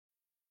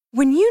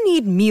When you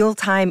need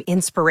mealtime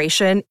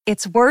inspiration,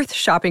 it's worth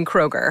shopping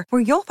Kroger,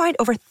 where you'll find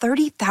over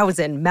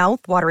 30,000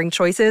 mouth-watering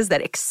choices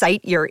that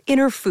excite your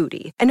inner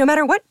foodie. And no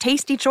matter what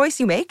tasty choice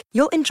you make,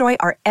 you'll enjoy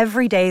our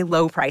everyday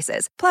low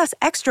prices, plus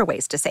extra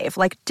ways to save,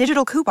 like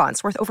digital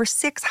coupons worth over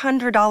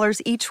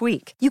 $600 each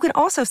week. You can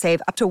also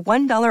save up to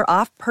 $1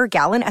 off per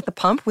gallon at the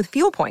pump with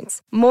fuel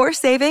points. More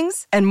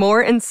savings and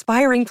more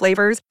inspiring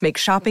flavors make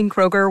shopping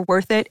Kroger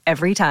worth it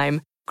every time.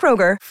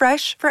 Kroger,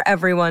 fresh for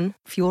everyone.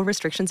 Fuel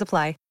restrictions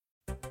apply.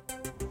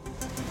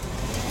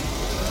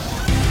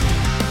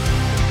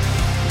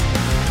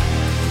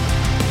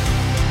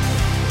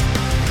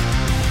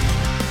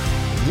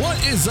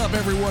 What is up,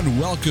 everyone?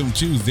 Welcome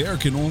to There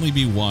Can Only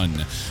Be One,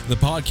 the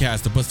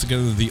podcast that puts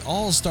together the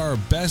all-star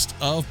best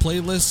of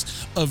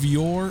playlists of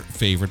your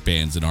favorite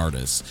bands and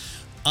artists.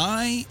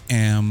 I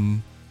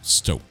am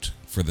stoked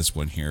for this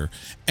one here,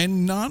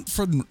 and not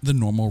for the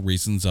normal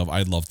reasons of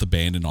I love the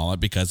band and all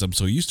that, because I'm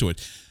so used to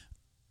it.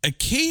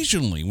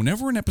 Occasionally,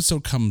 whenever an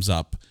episode comes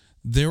up,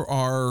 there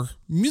are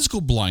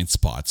musical blind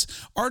spots,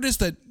 artists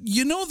that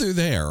you know they're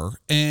there,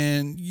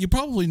 and you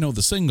probably know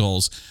the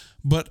singles,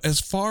 but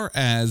as far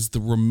as the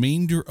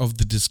remainder of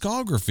the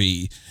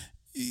discography,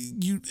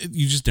 you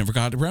just never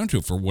got around to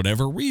it for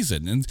whatever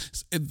reason. And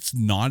it's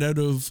not out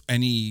of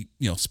any,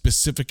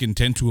 specific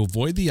intent to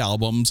avoid the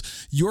albums.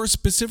 You're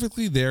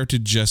specifically there to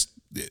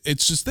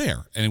it's just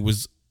there. And it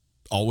was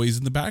always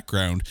in the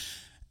background.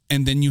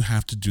 And then you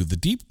have to do the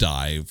deep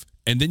dive.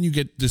 And then you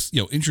get this,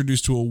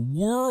 introduced to a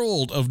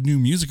world of new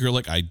music. You're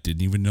like, I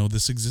didn't even know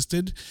this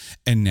existed.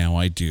 And now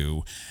I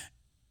do.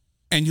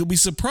 And you'll be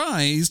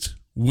surprised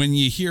when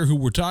you hear who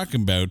we're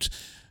talking about,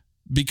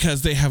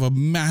 because they have a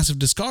massive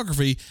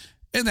discography,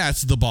 and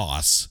that's the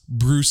boss,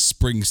 Bruce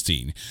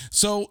Springsteen.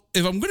 So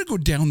if I'm going to go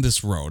down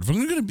this road, if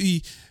I'm going to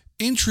be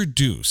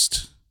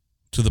introduced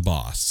to the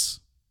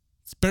boss,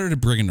 it's better to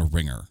bring in a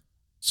ringer.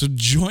 So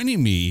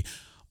joining me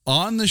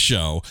on the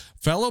show,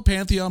 fellow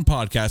Pantheon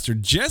podcaster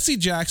Jesse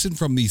Jackson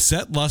from the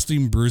Set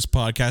Lusting Bruce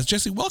podcast.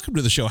 Jesse, welcome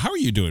to the show. How are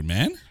you doing,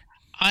 man?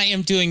 I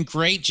am doing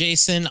great,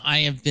 Jason. I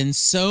have been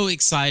so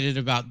excited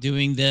about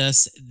doing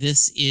this.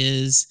 This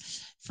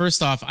is,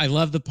 first off, I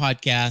love the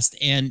podcast,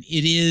 and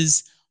it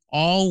is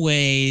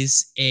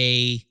always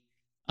a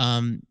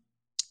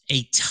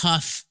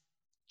tough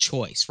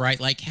choice, right?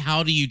 Like,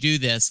 how do you do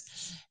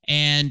this?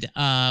 And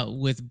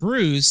with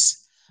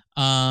Bruce,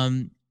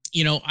 I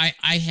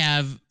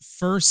have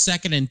first,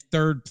 second, and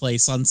third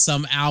place on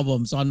some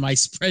albums on my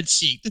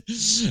spreadsheet.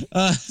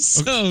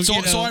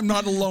 So I'm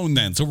not alone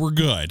then. So we're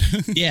good.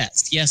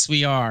 Yes,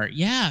 we are.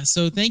 Yeah.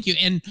 So thank you.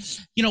 And,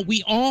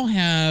 we all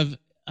have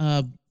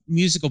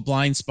musical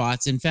blind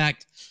spots. In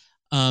fact,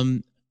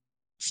 a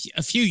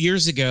few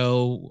years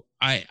ago,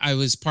 I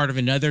was part of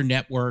another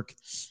network,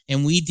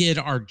 and we did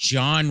our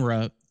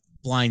genre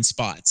blind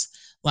spots.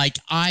 Like,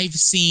 I've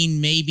seen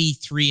maybe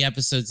 3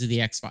 episodes of the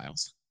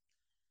X-Files,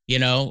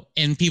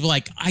 and people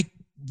like,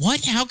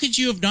 what? How could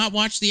you have not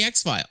watched the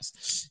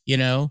X-Files?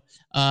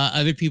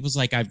 Other people's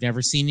like, I've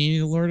never seen any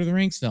of the Lord of the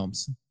Rings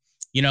films,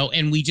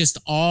 and we just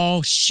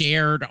all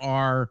shared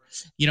our,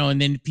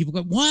 and then people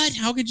go, what?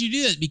 How could you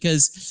do that?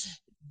 Because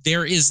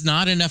there is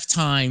not enough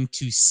time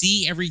to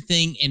see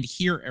everything and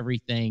hear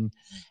everything.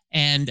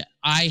 And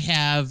I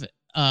have,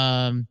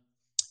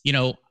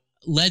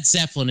 Led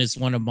Zeppelin is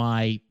one of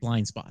my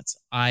blind spots.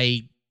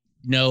 I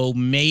know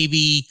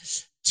maybe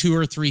 2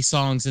 or 3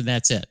 songs, and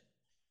that's it.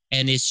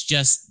 And it's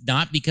just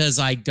not because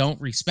I don't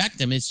respect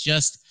them. It's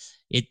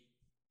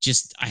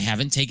I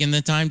haven't taken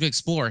the time to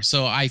explore.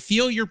 So I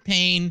feel your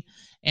pain,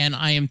 and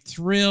I am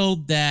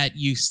thrilled that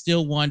you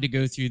still wanted to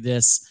go through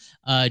this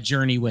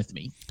journey with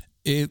me.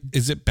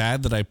 Is it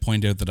bad that I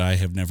point out that I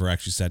have never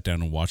actually sat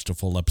down and watched a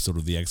full episode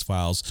of the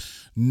X-Files,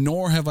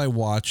 nor have I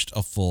watched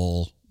a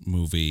full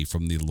movie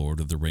from the Lord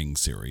of the Rings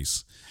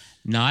series?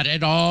 Not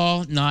at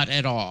all. Not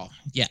at all.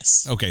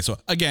 Yes. Okay. So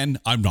again,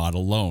 I'm not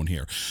alone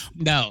here.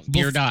 No,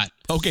 you're not.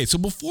 Okay. So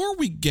before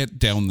we get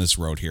down this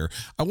road here,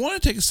 I want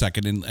to take a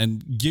second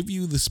and give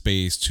you the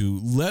space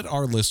to let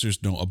our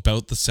listeners know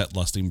about the Set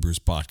Lusting Bruce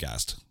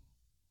podcast.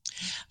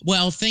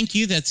 Well, thank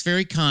you. That's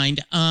very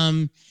kind.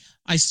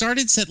 I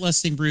started Set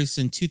Lusting Bruce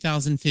in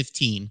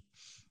 2015.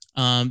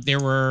 There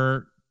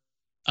were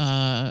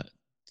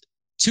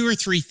 2 or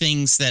 3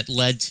 things that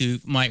led to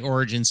my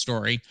origin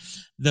story.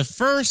 The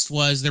first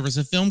was there was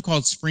a film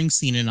called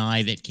Springsteen and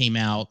I that came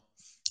out,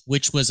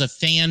 which was a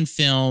fan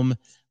film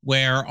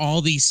where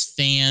all these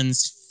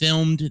fans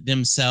filmed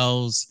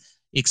themselves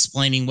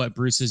explaining what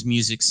Bruce's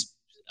music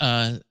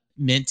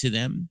meant to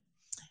them.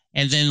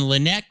 And then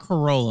Lynette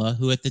Carolla,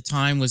 who at the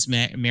time was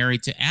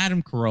married to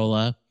Adam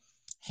Carolla,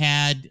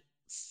 had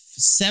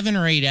 7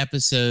 or 8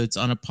 episodes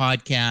on a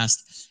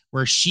podcast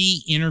where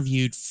she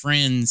interviewed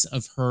friends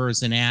of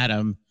hers and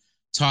Adam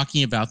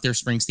talking about their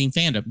Springsteen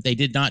fandom. They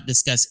did not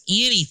discuss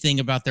anything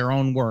about their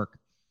own work.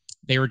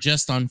 They were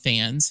just on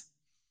fans.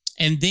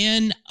 And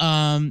then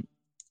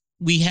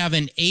we have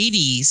an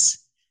 80s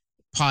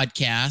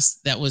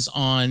podcast that was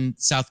on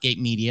Southgate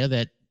Media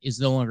that is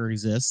no longer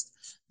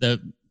exists.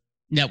 The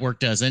network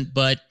doesn't,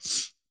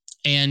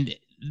 and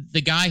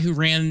the guy who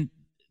ran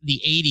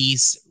the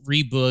 80s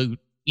reboot,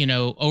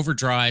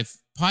 Overdrive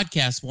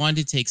podcast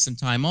wanted to take some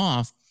time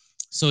off.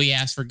 So he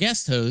asked for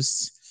guest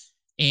hosts,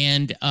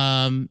 and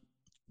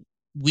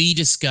we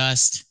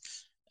discussed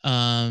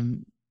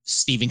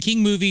Stephen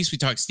King movies. We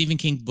talked Stephen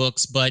King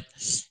books, but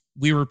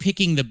we were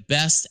picking the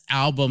best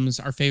albums,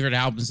 our favorite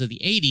albums of the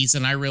 80s.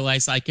 And I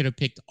realized I could have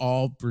picked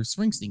all Bruce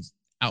Springsteen's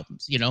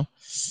albums,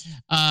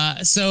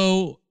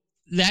 So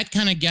that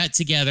kind of got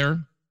together.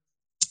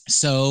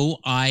 So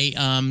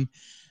I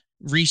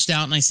reached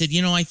out and I said,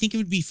 I think it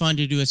would be fun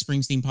to do a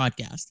Springsteen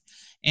podcast.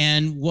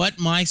 And what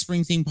my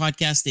Springsteen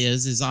podcast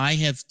is I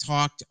have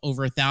talked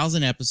over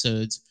 1,000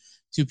 episodes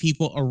to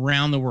people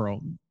around the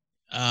world,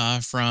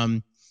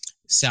 from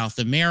South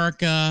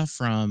America,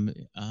 from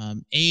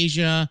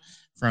Asia,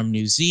 from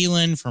New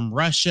Zealand, from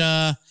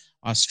Russia,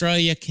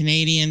 Australia,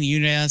 Canadian,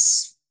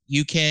 US,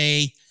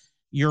 UK,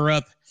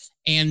 Europe.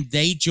 And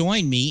they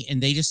join me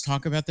and they just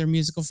talk about their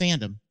musical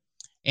fandom.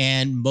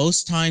 And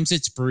most times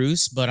it's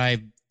Bruce, but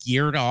I've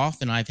geared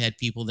off and I've had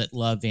people that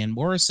love Van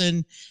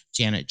Morrison,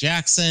 Janet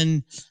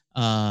Jackson,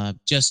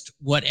 just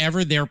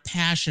whatever they're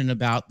passionate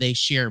about, they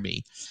share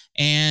me.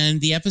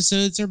 And the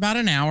episodes are about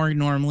an hour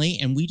normally,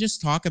 and we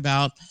just talk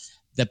about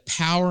the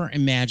power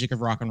and magic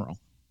of rock and roll.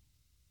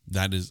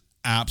 That is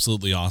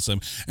absolutely awesome.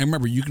 And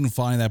remember, you can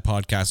find that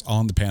podcast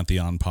on the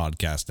Pantheon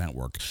Podcast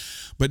Network.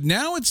 But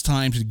now it's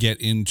time to get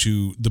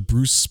into the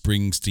Bruce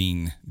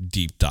Springsteen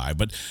deep dive.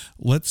 But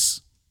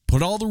let's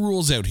put all the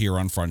rules out here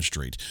on Front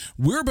Street.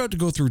 We're about to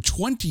go through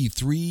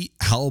 23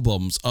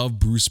 albums of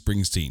Bruce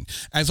Springsteen.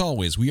 As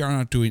always, we are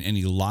not doing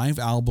any live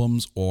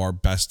albums or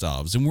best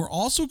ofs, and we're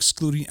also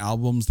excluding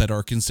albums that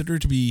are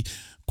considered to be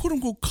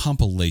quote-unquote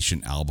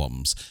compilation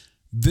albums.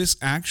 This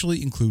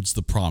actually includes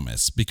The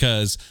Promise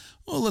because,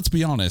 well, let's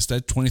be honest,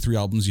 at 23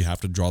 albums, you have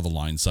to draw the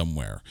line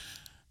somewhere.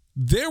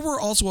 There were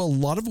also a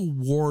lot of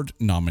award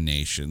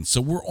nominations,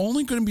 so we're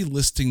only going to be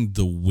listing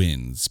the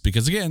wins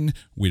because, again,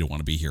 we don't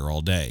want to be here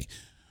all day.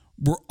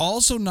 We're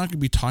also not going to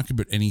be talking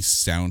about any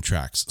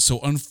soundtracks. So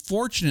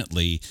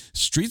unfortunately,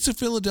 Streets of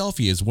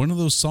Philadelphia is one of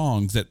those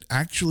songs that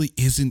actually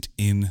isn't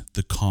in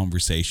the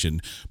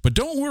conversation. But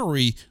don't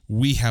worry,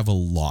 we have a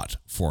lot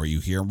for you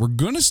here. We're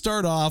going to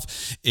start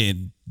off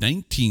in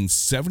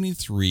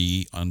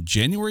 1973 on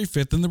January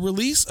 5th in the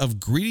release of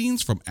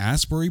Greetings from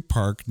Asbury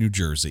Park, New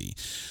Jersey.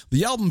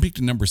 The album peaked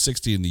at number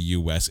 60 in the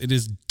US. It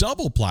is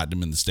double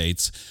platinum in the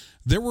States.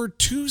 There were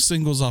 2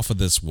 singles off of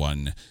this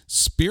one,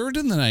 Spirit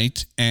in the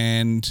Night,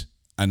 and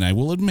I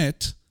will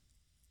admit,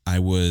 I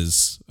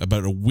was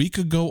about a week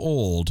ago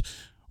old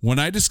when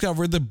I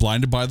discovered that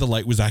Blinded by the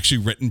Light was actually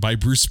written by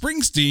Bruce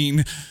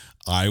Springsteen.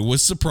 I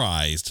was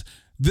surprised.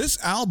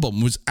 This album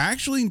was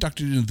actually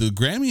inducted into the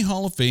Grammy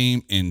Hall of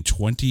Fame in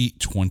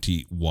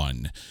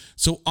 2021.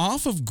 So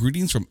off of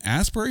Greetings from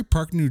Asbury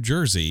Park, New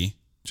Jersey,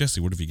 Jesse,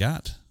 what have you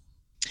got?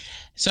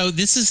 So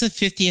this is the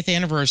 50th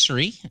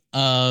anniversary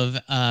of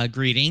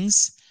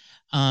Greetings,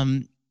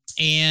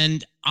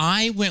 and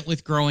I went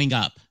with Growing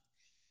Up.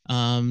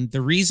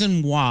 The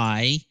reason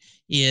why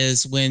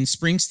is when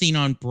Springsteen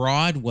on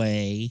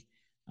Broadway,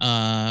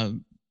 it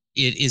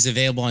is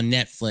available on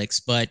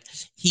Netflix, but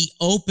he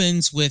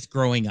opens with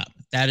Growing Up.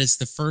 That is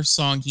the first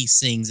song he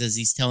sings as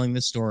he's telling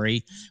the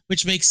story,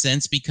 which makes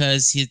sense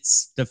because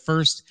it's the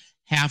first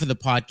half of the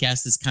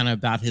podcast is kind of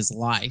about his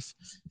life.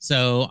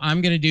 So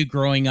I'm going to do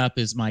Growing Up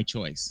as my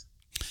choice.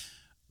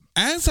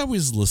 As I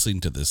was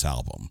listening to this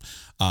album,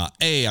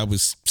 I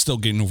was still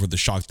getting over the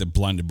shock that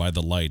Blinded by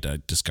the Light I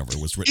discovered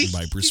was written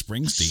by Bruce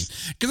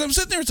Springsteen. Because I'm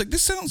sitting there, it's like,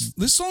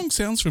 this song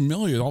sounds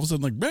familiar. All of a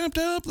sudden, like, wrapped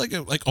up, like,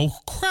 oh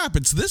crap,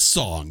 it's this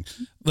song.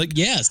 Like,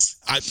 yes,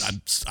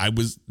 I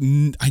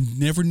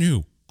never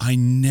knew. I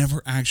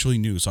never actually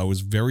knew. So I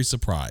was very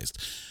surprised.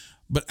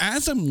 But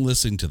as I'm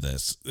listening to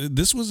this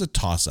was a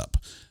toss-up.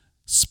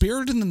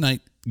 Spirit in the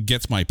Night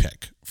gets my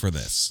pick for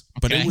this. Okay.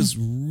 But it was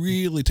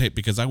really tight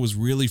because I was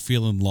really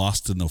feeling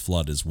Lost in the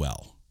Flood as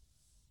well.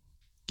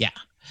 Yeah.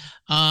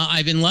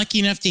 I've been lucky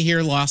enough to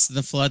hear Lost in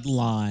the Flood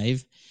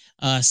live.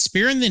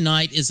 Spirit in the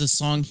Night is a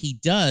song he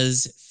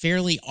does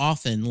fairly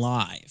often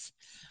live.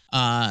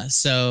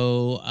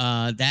 So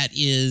that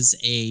is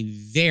a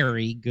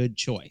very good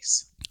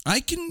choice. I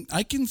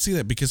can see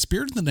that because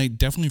Spirit in the Night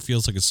definitely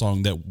feels like a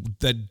song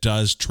that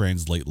does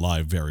translate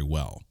live very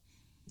well.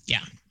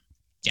 Yeah.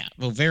 Yeah.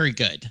 Well, very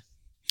good.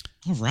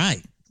 All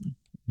right.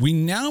 We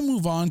now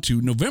move on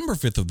to November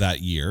 5th of that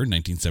year,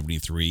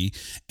 1973,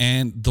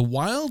 and The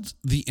Wild,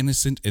 the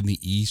Innocent, and the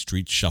E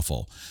Street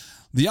Shuffle.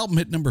 The album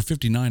hit number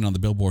 59 on the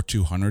Billboard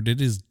 200. It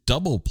is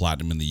double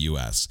platinum in the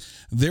U.S.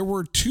 There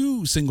were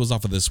 2 singles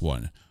off of this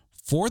one.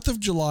 4th of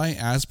July,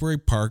 Asbury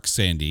Park,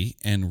 Sandy,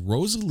 and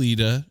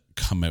Rosalita,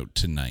 Come Out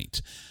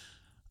Tonight.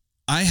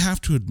 I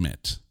have to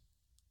admit,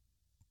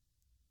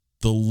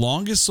 the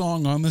longest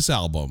song on this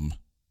album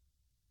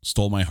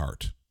stole my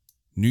heart.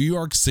 New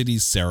York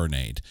City's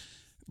Serenade.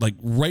 Like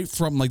right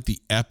from like the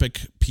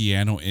epic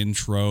piano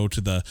intro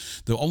to the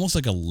almost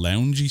like a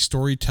loungy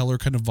storyteller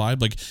kind of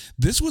vibe. Like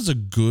this was a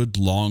good,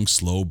 long,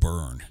 slow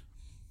burn.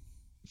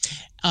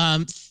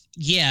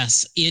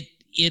 Yes, it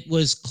it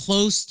was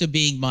close to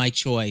being my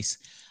choice.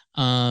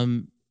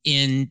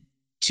 In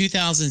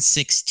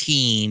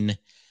 2016,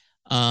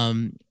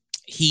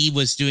 he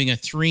was doing a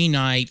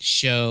 3-night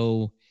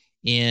show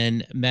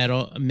in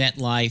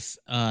MetLife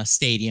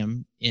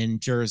Stadium in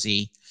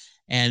Jersey.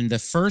 And the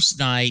first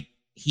night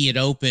he had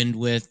opened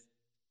with,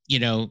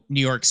 New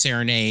York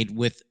Serenade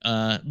with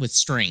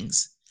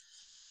strings.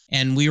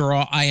 And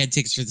I had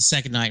tickets for the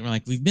second night. We're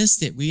like, we've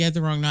missed it. We had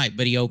the wrong night,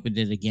 but he opened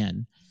it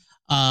again.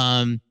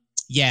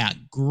 Yeah,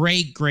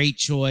 great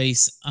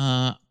choice.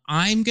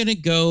 I'm going to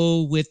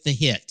go with the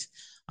hit.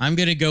 I'm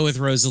going to go with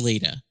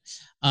Rosalita.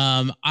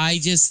 I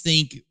just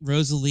think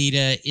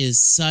Rosalita is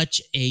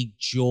such a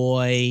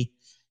joy,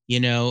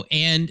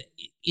 and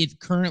it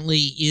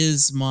currently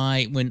is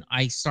when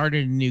I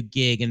started a new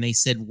gig and they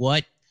said,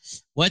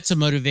 what's a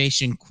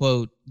motivation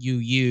quote you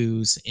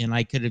use? And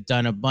I could have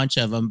done a bunch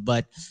of them,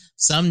 but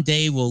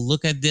someday we'll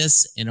look at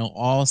this and it'll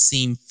all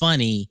seem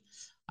funny.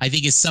 I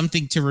think it's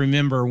something to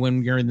remember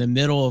when you're in the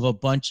middle of a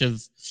bunch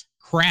of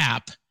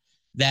crap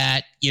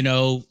that,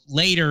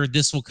 later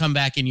this will come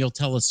back and you'll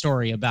tell a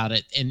story about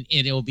it and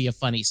it'll be a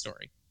funny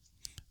story.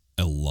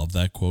 I love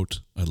that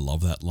quote. I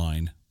love that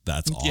line.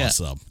 That's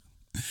awesome.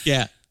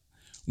 Yeah.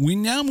 We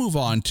now move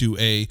on to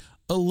a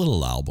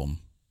little album,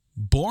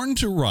 Born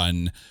to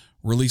Run,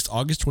 released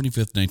August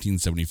 25th,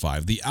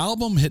 1975. The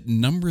album hit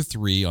number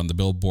 3 on the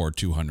Billboard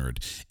 200.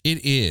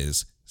 It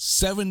is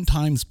 7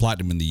 times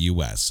platinum in the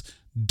US,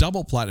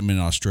 double platinum in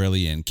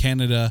Australia and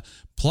Canada,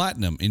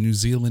 platinum in New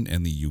Zealand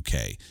and the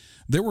UK.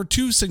 There were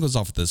 2 singles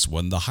off of this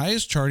one, the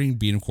highest charting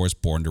being, of course,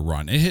 Born to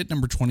Run. It hit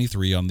number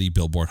 23 on the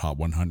Billboard Hot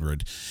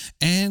 100,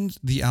 and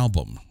the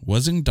album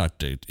was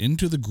inducted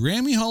into the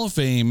Grammy Hall of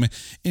Fame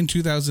in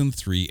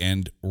 2003,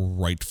 and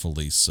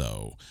rightfully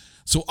so.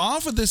 So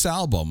off of this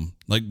album,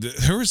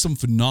 there are some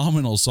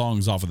phenomenal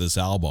songs off of this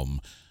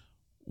album.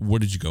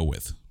 What did you go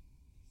with?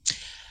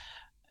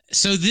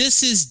 So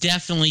this is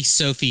definitely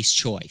Sophie's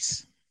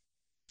choice.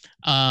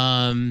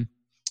 Often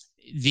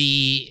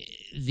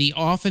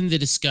the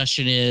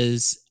discussion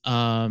is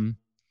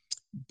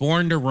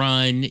Born to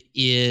Run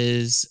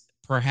is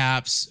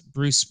perhaps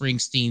Bruce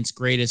Springsteen's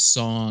greatest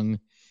song,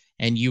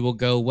 and you will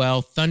go,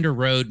 well, Thunder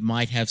Road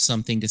might have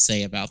something to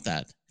say about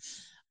that.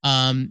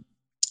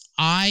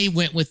 I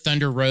went with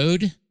Thunder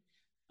Road.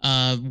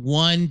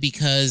 One,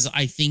 because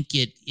I think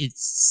it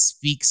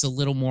speaks a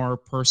little more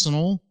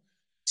personal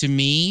to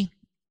me.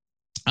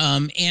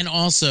 And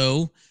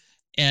also,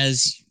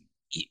 as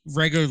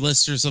regular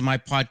listeners of my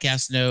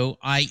podcast know,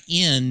 I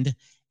end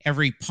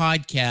every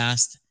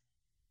podcast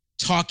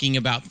talking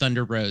about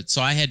Thunder Road.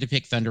 So I had to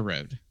pick Thunder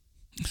Road.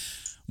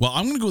 Well,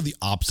 I'm going to go the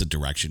opposite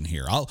direction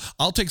here.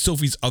 I'll take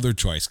Sophie's other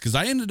choice because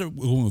I ended up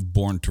going with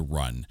Born to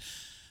Run.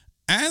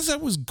 As I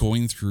was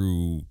going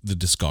through the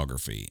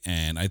discography,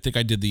 and I think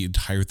I did the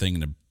entire thing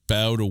in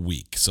about a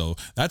week. So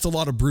that's a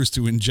lot of Bruce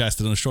to ingest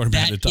in a short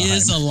amount of time. That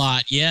is a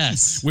lot,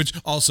 yes. Which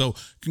also,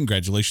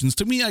 congratulations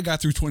to me. I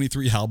got through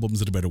 23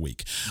 albums in about a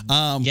week.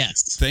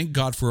 Yes. Thank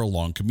God for a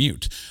long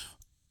commute.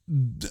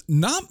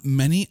 Not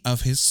many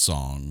of his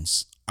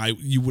songs,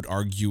 you would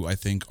argue, I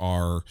think,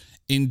 are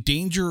in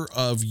danger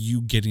of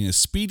you getting a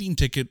speeding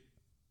ticket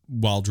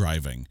while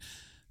driving.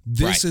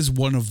 This is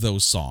one of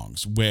those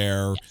songs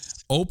where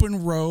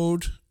open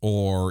road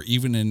or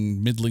even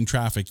in middling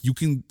traffic, you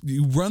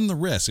run the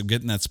risk of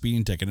getting that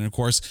speeding ticket. And of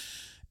course,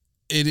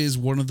 it is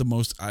one of the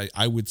most,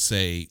 I would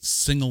say,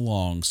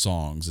 sing-along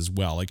songs as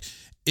well. Like,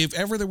 if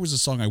ever there was a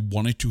song I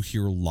wanted to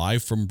hear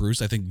live from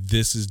Bruce, I think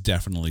this is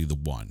definitely the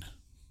one.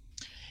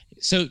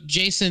 So,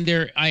 Jason,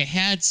 I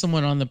had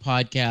someone on the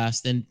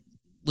podcast, and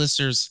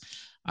listeners,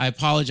 I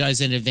apologize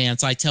in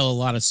advance. I tell a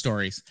lot of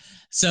stories.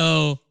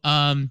 So,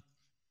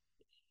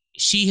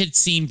 she had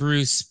seen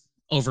Bruce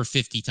over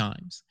 50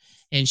 times.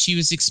 And she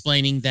was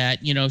explaining that,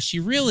 she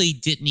really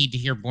didn't need to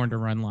hear Born to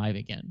Run live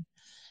again.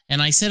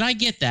 And I said, I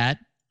get that.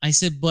 I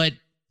said, but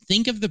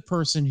think of the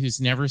person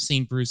who's never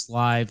seen Bruce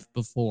live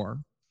before,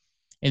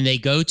 and they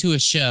go to a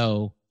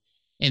show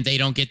and they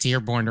don't get to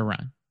hear Born to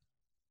Run.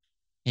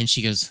 And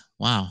she goes,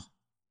 wow,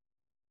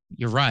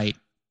 you're right.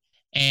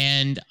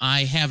 And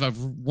I have a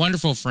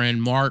wonderful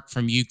friend, Mark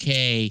from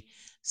UK,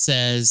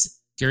 says,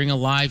 during a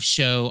live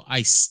show,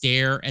 I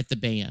stare at the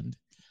band.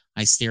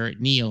 I stare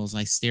at Niels.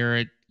 I stare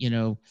at,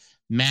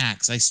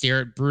 Max. I stare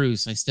at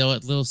Bruce. I stare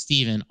at Little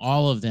Steven,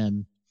 all of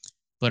them.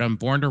 But on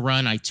Born to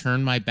Run, I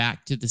turn my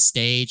back to the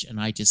stage and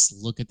I just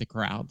look at the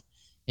crowd,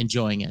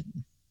 enjoying it.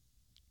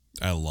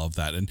 I love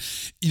that. And,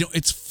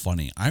 it's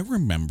funny. I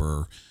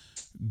remember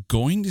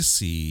going to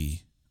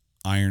see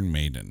Iron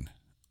Maiden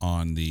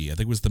on I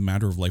think it was the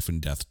Matter of Life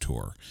and Death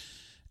tour.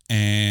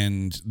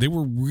 And they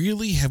were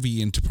really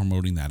heavy into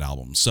promoting that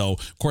album. So,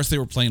 of course, they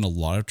were playing a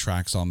lot of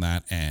tracks on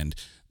that. And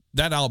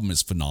that album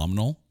is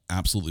phenomenal.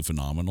 Absolutely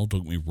phenomenal.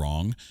 Don't get me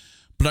wrong.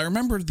 But I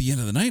remember at the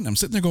end of the night, and I'm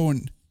sitting there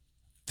going,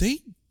 they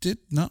did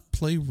not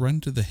play Run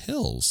to the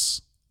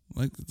Hills.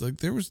 Like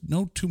there was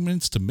no 2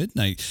 minutes to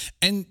midnight.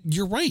 And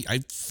you're right. I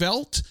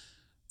felt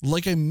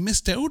like I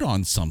missed out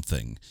on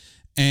something.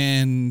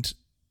 And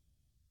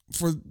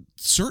for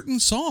certain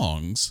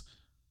songs,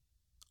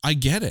 I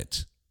get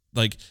it.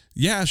 Like,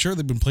 yeah, sure,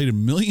 they've been played a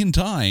million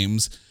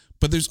times,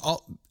 but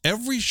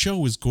every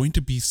show is going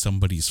to be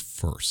somebody's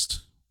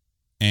first.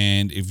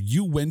 And if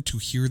you went to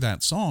hear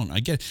that song,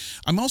 I get it.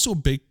 I'm also a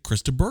big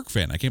Krista Berg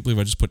fan. I can't believe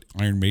I just put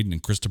Iron Maiden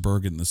and Krista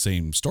Berg in the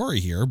same story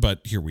here,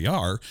 but here we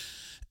are.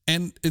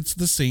 And it's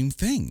the same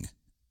thing,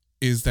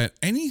 is that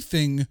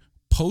anything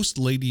post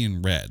Lady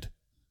in Red,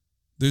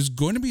 there's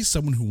going to be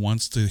someone who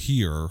wants to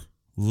hear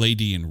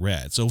Lady in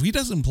Red. So if he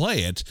doesn't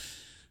play it,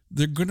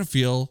 they're going to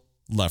feel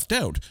left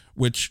out,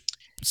 which,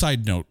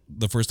 side note,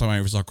 the first time I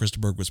ever saw Krista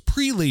Berg was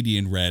pre-Lady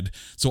in Red,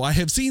 so I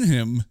have seen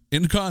him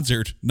in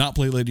concert not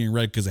play Lady in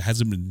Red because it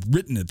hasn't been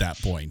written at that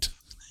point.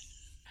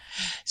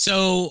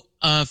 So,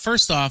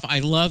 first off, I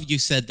love you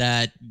said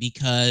that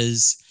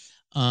because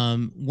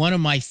one of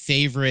my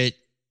favorite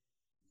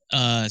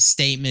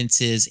statements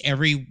is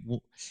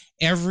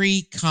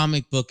every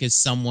comic book is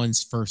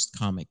someone's first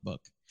comic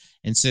book.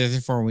 And so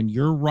therefore, when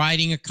you're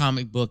writing a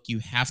comic book, you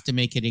have to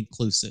make it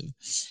inclusive.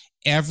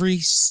 Every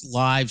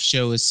live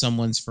show is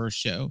someone's first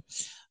show.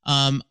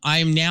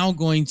 I'm now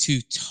going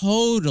to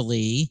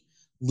totally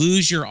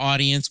lose your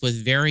audience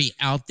with very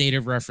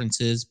outdated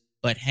references,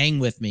 but hang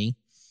with me.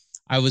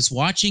 I was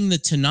watching The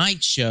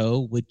Tonight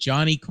Show with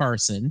Johnny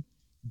Carson.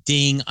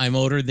 Ding, I'm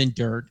older than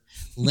dirt.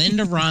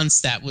 Linda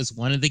Ronstadt was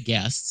one of the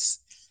guests,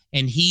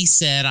 and he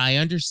said, I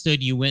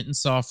understood you went and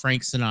saw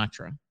Frank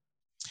Sinatra.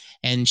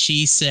 And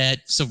she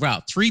said, so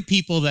wow, 3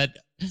 people that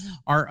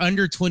are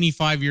under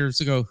 25 years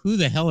ago, who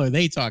the hell are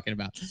they talking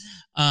about?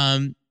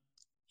 And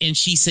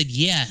she said,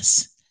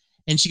 yes.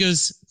 And she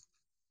goes,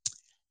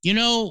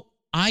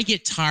 I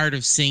get tired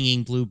of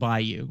singing Blue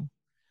Bayou.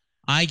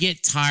 I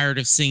get tired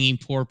of singing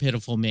Poor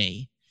Pitiful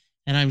Me.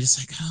 And I'm just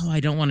like, I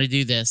don't want to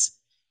do this.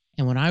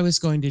 And when I was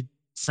going to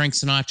Frank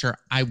Sinatra,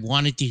 I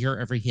wanted to hear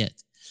every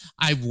hit.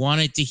 I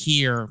wanted to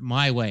hear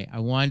My Way. I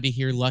wanted to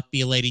hear Luck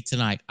Be a Lady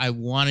Tonight. I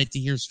wanted to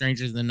hear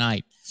Stranger Than the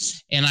Night.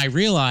 And I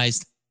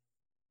realized,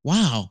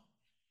 wow,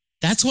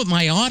 that's what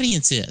my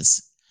audience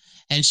is.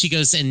 And she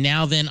goes, and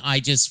now then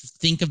I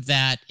just think of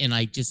that and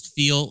I just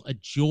feel a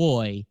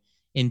joy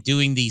in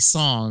doing these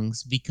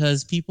songs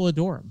because people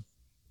adore them.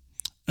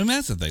 And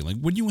that's the thing. Like,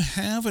 when you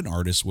have an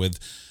artist with,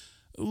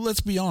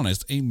 let's be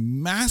honest, a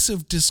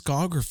massive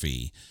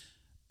discography,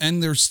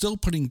 and they're still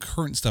putting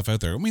current stuff out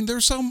there. I mean,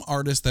 there's some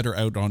artists that are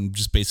out on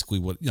just basically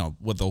what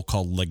they'll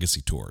call legacy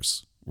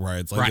tours, right?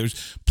 It's like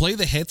there's play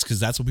the hits because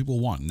that's what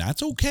people want, and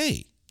that's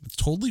okay. It's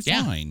totally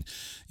fine,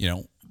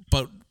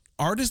 But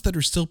artists that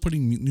are still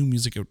putting new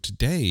music out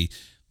today,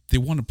 they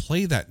want to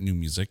play that new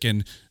music,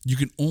 and you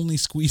can only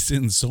squeeze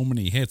in so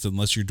many hits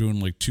unless you're doing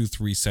like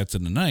 2-3 sets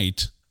in a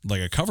night,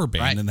 like a cover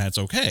band, and that's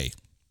okay.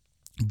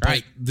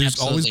 But there's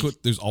always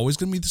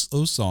going to be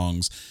those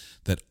songs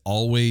that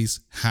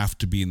always have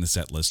to be in the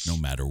set list no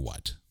matter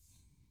what.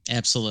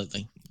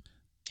 Absolutely.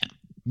 Yeah.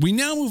 We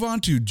now move on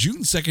to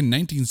June 2nd,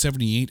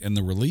 1978, and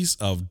the release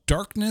of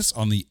Darkness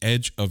on the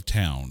Edge of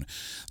Town.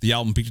 The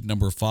album peaked at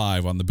number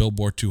 5 on the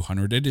Billboard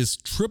 200. It is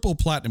triple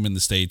platinum in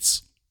the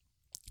States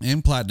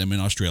and platinum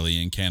in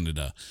Australia and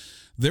Canada.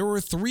 There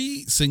were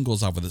 3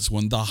 singles off of this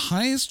one, the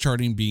highest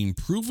charting being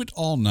Prove It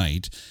All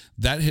Night.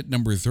 That hit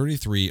number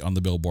 33 on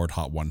the Billboard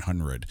Hot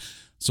 100.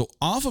 So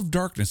off of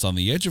Darkness on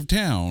the Edge of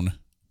Town,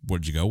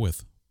 what did you go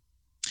with?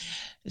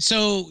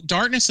 So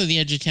Darkness on the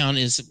Edge of Town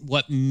is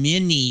what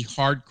many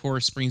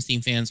hardcore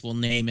Springsteen fans will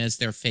name as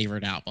their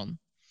favorite album.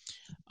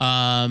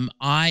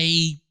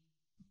 I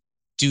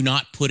do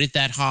not put it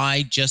that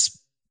high just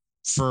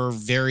for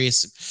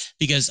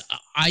because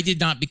I did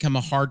not become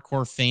a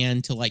hardcore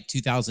fan till like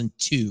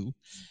 2002.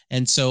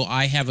 And so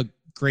I have a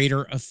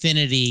greater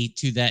affinity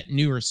to that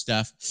newer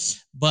stuff.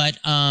 But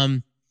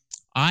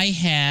I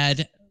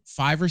had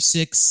 5 or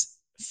 6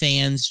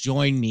 fans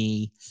join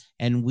me,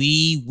 and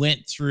we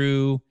went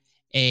through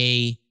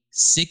a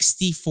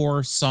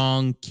 64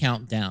 song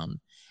countdown.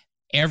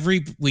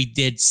 We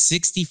did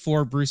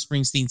 64 Bruce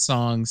Springsteen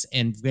songs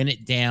and went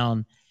it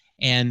down,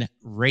 and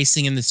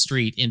Racing in the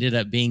Street ended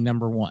up being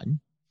number 1.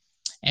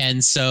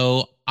 And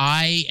so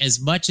as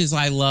much as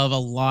I love a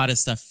lot of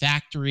stuff,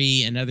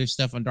 Factory and other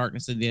stuff on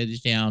Darkness at the Edge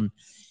of Town,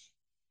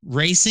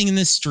 Racing in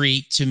the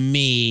Street, to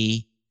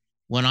me,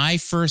 when I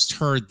first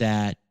heard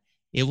that,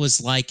 it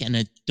was like an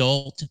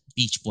adult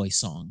Beach Boy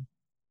song.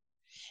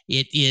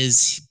 It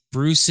is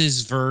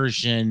Bruce's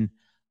version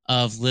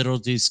of Little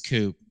Deuce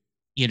Coupe,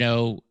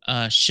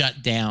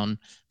 Shut Down,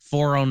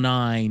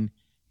 409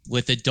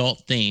 with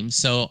adult themes.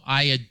 So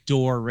I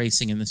adore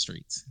Racing in the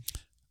Streets.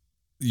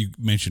 You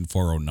mentioned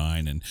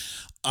 409, and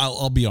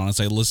I'll be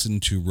honest, I listen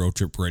to Road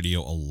Trip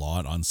Radio a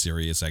lot on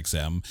Sirius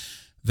XM.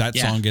 That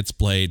song gets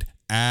played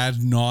ad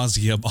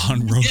nauseum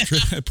on Road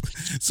Trip.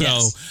 So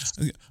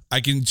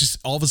I can just,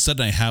 all of a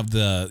sudden I have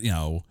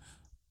the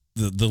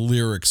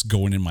lyrics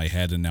going in my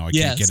head, and now I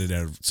can't get it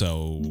out.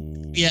 So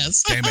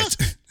damn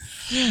it.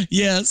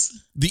 Yes.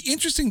 The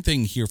interesting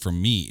thing here for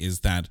me is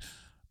that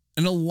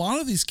in a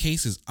lot of these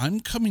cases, I'm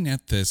coming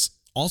at this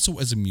also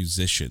as a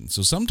musician.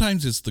 So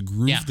sometimes it's the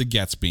groove that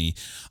gets me,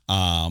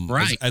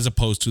 as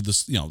opposed to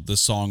this, the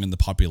song and the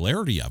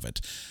popularity of it.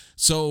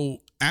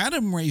 So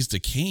Adam Raised a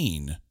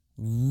Cain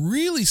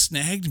really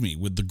snagged me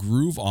with the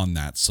groove on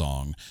that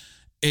song.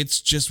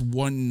 It's just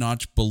one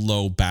notch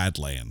below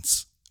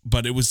Badlands,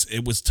 but it was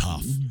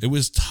tough. It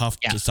was tough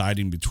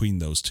deciding between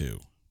those two.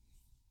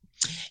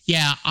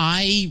 Yeah,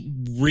 I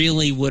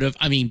really would have.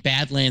 I mean,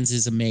 Badlands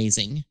is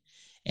amazing.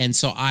 And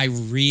so I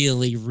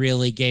really,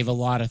 really gave a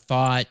lot of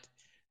thought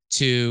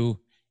to.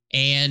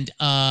 And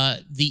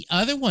the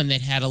other one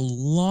that had a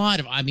lot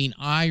of, I mean,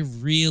 I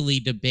really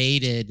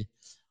debated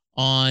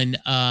on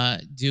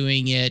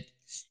doing it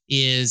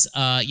is,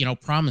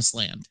 Promised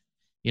Land.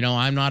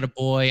 I'm not a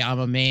boy, I'm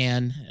a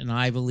man, and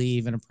I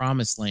believe in a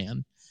promised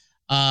land.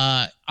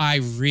 I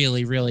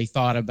really, really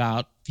thought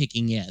about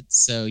picking it.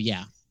 So,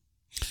 yeah.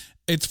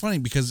 It's funny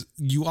because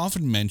you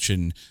often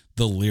mention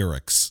the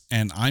lyrics,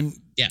 and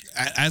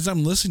as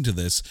I'm listening to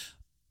this,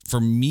 for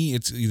me,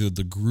 it's either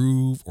the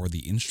groove or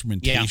the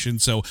instrumentation. Yeah.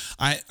 So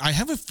I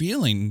have a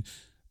feeling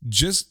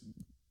just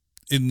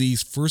in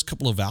these first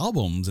couple of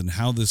albums and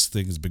how this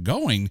thing has been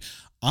going,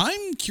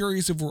 I'm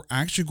curious if we're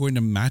actually going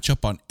to match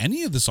up on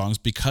any of the songs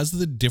because of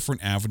the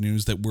different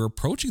avenues that we're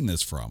approaching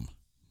this from.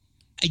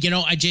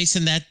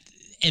 Jason, that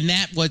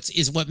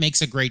what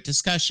makes a great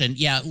discussion.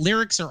 Yeah,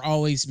 lyrics are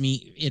always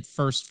at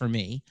first for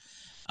me.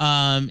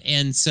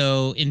 And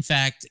so, in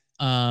fact,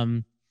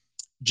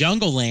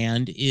 Jungle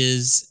Land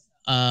is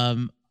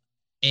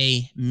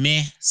a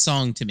meh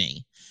song to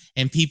me.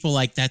 And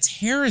people that's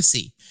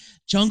heresy.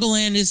 Jungle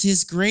Land is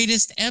his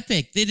greatest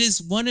epic. It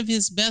is one of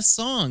his best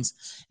songs.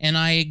 And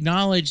I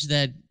acknowledge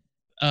that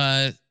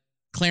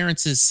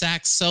Clarence's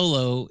sax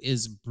solo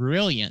is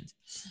brilliant,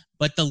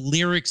 but the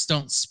lyrics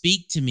don't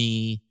speak to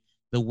me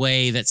the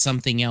way that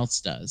something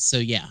else does. So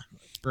yeah,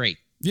 great.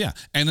 Yeah.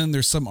 And then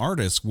there's some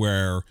artists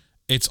where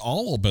it's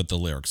all about the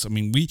lyrics. I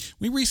mean,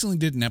 we recently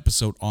did an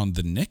episode on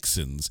the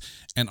Nixons,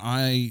 and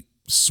I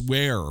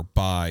swear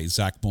by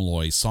Zach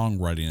Malloy's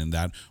songwriting in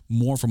that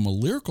more from a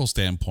lyrical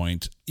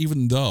standpoint,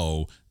 even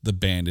though the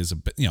band is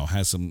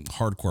has some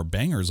hardcore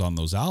bangers on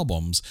those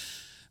albums.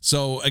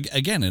 So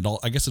again,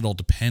 I guess it all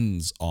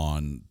depends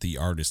on the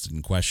artist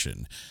in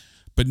question.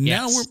 But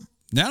now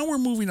we're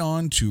moving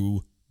on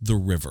to The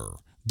River.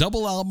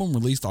 Double album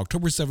released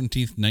October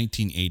 17th,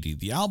 1980.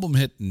 The album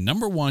hit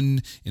number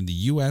 1 in the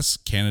US,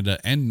 Canada,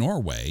 and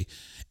Norway.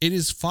 It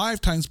is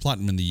 5 times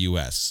platinum in the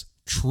US,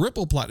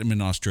 triple platinum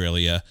in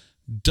Australia,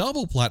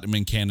 double platinum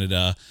in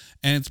Canada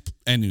and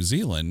New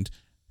Zealand,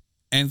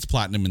 and it's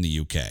platinum in the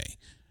UK.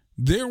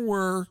 There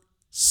were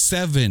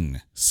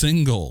 7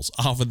 singles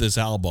off of this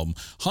album.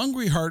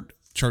 Hungry Heart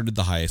charted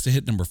the highest. It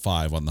hit number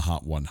 5 on the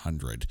Hot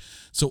 100.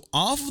 So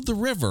off of The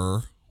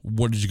River,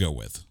 what did you go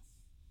with?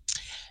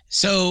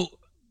 So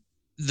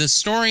the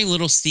story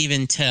Little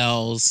Steven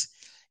tells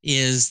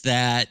is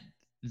that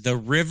The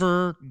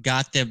River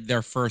got them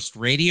their first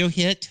radio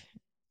hit,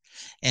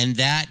 and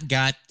that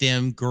got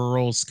them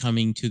girls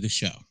coming to the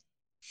show.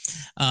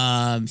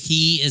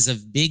 He is a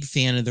big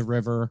fan of The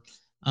River.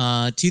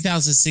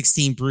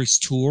 2016, Bruce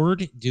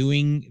toured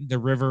doing The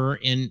River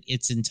in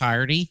its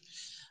entirety.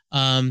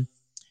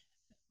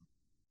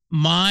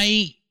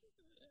 My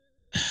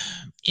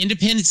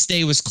Independence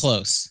Day was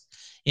close.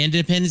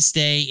 Independence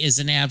Day is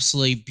an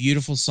absolutely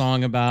beautiful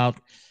song about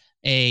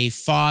a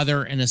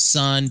father and a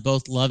son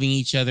both loving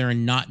each other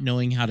and not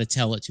knowing how to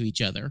tell it to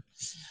each other.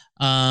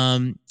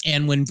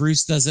 And when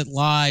Bruce does it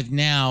live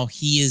now,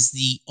 he is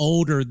the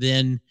older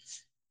than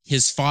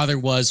his father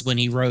was when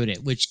he wrote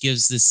it, which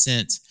gives this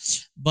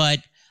sense. But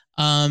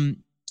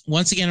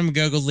once again, I'm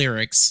going to go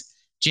lyrics.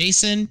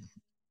 Jason,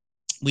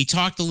 we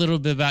talked a little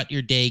bit about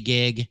your day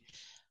gig.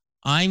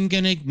 I'm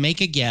going to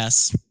make a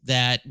guess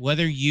that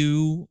whether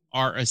you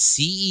are a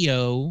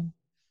CEO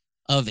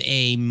of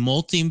a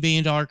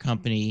multi-billion-dollar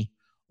company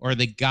or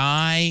the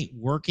guy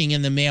working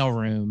in the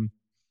mailroom,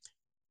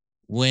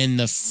 when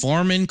the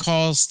foreman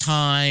calls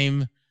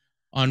time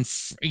on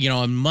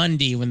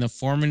Monday, when the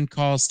foreman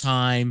calls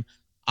time,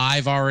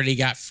 I've already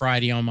got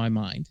Friday on my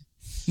mind.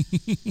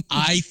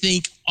 I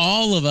think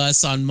all of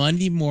us on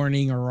Monday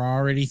morning are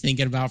already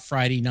thinking about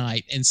Friday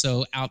night. And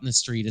so Out in the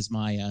Street is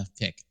my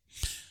pick.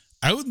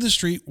 Out in the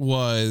Street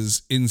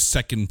was in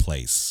second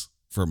place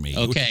for me.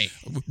 Okay.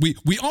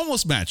 We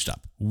almost matched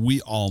up.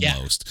 We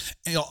almost.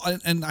 Yeah.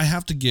 And I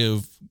have to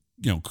give,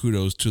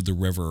 kudos to The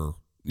River,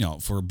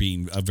 for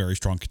being a very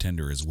strong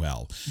contender as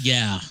well.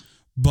 Yeah.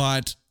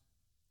 But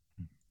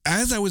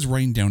as I was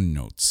writing down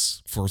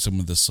notes for some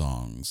of the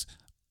songs,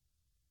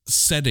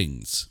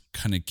 settings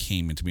kind of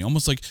came into me,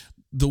 almost like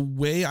the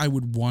way I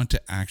would want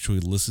to actually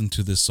listen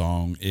to this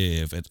song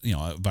if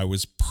I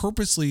was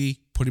purposely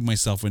putting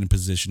myself in a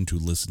position to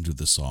listen to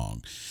the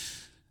song.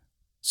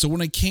 So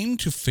when I came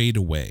to Fade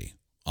Away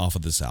off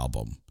of this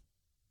album,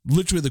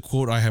 literally the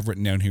quote I have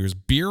written down here is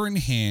beer in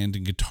hand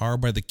and guitar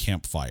by the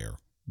campfire.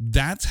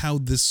 That's how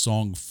this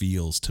song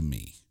feels to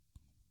me.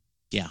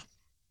 Yeah.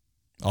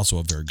 Also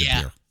a very good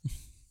beer.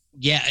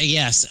 Yeah.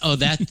 Yes. Oh,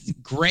 that's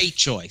great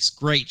choice.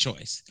 Great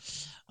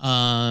choice. In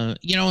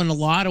a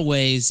lot of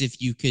ways, if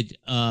you could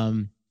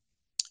only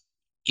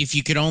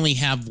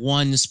have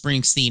one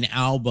Springsteen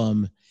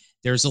album,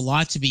 there's a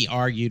lot to be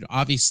argued.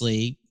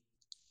 Obviously,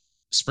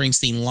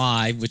 Springsteen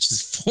Live, which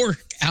is 4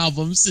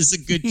 albums, is a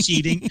good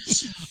cheating.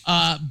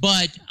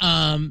 But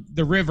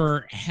The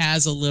River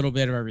has a little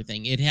bit of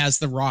everything. It has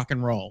the rock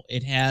and roll.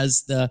 It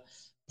has the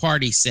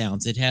party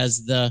sounds. It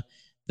has the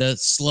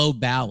slow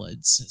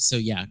ballads. So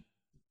yeah,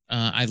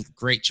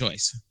 great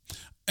choice.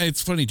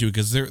 It's funny too,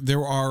 because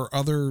there are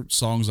other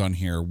songs on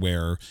here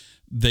where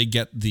they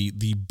get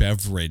the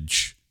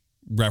beverage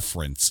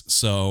reference.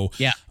 So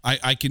yeah,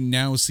 I can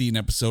now see an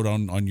episode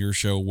on your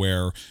show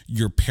where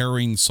you're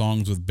pairing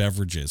songs with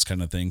beverages,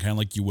 kind of thing, kind of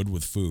like you would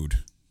with food.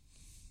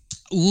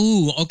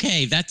 Ooh,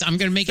 okay. I'm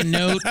going to make a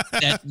note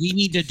that we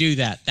need to do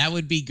that. That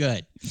would be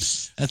good.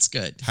 That's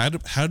good. How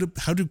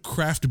to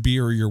craft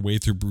beer your way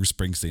through Bruce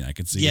Springsteen? I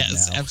can see it now.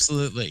 Yes,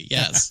 absolutely.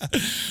 Yes.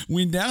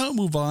 We now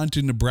move on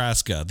to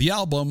Nebraska, the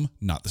album,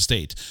 not the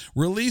state.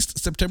 Released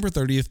September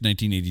 30th,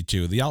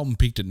 1982. The album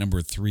peaked at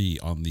number 3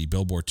 on the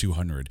Billboard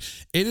 200.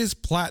 It is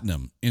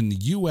platinum in the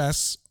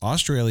US,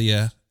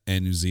 Australia,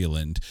 and New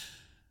Zealand.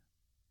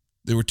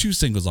 There were 2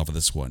 singles off of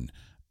this one.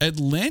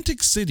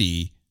 Atlantic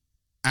City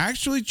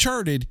actually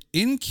charted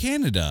in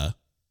Canada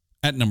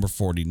at number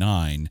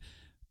 49.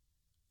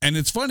 And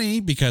it's funny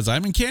because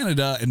I'm in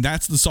Canada and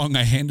that's the song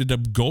I ended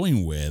up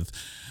going with.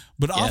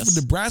 But off of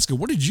Nebraska,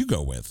 what did you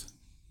go with?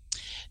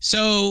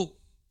 So,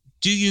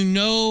 do you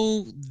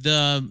know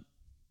the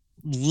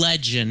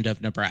legend of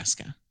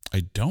Nebraska?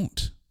 I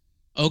don't.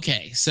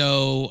 Okay,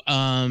 so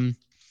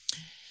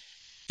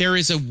there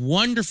is a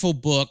wonderful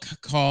book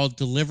called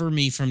Deliver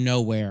Me from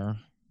Nowhere,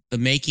 The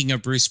Making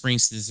of Bruce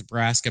Springsteen's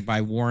Nebraska by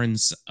Warren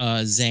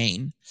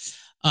Zane.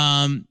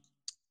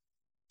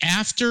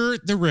 After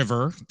The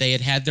River, they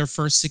had their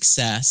first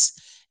success,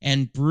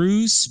 and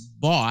Bruce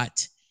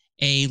bought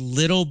a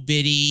little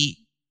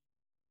bitty,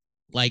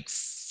 like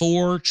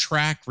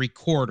 4-track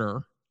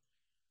recorder,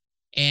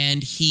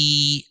 and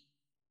he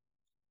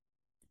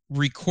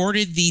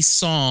recorded these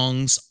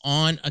songs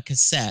on a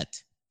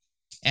cassette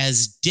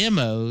as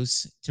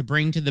demos to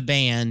bring to the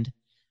band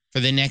for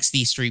the next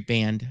E Street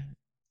Band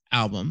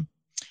album.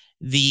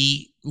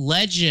 The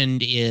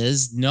legend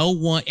is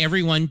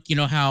everyone,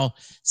 how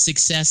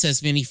success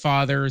has many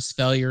fathers,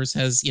 failures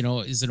has,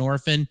 is an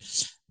orphan.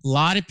 A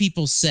lot of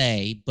people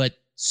say, but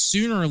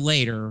sooner or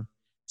later,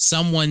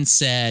 someone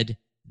said,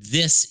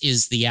 this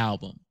is the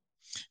album.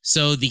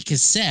 So the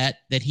cassette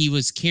that he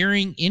was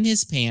carrying in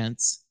his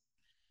pants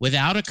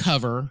without a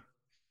cover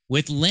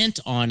with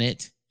lint on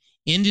it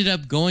ended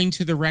up going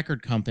to the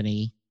record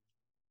company,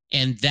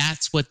 and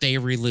that's what they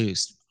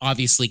released,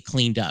 obviously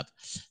cleaned up.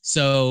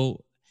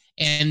 So,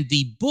 and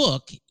the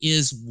book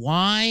is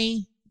why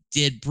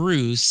did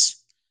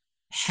Bruce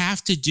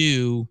have to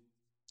do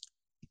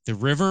The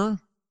River,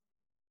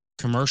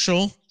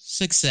 commercial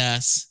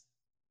success,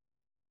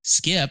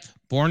 Skip,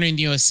 Born in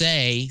the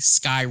USA,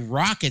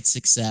 skyrocket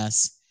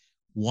success.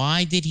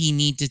 Why did he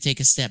need to take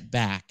a step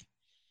back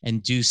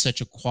and do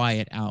such a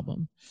quiet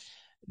album?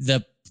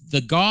 The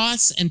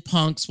goths and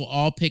punks will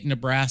all pick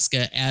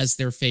Nebraska as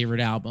their favorite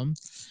album.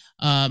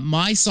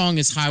 My song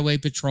is Highway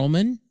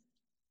Patrolman.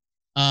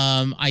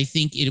 I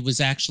think it was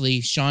actually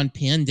Sean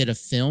Penn did a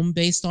film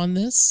based on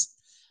this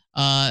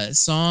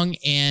song.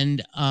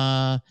 And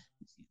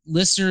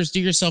listeners, do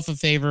yourself a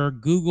favor,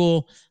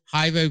 Google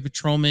Highway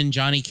Patrolman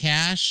Johnny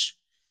Cash,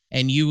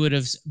 and you would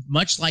have,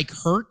 much like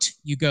Hurt,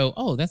 you go,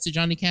 oh, that's a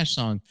Johnny Cash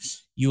song.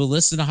 You will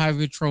listen to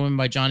Highway Patrolman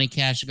by Johnny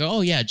Cash and go,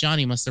 oh yeah,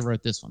 Johnny must have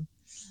wrote this one.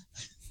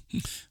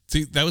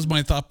 See, that was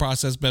my thought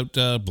process about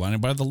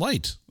Blinded by the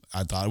Light.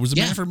 I thought it was a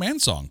Man for Man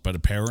song, but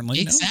apparently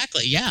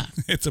exactly, no. Yeah.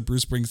 It's a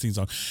Bruce Springsteen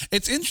song.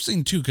 It's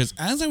interesting, too, because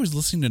as I was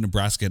listening to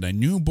Nebraska and I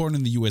knew Born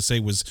in the USA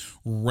was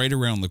right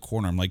around the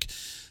corner, I'm like,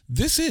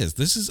 this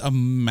is a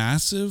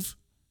massive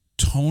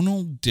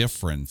tonal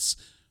difference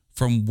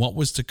from what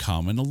was to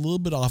come, and a little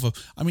bit off of,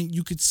 I mean,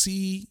 you could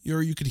see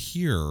or you could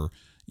hear,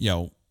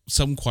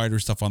 some quieter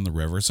stuff on The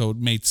River, so it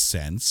made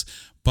sense.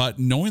 But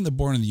knowing that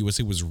Born in the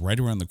USA was right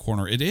around the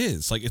corner,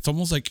 it's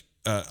almost like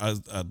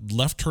a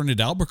left turn at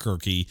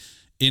Albuquerque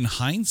in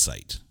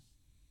hindsight.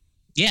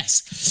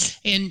 Yes.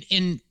 And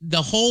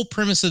the whole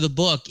premise of the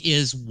book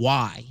is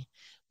why.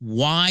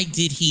 Why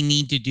did he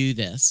need to do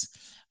this?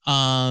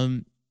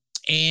 And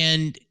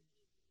it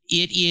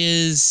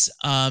is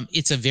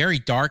it's a very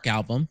dark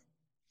album.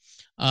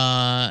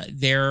 And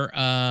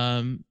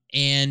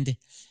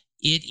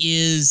it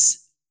is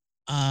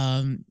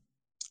and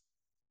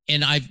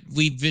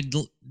we've been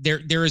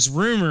there is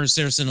rumors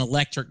there's an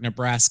Electric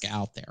Nebraska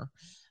out there.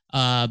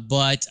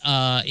 But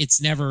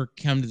it's never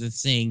come to the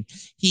thing.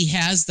 He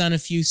has done a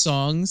few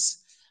songs,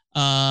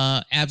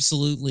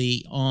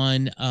 absolutely,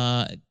 on,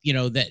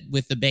 that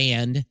with the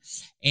band.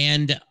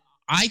 And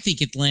I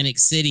think Atlantic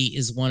City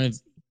is one of,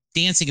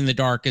 Dancing in the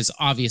Dark is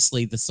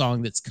obviously the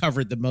song that's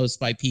covered the most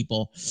by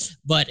people,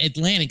 but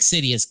Atlantic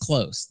City is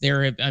close.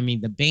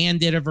 The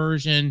band did a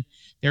version.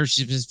 there's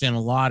just been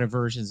a lot of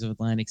versions of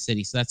Atlantic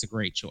City, so that's a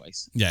great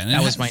choice. Yeah,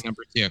 that was my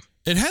number 2.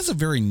 It has a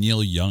very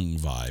Neil Young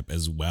vibe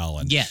as well.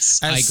 And yes,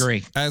 I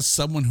agree. As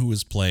someone who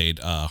has played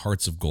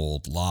Hearts of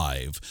Gold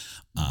live,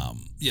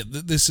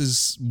 this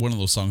is one of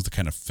those songs that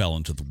kind of fell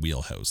into the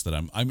wheelhouse that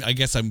I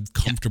guess I'm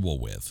comfortable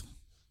with.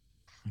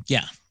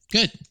 Yeah,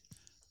 good.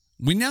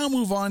 We now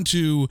move on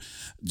to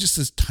just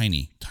this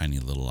tiny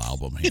little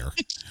album here.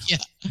 Yeah.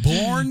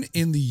 Born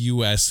in the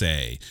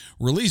USA.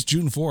 Released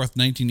June 4th,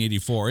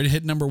 1984. It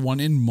hit number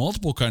 1 in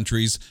multiple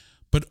countries,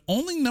 but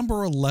only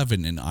number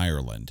 11 in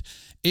Ireland.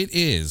 It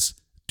is,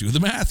 do the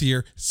math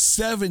here,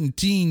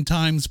 17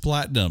 times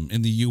platinum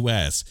in the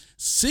US,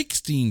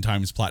 16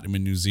 times platinum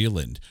in New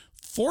Zealand,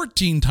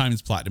 14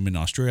 times platinum in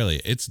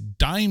Australia. It's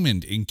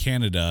diamond in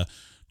Canada,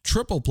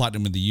 triple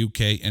platinum in the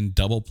UK, and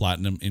double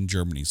platinum in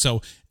Germany.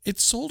 So it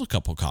sold a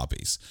couple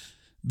copies.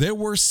 There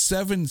were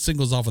 7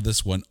 singles off of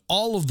this one.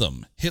 All of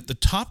them hit the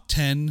top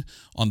 10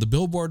 on the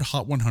Billboard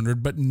Hot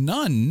 100, but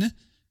none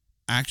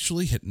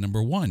actually hit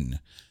number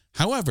 1.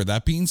 However,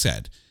 that being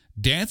said,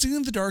 Dancing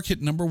in the Dark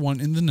hit number 1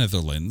 in the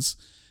Netherlands,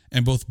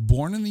 and both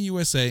Born in the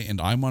USA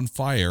and I'm on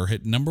Fire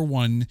hit number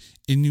 1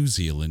 in New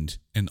Zealand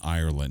and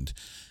Ireland.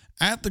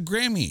 At the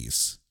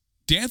Grammys,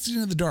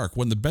 Dancing in the Dark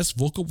won the Best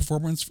Vocal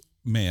Performance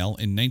Male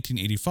in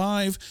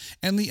 1985,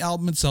 and the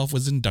album itself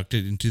was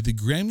inducted into the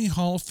Grammy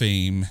Hall of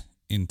Fame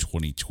in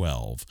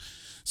 2012.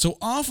 So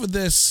off of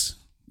this,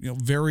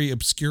 very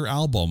obscure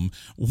album,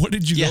 what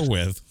did you go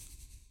with?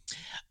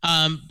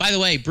 By the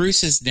way,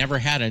 Bruce has never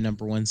had a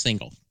number 1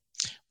 single,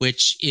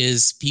 which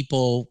is,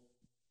 people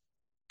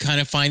kind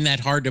of find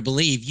that hard to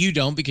believe. You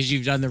don't, because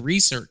you've done the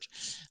research.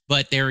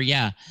 But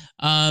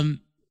I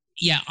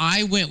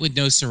went with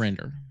No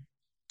Surrender.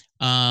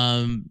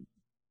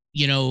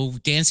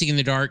 Dancing in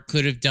the Dark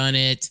could have done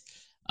it.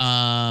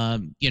 I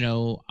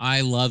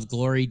love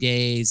Glory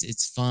Days.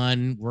 It's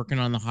fun working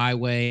on the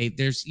highway.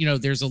 There's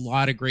a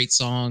lot of great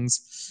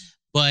songs,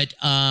 but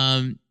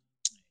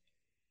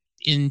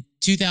in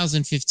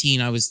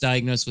 2015, I was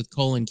diagnosed with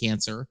colon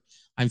cancer.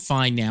 I'm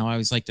fine now. I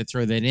always like to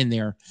throw that in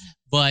there,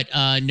 but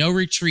No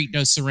Retreat,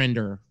 No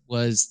Surrender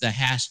was the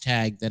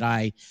hashtag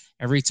that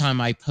every time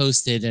I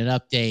posted an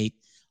update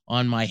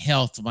on my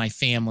health, my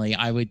family,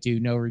 I would do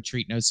No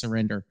Retreat, No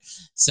Surrender.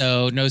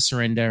 So No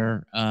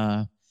Surrender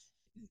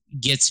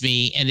gets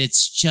me, and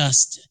it's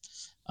just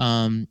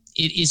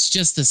it's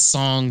just a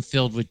song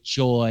filled with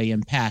joy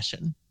and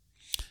passion.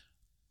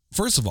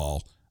 First of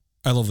all,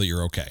 I love that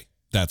you're okay.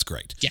 That's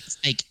great. Yes,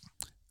 thank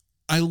you.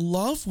 I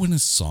love when a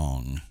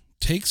song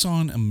takes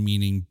on a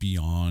meaning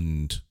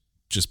beyond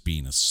just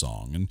being a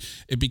song, and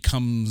it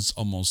becomes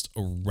almost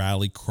a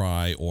rally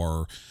cry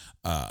or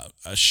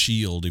a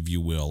shield, if you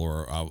will,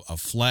 or a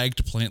flag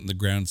to plant in the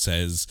ground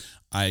says,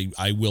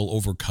 I will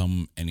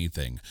overcome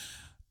anything.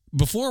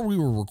 Before we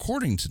were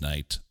recording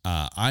tonight,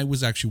 I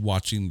was actually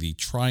watching the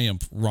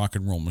Triumph Rock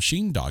and Roll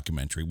Machine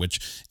documentary,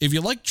 which, if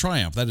you like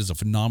Triumph, that is a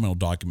phenomenal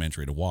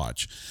documentary to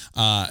watch.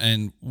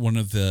 And one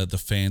of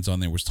the fans on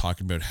there was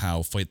talking about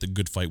how Fight the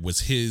Good Fight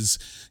was his,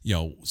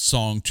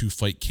 song to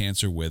fight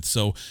cancer with.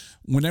 So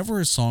whenever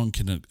a song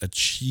can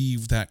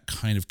achieve that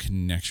kind of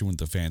connection with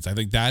the fans, I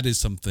think that is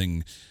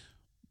something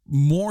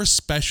more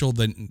special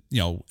than,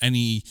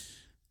 any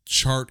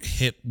chart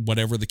hit,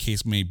 whatever the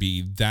case may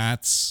be.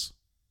 That's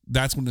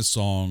when a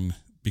song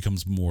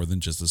becomes more than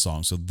just a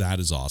song. So that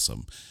is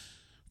awesome.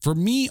 For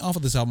me, off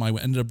of this album, I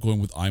ended up going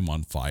with I'm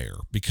on Fire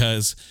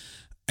because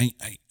I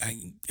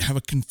have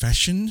a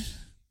confession.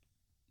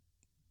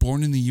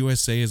 Born in the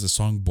USA as a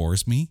song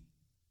bores me.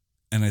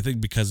 And I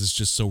think because it's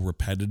just so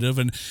repetitive.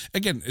 And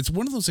again, it's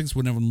one of those things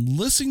when I'm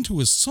listening to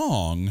a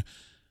song,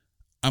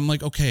 I'm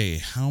like,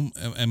 okay,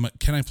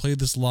 can I play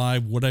this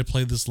live? Would I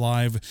play this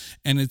live?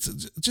 And it's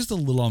just a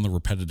little on the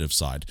repetitive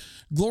side.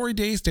 Glory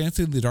Days,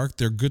 Dancing in the Dark,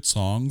 they're good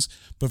songs.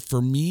 But for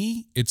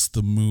me, it's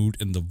the mood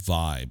and the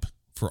vibe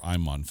for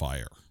I'm on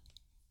Fire.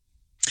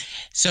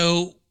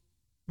 So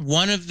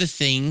one of the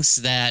things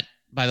that,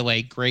 by the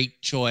way,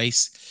 great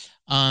choice,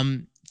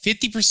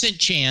 50%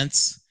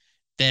 chance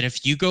that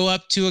if you go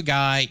up to a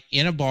guy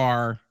in a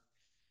bar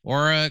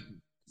or a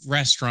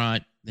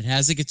restaurant that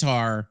has a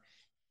guitar,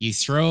 you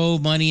throw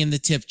money in the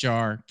tip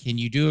jar. Can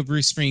you do a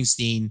Bruce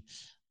Springsteen?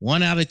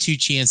 1 out of 2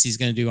 chance he's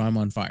going to do I'm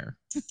on Fire.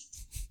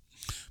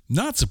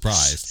 Not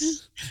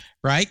surprised.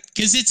 Right?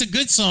 Because it's a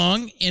good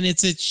song, and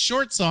it's a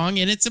short song,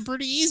 and it's a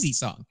pretty easy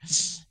song.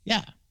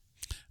 Yeah.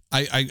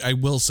 I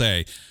will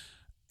say,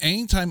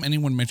 anytime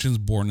anyone mentions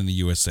Born in the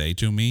USA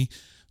to me,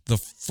 the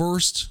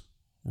first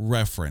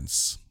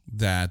reference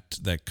that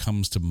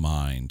comes to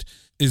mind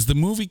is the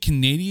movie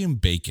Canadian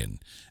Bacon.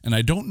 And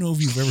I don't know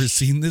if you've ever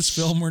seen this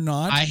film or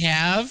not. I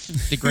have.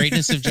 The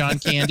Greatness of John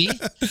Candy.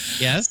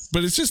 Yes.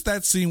 But it's just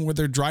that scene where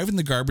they're driving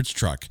the garbage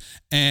truck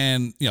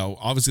and,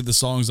 obviously the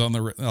song's on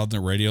the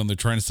radio and they're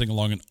trying to sing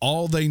along and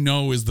all they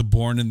know is the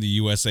Born in the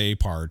USA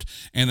part.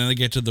 And then they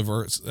get to the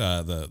verse,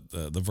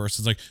 the verse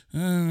is like,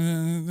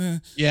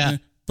 yeah.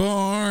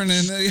 Born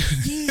in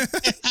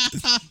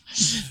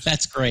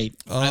That's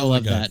great. Oh, I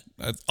love that.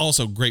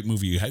 Also, great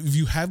movie. If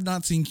you have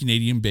not seen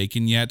Canadian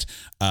Bacon yet,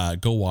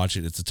 go watch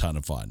it. It's a ton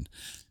of fun.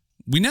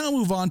 We now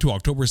move on to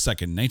October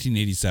 2nd,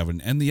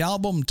 1987, and the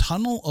album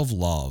Tunnel of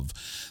Love.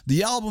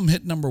 The album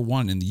hit number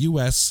 1 in the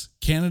US,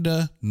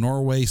 Canada,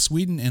 Norway,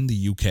 Sweden, and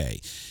the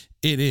UK.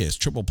 It is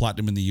triple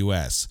platinum in the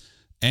US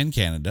and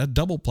Canada,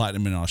 double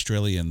platinum in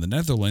Australia and the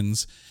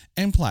Netherlands,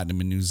 and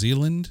platinum in New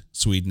Zealand,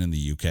 Sweden, and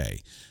the UK.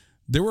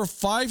 There were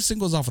 5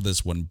 singles off of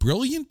this one.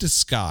 Brilliant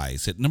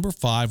Disguise hit number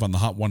 5 on the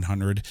Hot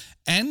 100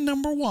 and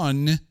number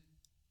 1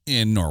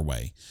 in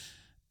Norway.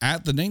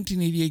 At the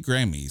 1988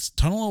 Grammys,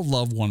 Tunnel of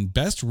Love won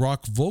Best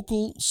Rock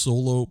Vocal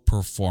Solo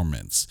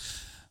Performance.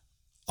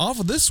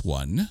 Off of this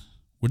one,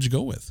 what'd you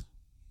go with?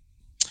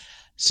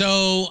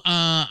 So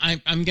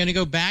I'm going to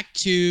go back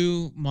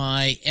to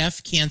my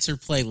F Cancer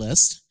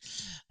playlist.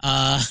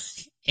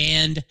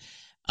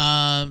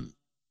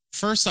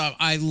 First off,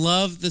 I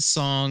love the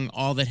song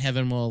All That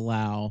Heaven Will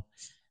Allow,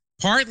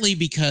 partly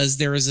because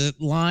there is a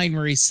line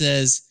where he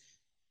says,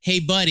 "Hey,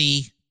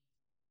 buddy,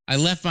 I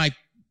left my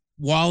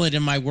wallet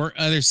in my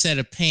other set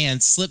of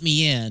pants, slip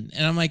me in."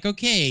 And I'm like,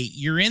 okay,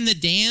 you're in the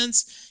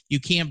dance.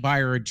 You can't buy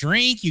her a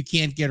drink. You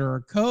can't get her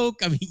a Coke.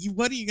 I mean,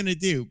 what are you going to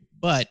do?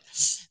 But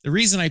the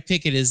reason I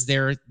pick it is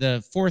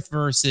the fourth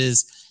verse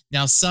is,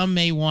 "Now some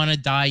may want to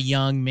die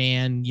young,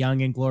 man,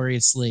 young and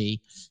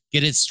gloriously.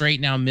 Get it straight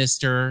now,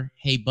 mister.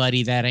 Hey,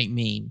 buddy, that ain't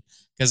mean.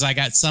 Because I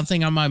got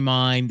something on my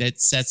mind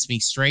that sets me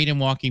straight and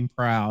walking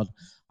proud.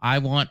 I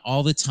want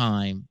all the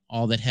time,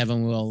 all that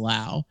heaven will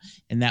allow."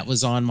 And that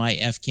was on my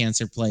F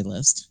Cancer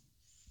playlist.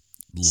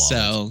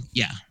 Love it.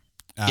 Yeah.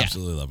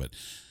 Absolutely love it.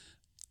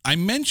 I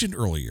mentioned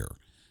earlier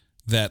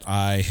that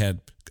I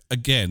had,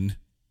 again,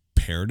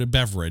 paired a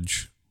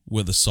beverage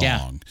with a song.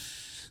 Yeah.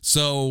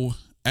 So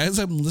as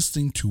I'm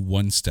listening to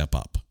One Step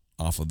Up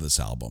off of this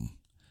album,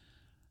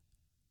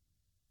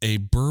 a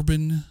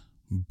bourbon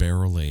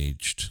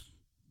barrel-aged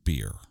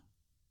beer.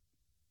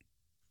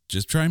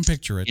 Just try and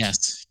picture it.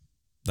 Yes.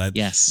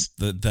 Yes.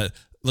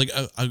 Like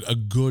a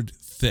good,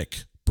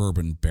 thick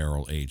bourbon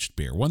barrel-aged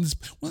beer. One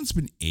that's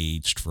been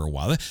aged for a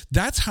while.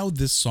 That's how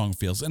this song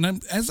feels.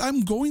 And as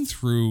I'm going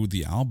through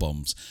the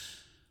albums,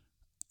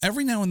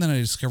 every now and then I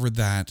discovered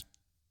that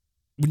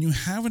when you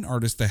have an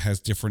artist that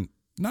has different,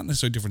 not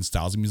necessarily different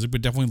styles of music,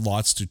 but definitely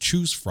lots to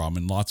choose from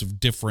and lots of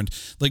different,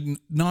 like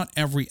not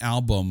every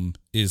album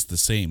is the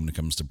same when it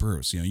comes to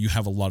Bruce. You know, you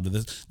have a lot of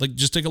this, like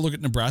just take a look at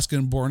Nebraska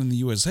and Born in the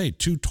USA,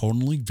 2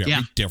 totally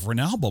very different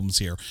albums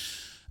here.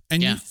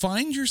 And you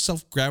find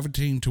yourself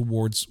gravitating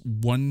towards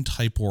one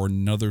type or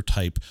another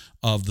type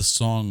of the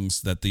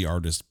songs that the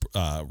artist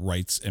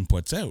writes and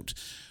puts out.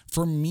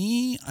 For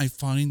me, I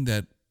find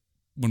that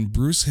when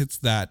Bruce hits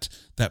that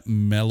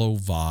mellow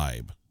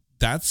vibe,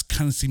 that's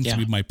kind of seems to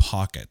be my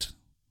pocket.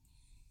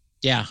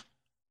 Yeah.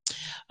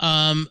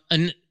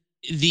 And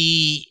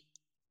the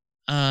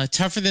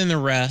Tougher Than the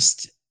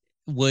Rest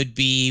would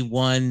be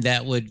one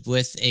that would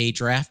with a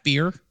draft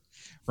beer,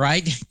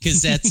 right?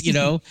 Because that's,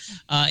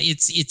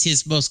 it's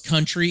his most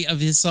country of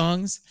his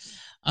songs.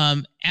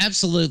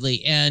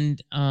 Absolutely.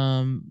 And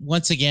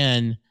once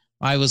again,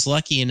 I was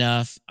lucky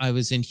enough. I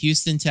was in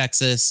Houston,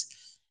 Texas,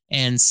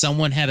 and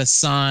someone had a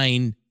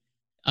sign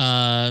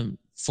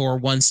for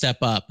One Step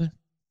Up.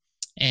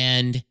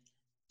 And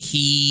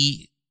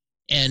he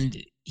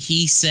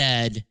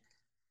said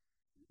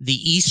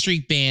the E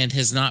Street Band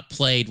has not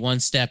played One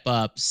Step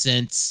Up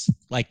since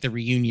like the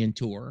reunion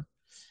tour.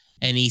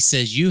 And he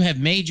says, "You have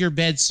made your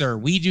bed, sir.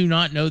 We do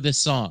not know this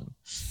song."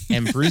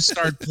 And Bruce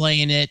started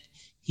playing it.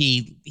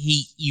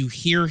 You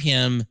hear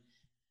him,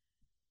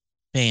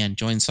 "Band,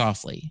 join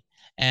softly."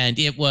 And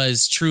it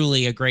was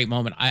truly a great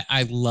moment.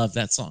 I love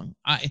that song.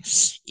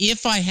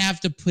 If I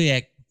have to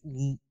pick,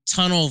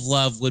 Tunnel of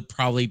Love would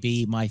probably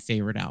be my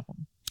favorite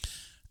album.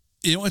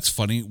 You know, it's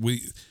funny.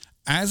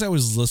 As I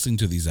was listening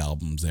to these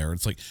albums there,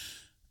 it's like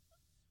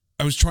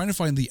I was trying to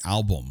find the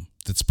album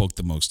that spoke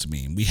the most to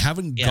me. And we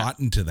haven't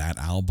gotten to that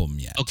album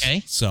yet.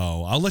 Okay.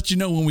 So I'll let you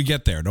know when we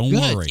get there. Don't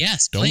worry.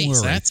 Yes, Don't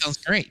please. worry. That sounds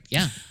great.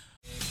 Yeah.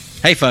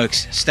 Hey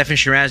folks, Stefan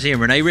Shirazi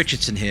and Renee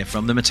Richardson here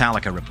from the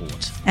Metallica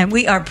Report. And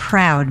we are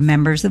proud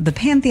members of the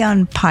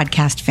Pantheon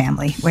podcast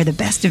family, where the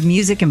best of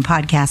music and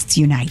podcasts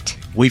unite.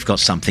 We've got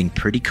something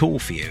pretty cool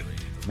for you.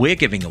 We're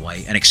giving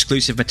away an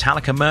exclusive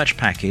Metallica merch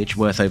package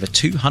worth over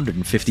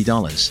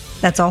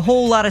 $250. That's a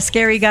whole lot of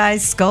Scary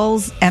Guys,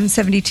 Skulls,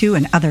 M72,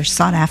 and other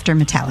sought-after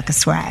Metallica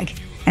swag.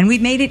 And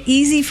we've made it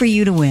easy for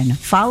you to win.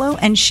 Follow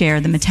and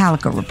share the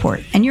Metallica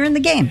Report, and you're in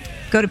the game.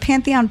 Go to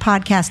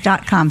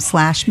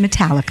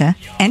pantheonpodcast.com/Metallica,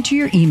 enter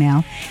your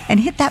email, and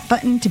hit that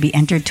button to be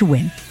entered to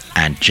win.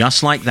 And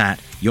just like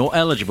that, you're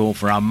eligible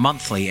for our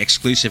monthly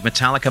exclusive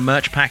Metallica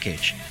merch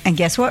package. And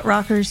guess what,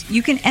 rockers?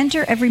 You can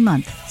enter every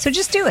month, so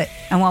just do it.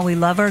 And while we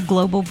love our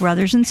global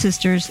brothers and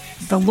sisters,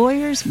 the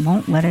lawyers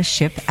won't let us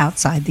ship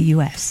outside the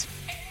U.S.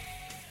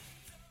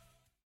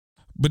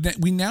 But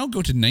we now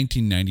go to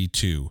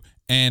 1992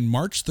 and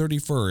March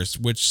 31st,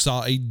 which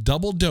saw a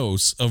double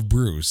dose of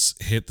Bruce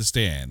hit the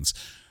stands.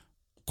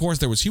 Of course,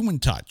 there was Human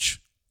Touch,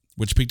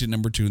 which peaked at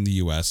number 2 in the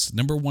US,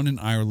 number 1 in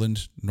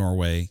Ireland,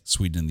 Norway,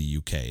 Sweden, and the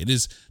UK. It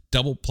is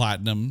double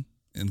platinum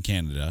in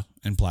Canada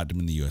and platinum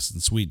in the US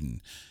and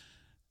Sweden.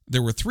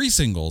 There were 3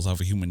 singles off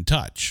of Human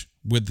Touch,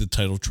 with the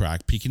title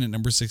track peaking at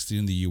number 16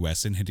 in the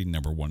US and hitting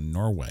number 1 in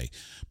Norway.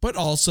 But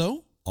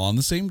also, on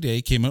the same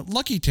day, came out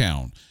Lucky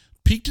Town,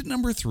 peaked at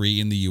number 3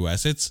 in the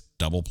US. It's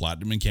double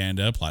platinum in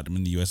Canada, platinum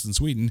in the US and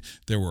Sweden.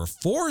 There were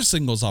 4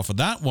 singles off of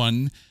that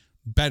one.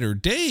 Better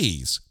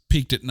Days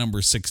peaked at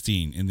number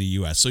 16 in the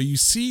US. So you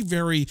see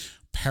very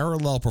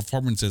parallel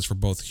performances for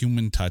both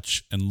Human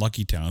Touch and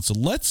Lucky Town. So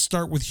let's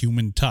start with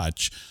Human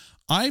Touch.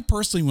 I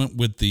personally went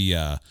with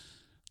the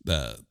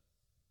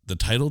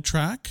title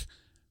track,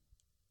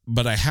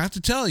 but I have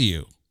to tell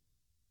you,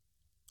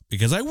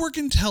 because I work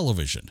in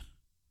television,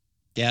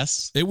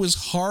 yes, it was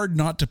hard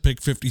not to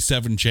pick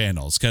 57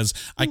 channels, because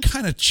I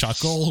kind of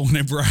chuckle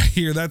whenever I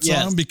hear that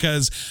song,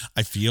 because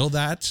I feel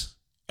that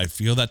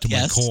to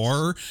my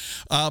core.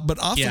 But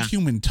off of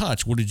Human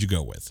Touch, what did you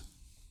go with?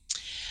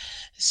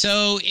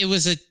 So it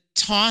was a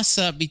toss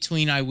up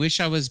between I Wish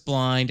I Was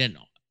Blind and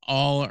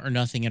All or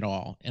Nothing at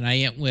All. And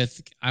I went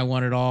with I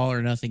Want It All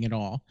or Nothing at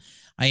All.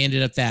 I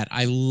ended up that.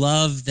 I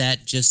love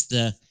that, just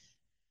the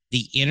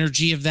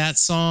energy of that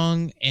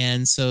song.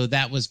 And so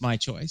that was my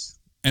choice.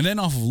 And then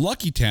off of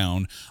Lucky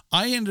Town,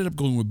 I ended up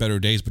going with Better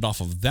Days. But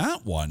off of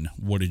that one,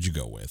 what did you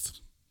go with?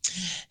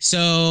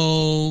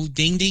 So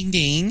ding, ding,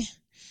 ding.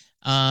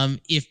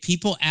 If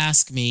people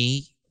ask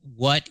me,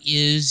 what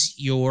is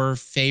your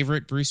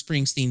favorite Bruce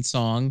Springsteen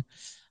song?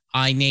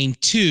 I name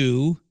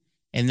 2,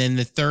 and then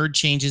the third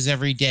changes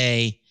every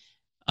day.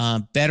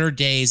 Better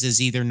Days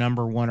is either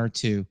number 1 or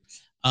 2.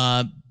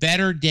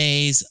 Better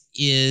Days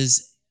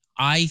is,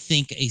 I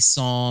think, a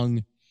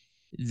song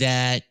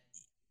that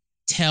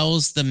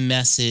tells the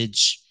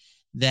message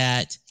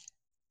that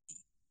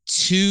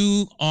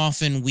too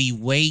often we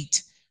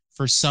wait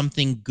for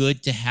something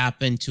good to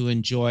happen to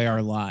enjoy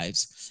our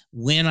lives.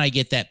 When I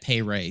get that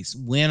pay raise,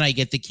 when I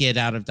get the kid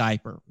out of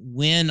diaper,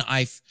 when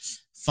I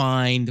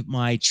find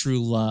my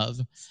true love,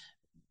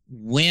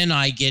 when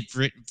I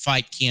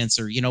fight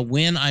cancer,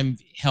 when I'm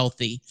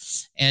healthy.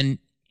 And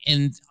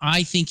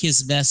I think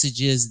his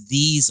message is,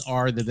 these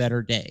are the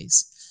better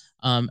days.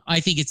 I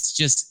think it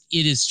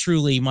is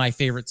truly my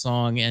favorite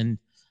song, and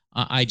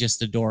I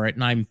just adore it.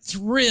 And I'm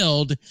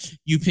thrilled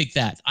you picked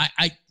that.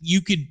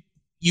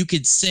 You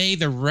could say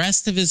the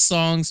rest of his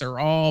songs are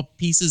all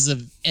pieces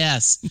of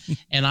S,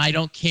 and I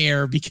don't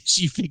care, because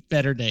you picked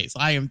Better Days.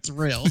 I am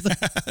thrilled.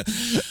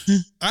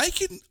 I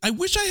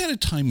wish I had a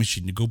time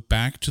machine to go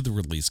back to the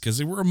release, because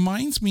it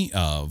reminds me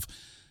of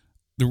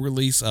the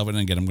release of, and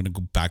again, I'm going to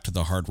go back to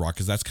the hard rock,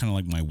 because that's kind of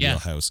like my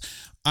wheelhouse.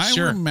 I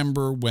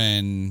remember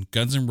when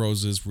Guns N'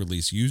 Roses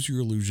released Use Your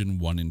Illusion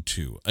 1 and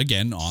 2,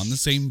 again, on the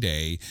same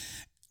day.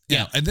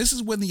 Yeah, and this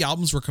is when the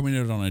albums were coming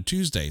out on a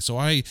Tuesday. So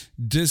I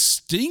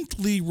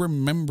distinctly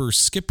remember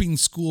skipping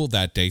school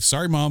that day.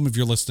 Sorry, Mom, if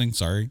you're listening.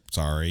 Sorry.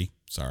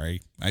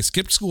 I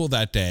skipped school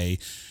that day,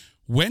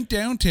 went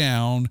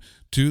downtown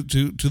to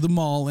the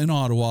mall in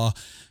Ottawa,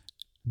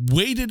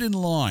 waited in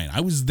line.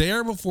 I was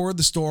there before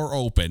the store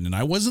opened, and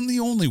I wasn't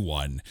the only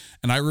one.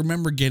 And I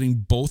remember getting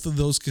both of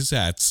those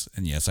cassettes.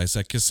 And yes, I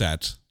said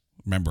cassette.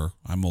 Remember,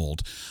 I'm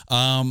old.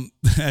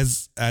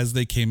 As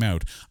they came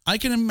out. I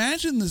can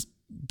imagine this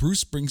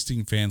Bruce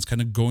Springsteen fans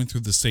kind of going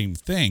through the same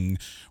thing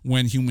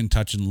when Human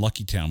Touch and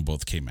Lucky Town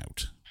both came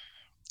out.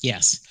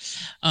 Yes.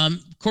 Of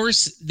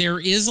course, there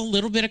is a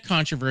little bit of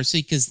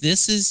controversy, because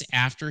this is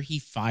after he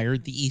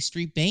fired the E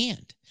Street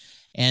Band,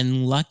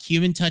 and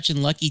Human Touch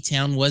and Lucky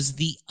Town was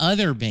the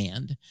other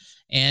band.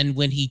 And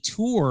when he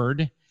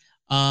toured,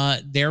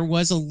 there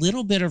was a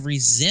little bit of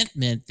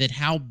resentment that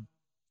how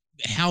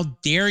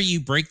dare you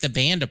break the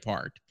band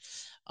apart?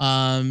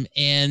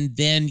 And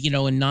then,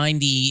 in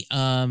 90,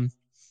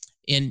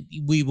 and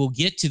we will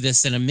get to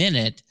this in a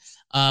minute,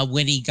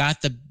 when he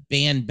got the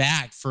band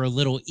back for a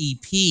little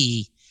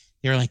EP,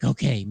 they're like,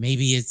 okay,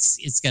 maybe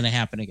it's going to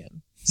happen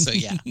again. So,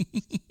 yeah.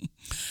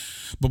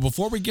 But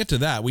before we get to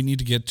that, we need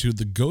to get to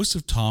The Ghost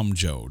of Tom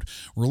Joad,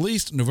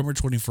 released November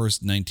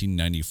 21st,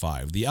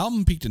 1995. The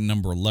album peaked at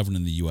number 11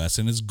 in the US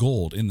and is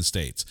gold in the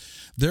States.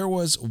 There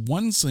was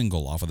one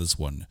single off of this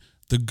one,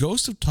 The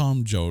Ghost of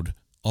Tom Joad.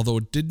 Although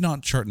it did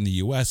not chart in the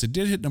US, it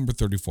did hit number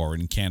 34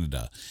 in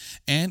Canada.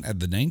 And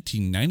at the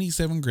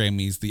 1997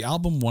 Grammys, the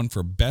album won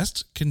for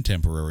Best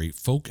Contemporary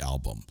Folk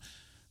Album.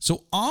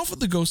 So off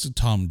of The Ghost of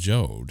Tom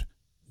Joad,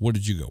 what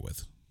did you go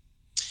with?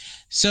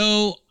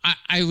 So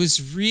I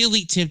was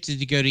really tempted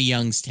to go to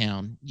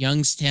Youngstown.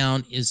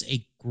 Youngstown is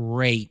a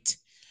great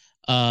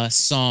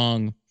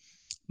song.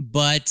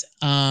 But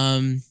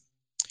when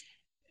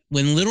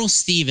Little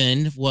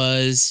Steven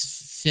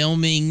was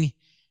filming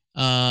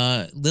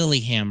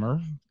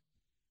Lillehammer,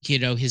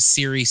 his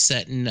series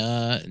set in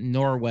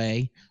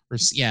Norway,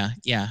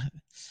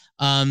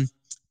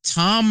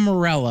 Tom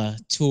Morello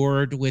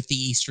toured with the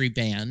E Street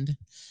Band,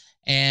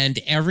 and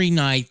every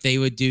night they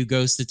would do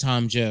Ghost of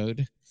Tom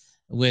Joad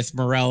with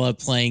Morello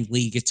playing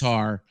lead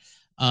guitar.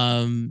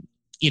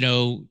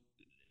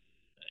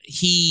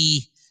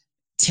 He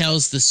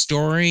tells the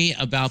story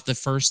about the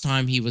first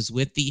time he was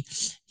with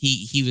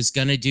he was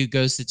gonna do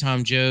Ghost of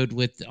Tom Joad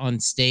on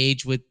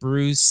stage with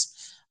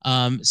Bruce.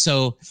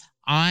 So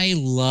I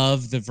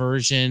love the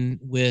version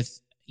with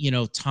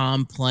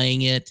Tom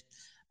playing it,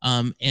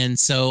 and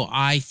so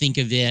I think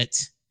of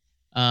it,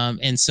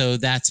 and so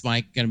that's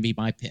gonna be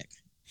my pick.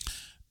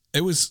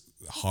 It was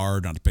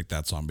hard not to pick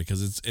that song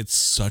because it's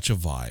such a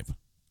vibe,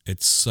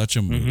 it's such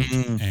a mood,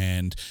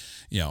 and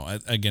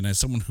again, as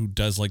someone who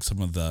does like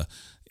some of the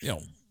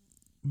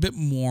bit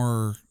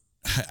more,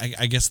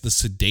 I guess, the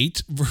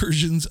sedate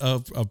versions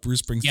of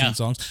Bruce Springsteen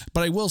songs.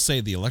 But I will say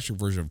the electric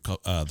version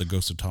of The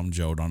Ghost of Tom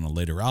Joad on a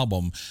later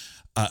album,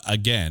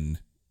 again,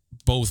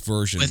 both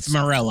versions. With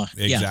Morella.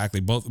 Exactly.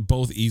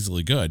 Both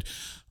easily good.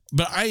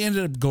 But I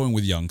ended up going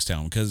with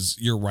Youngstown because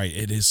you're right.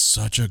 It is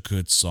such a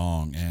good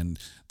song. And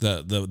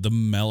the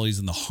melodies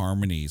and the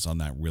harmonies on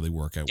that really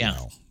work out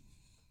well.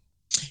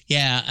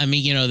 Yeah. I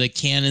mean, the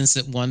cannons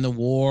that won the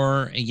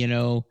war,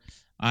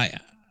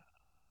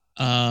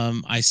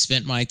 I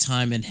spent my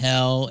time in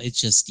hell. It's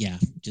just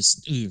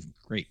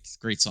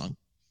great song.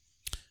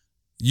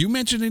 You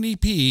mentioned an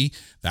EP.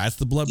 That's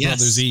the Blood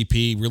Brothers EP,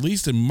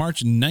 released in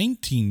March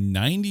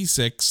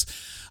 1996.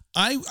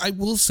 I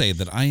will say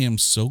that I am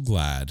so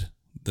glad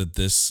that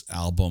this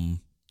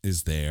album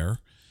is there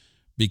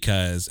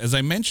because, as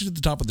I mentioned at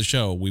the top of the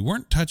show, we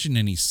weren't touching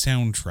any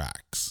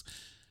soundtracks.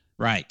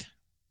 Right.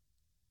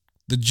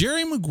 The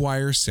Jerry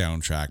Maguire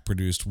soundtrack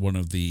produced one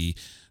of the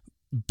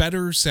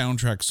better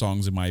soundtrack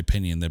songs, in my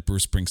opinion, that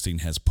Bruce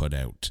Springsteen has put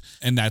out,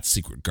 and that's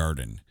Secret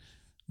Garden.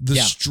 The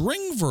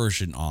string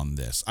version on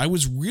this, I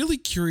was really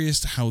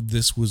curious how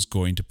this was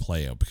going to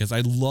play out because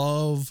I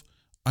love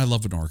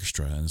an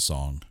orchestra in a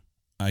song.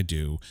 I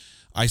do.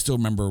 I still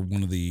remember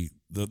one of the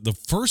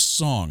first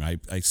song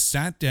I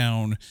sat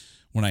down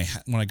when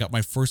I got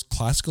my first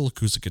classical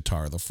acoustic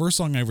guitar. The first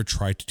song I ever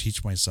tried to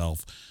teach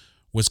myself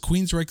was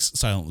Queensryche's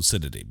Silent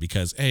Lucidity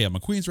because A, I'm a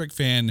Queensryche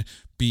fan,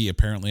 B,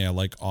 apparently I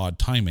like odd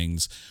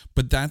timings,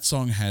 but that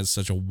song has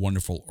such a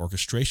wonderful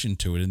orchestration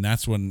to it, and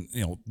that's when,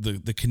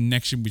 the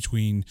connection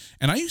between,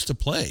 and I used to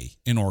play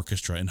in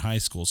orchestra in high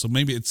school, so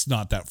maybe it's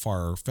not that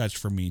far-fetched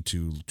for me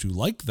to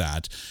like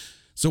that.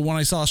 So when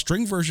I saw a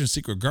string version of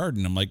Secret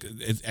Garden, I'm like,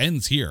 it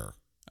ends here.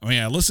 I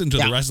mean, I listened to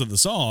the rest of the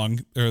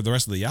song, or the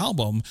rest of the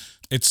album,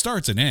 it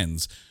starts and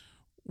ends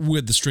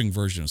with the string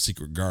version of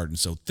Secret Garden.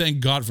 So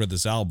thank God for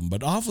this album.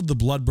 But off of the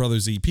Blood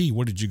Brothers EP,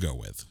 what did you go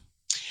with?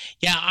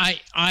 Yeah,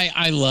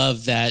 I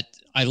love that.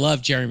 I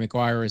love Jerry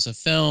Maguire as a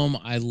film.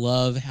 I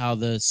love how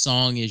the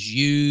song is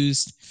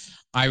used.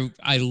 I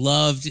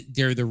loved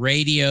the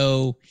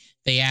radio.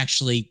 They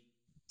actually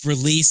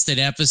released an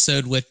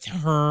episode with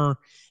her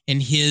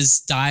and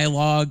his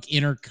dialogue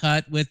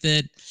intercut with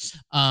it.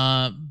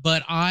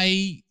 But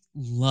I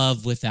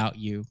love Without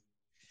You.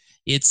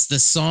 It's the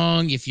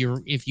song, if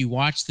you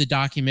watch the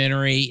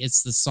documentary,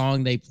 it's the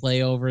song they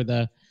play over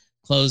the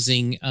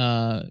closing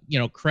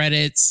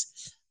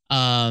credits.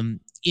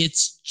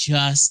 It's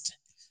just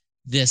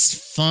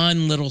this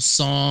fun little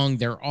song.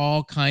 They're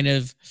all kind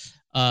of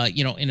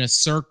in a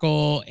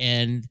circle,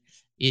 and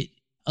it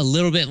a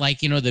little bit like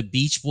the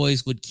Beach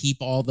Boys would keep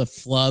all the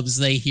flubs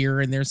they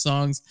hear in their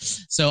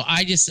songs. So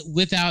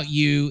Without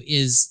You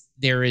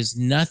there is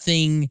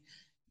nothing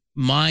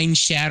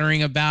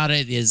mind-shattering about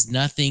it, is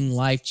nothing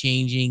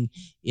life-changing.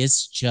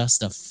 It's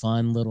just a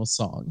fun little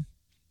song.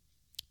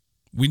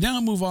 We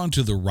now move on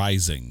to The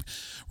Rising.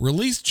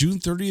 Released June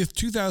 30th,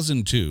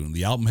 2002,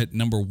 the album hit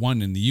number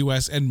 1 in the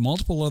US and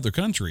multiple other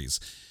countries.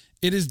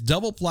 It is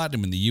double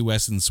platinum in the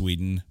US and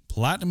Sweden,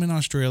 platinum in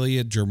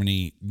Australia,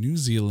 Germany, New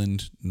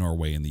Zealand,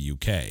 Norway, and the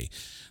UK.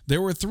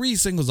 There were 3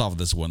 singles off of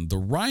this one. The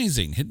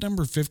Rising hit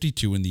number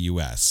 52 in the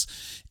US.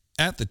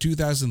 At the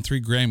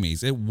 2003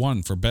 Grammys, it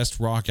won for Best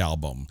Rock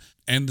Album,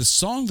 and the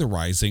song The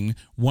Rising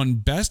won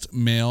Best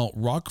Male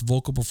Rock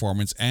Vocal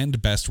Performance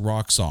and Best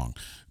Rock Song.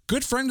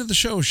 Good friend of the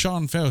show,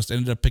 Sean Faust,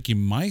 ended up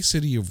picking My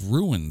City of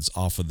Ruins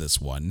off of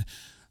this one.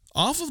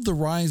 Off of The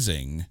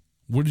Rising,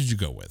 what did you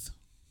go with?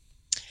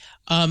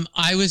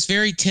 I was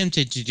very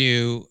tempted to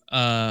do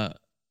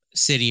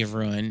City of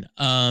Ruin.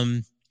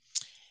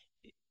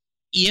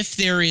 If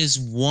there is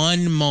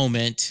one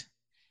moment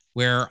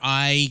where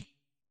I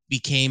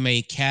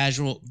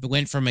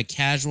went from a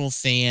casual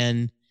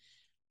fan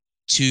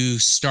to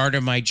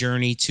started my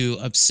journey to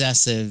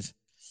obsessive,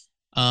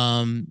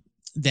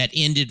 that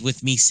ended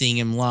with me seeing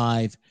him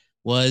live,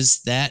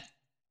 was that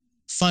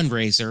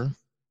fundraiser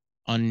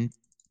on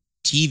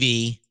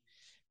TV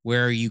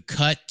where you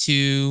cut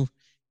to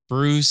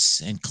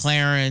Bruce and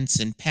Clarence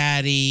and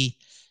Patty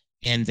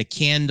and the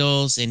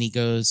candles, and he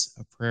goes,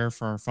 "A prayer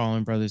for our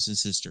fallen brothers and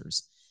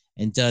sisters,"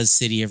 and does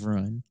City of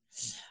Ruin.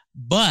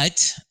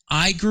 But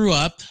I grew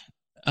up,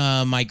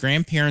 my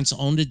grandparents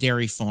owned a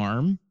dairy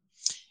farm,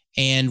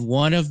 and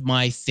one of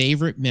my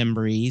favorite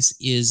memories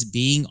is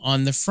being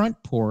on the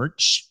front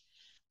porch,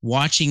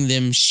 watching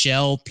them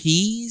shell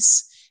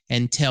peas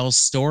and tell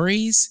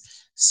stories.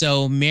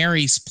 So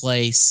Mary's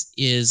Place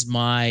is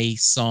my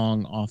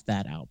song off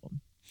that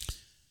album.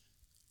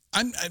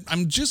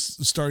 I'm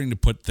just starting to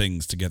put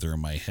things together in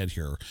my head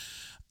here.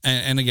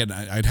 And again,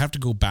 I'd have to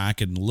go back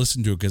and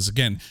listen to it because,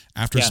 again,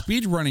 after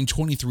speed running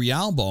 23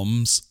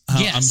 albums,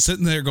 I'm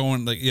sitting there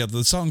going, like,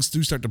 the songs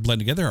do start to blend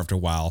together after a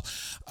while.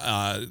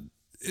 Are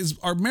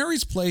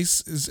Mary's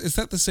Place, is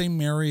that the same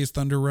Mary as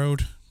Thunder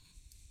Road?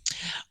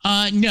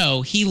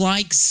 No, he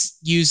likes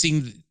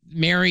using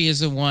Mary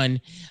as a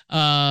one.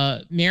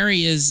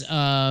 Mary is,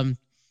 drop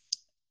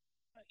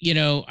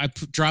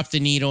the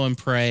needle and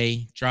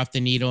pray,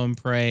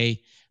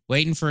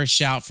 waiting for a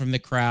shout from the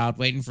crowd,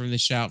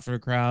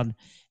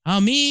 I'll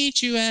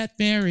meet you at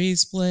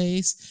Mary's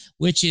Place,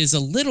 which is a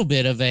little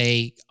bit of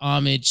a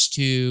homage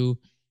to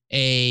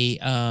a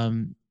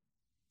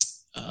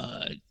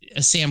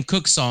Sam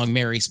Cooke song,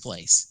 Mary's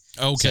Place.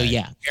 Okay. So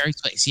yeah, Mary's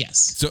Place,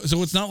 yes.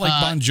 So it's not like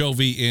Bon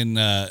Jovi in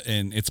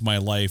It's My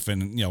Life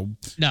and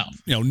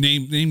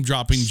name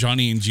dropping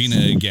Johnny and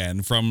Gina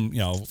again from.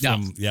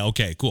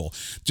 Okay, cool.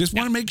 Just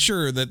want to make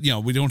sure that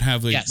we don't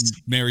have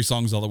Mary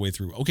songs all the way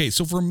through. Okay,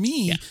 so for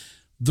me,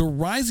 The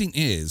Rising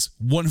is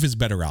one of his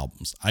better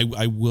albums.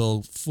 I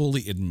will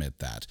fully admit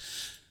that.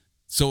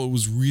 So it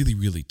was really,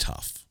 really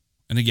tough.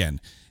 And again,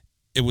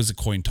 it was a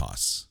coin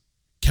toss.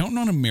 Counting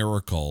on a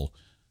Miracle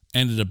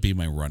ended up being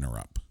my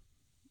runner-up.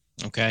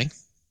 Okay.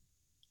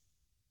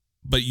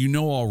 But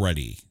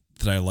already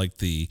that I like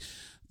the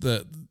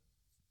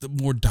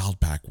more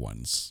dialed back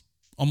ones.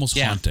 Almost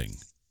haunting.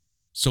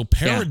 So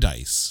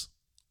Paradise.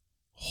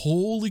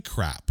 Holy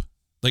crap.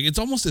 Like, it's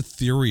almost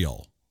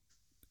ethereal.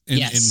 In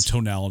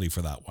tonality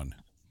for that one.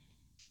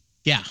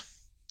 Yeah.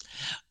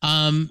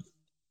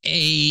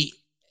 A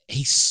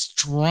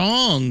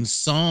strong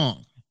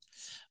song.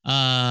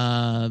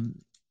 That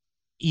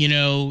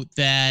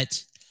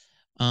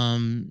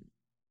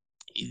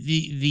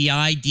the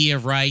idea,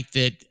 right,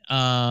 that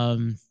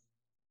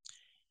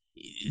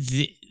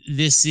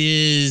this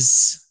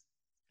is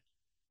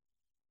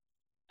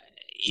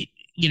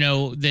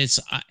this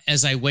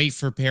as I wait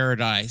for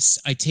paradise,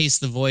 I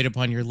taste the void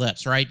upon your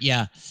lips, right?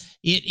 Yeah.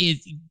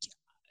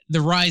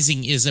 The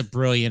Rising is a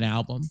brilliant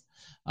album.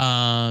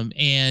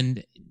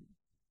 And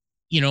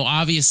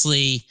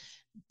obviously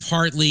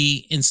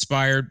partly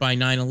inspired by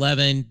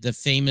 9/11. The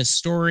famous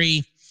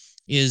story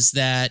is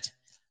that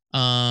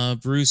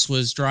Bruce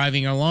was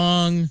walking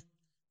along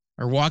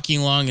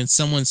and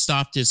someone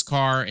stopped his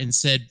car and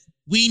said,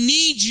 "We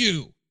need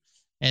you."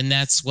 And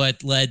that's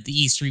what led the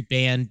E Street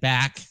Band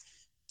back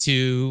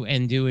to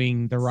and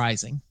doing The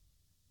Rising.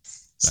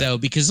 So,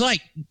 because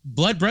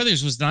Blood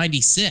Brothers was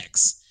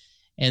 96,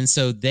 and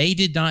so they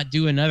did not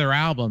do another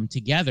album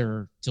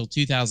together till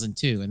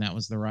 2002, and that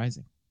was The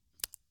Rising.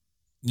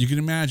 You can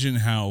imagine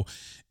how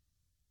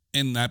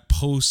in that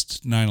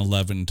post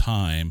 9/11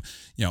 time,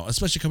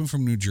 especially coming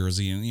from New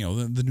Jersey and,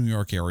 the New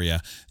York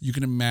area, you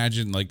can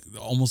imagine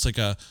almost like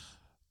a,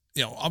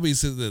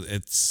 obviously that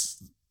it's,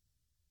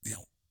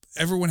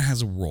 everyone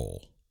has a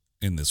role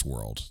in this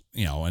world,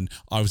 and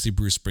obviously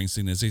Bruce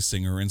Springsteen is a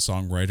singer and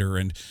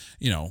songwriter and,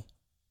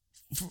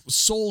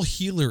 soul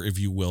healer, if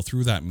you will,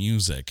 through that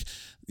music.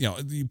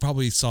 You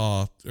probably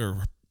saw,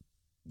 or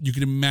you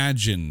can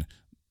imagine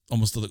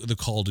almost the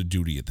call to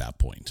duty at that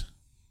point.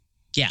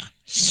 Yeah.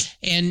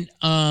 And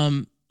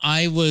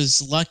I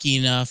was lucky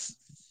enough,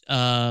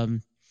 there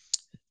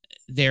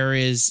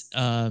is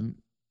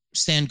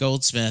Stan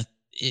Goldsmith,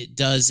 it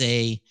does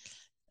a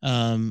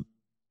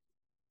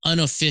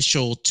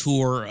unofficial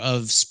tour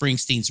of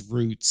Springsteen's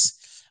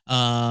roots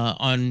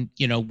on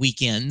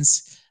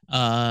weekends.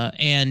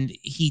 And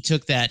he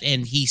took that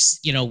and he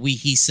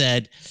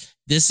said,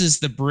 "This is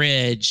the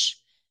bridge,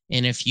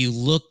 and if you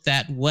look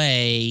that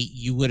way,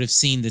 you would have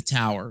seen the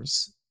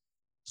towers.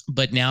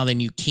 But now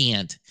then you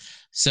can't."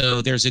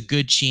 So there's a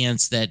good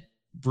chance that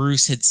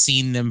Bruce had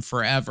seen them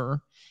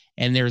forever.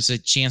 And there's a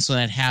chance when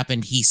that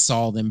happened, he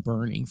saw them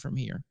burning from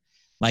here,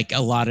 like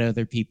a lot of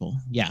other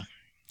people. Yeah.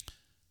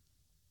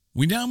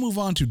 We now move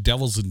on to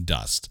Devils and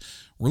Dust.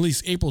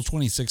 Released April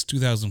 26,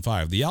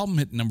 2005, the album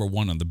hit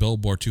 #1 on the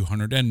Billboard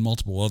 200 and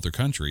multiple other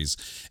countries.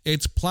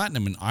 It's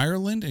platinum in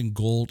Ireland and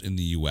gold in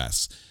the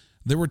U.S.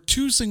 There were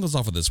 2 singles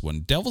off of this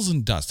one. Devils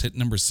and Dust hit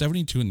number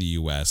 72 in the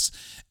U.S.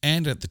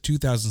 and at the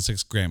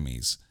 2006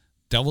 Grammys.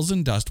 Devils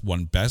and Dust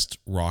won Best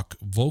Rock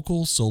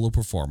Vocal Solo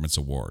Performance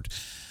Award.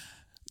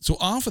 So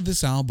off of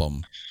this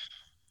album,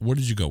 what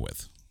did you go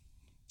with?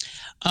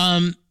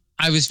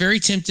 I was very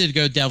tempted to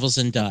go Devils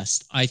and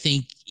Dust. I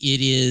think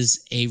it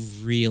is a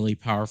really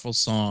powerful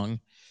song,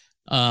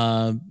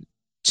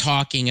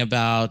 talking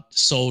about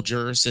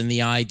soldiers and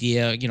the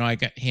idea, I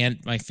got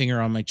my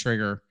finger on my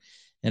trigger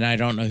and I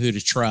don't know who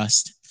to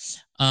trust.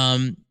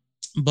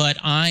 But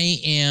I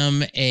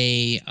am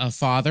a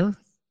father,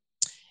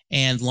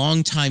 and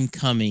Long Time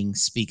Coming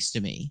speaks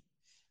to me,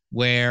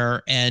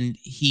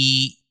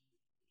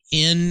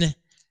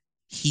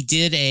 he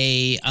did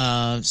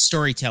a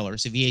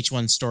Storytellers, a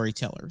VH1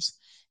 Storytellers,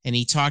 and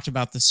he talked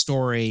about the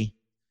story.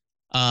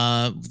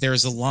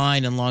 There's a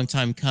line in Long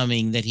Time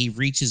Coming that he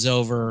reaches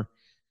over,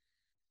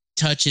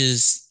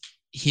 touches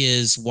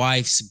his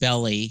wife's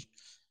belly,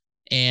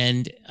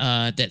 and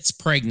that's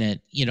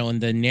pregnant,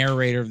 and the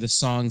narrator of the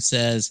song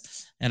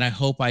says, "And I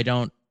hope I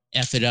don't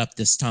F it up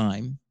this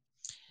time."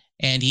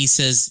 And he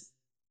says,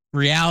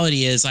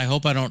 reality is, I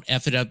hope I don't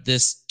F it up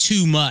this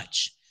too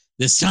much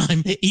this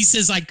time. He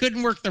says, I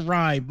couldn't work the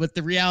rhyme, but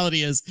the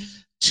reality is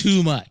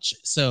too much.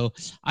 So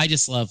I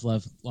just love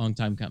Long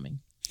Time Coming.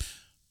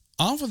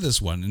 Off of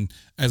this one, and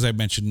as I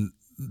mentioned,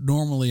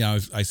 normally I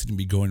seem to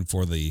be going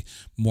for the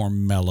more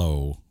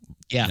mellow,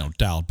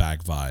 dialed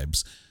back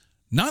vibes.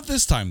 Not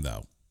this time,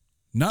 though.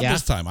 Not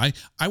this time. I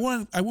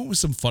went with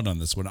some fun on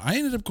this one. I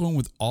ended up going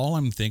with All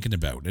I'm Thinking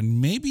About,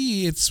 and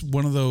maybe it's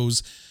one of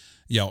those,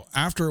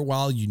 after a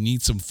while you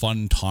need some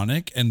fun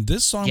tonic, and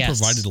this song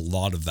provided a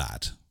lot of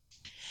that.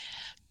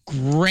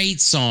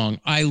 Great song.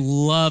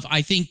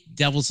 I think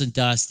Devils and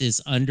Dust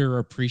is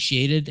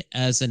underappreciated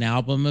as an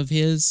album of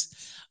his.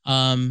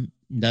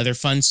 Another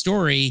fun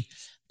story,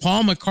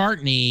 Paul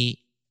McCartney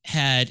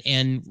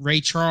and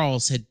Ray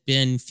Charles had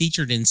been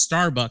featured in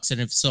Starbucks and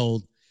have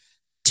sold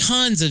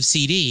tons of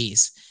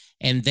CDs,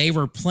 and they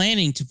were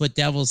planning to put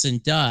Devils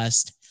and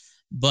Dust,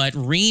 but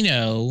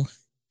Reno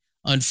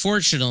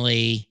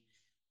unfortunately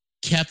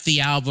kept the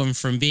album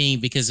from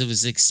being, because it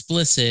was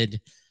explicit,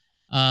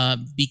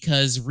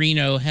 because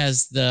Reno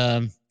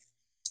he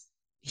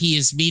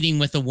is meeting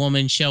with a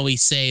woman, shall we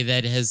say,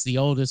 that has the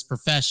oldest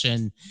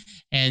profession,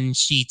 and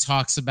she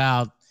talks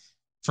about,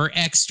 for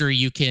extra,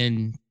 you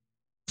can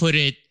put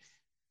it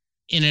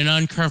in an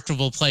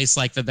uncomfortable place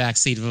like the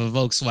backseat of a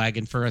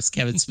Volkswagen for us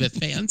Kevin Smith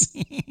fans.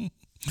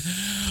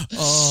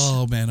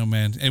 Oh man.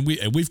 And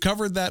we've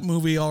covered that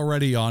movie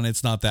already on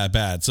It's Not That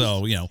Bad.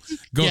 So,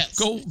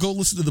 go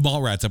listen to the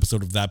Mallrats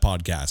episode of that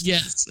podcast.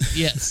 Yes.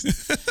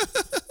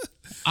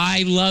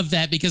 I love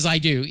that because I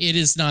do. It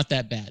is not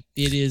that bad.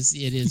 It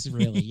is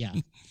really, yeah.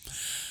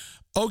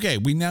 Okay,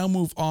 we now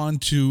move on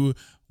to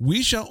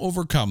We Shall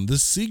Overcome, the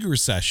Seeger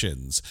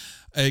Sessions,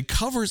 a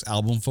covers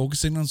album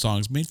focusing on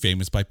songs made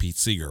famous by Pete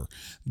Seeger.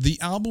 The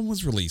album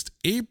was released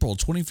April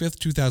 25th,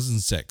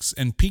 2006,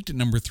 and peaked at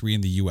number 3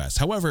 in the US.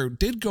 However, it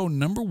did go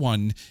number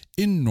 1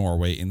 in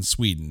Norway and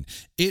Sweden.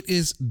 It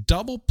is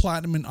double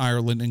platinum in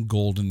Ireland and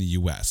gold in the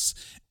US.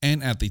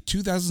 And at the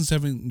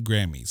 2007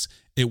 Grammys,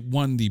 it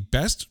won the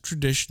Best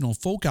Traditional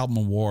Folk Album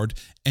Award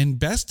and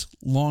Best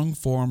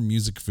Long-Form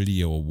Music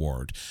Video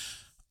Award.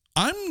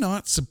 I'm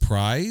not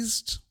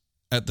surprised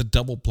at the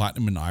double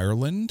platinum in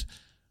Ireland,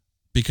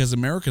 because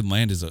American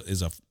Land is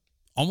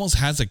almost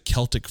has a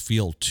Celtic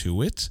feel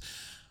to it.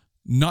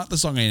 Not the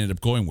song I ended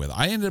up going with.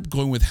 I ended up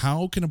going with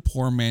How Can a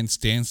Poor Man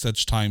Stand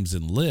Such Times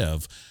and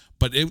Live?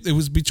 But it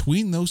was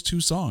between those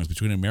two songs,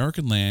 between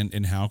American Land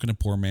and How Can a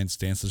Poor Man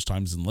Stand Such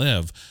Times and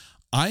Live.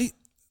 I'm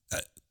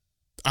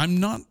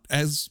not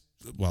as,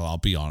 well, I'll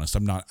be honest,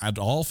 I'm not at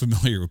all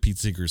familiar with Pete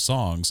Seeger's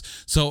songs.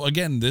 So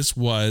again, this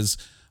was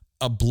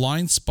a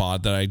blind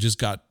spot that I just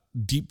got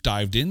deep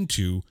dived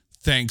into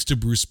thanks to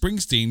Bruce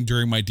Springsteen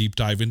during my deep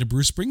dive into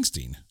Bruce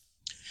Springsteen.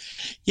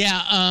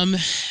 Yeah,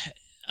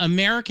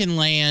 American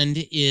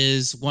Land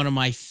is one of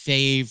my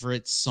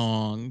favorite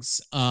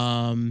songs.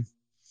 And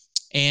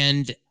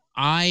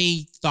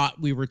I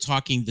thought we were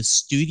talking the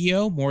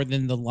studio more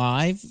than the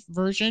live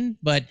version,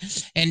 but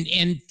and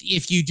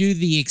if you do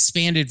the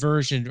expanded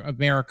version,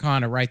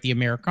 Americana, right? The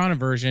Americana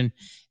version,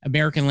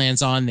 American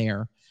Land's on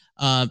there.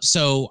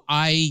 So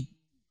I've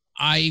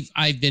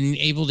been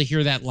able to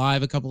hear that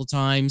live a couple of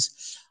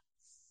times.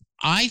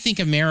 I think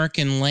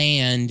American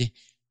Land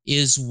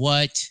is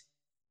what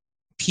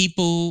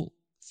people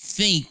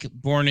think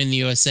Born in the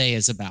USA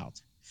is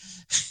about.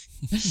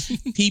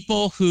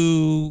 People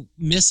who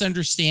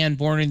misunderstand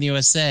Born in the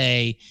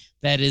USA,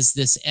 that is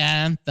this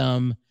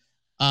anthem.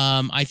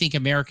 I think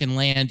American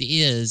Land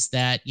is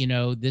that,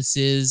 this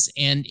is,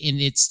 and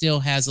it still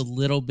has a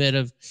little bit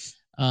of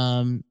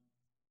a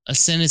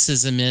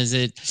cynicism. Is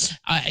it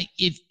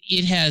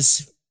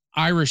has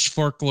Irish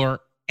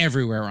folklore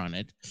everywhere on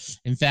it.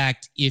 In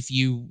fact, if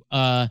you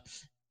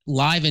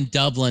live in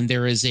Dublin,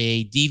 there is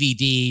a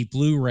DVD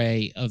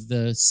Blu-ray of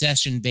the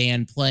session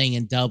band playing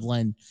in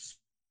Dublin,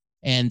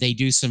 and they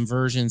do some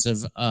versions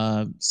of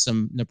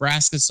some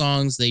Nebraska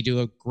songs. They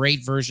do a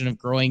great version of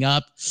Growing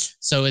Up,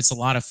 so it's a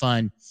lot of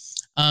fun.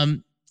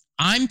 I'm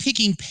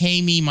picking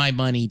Pay Me My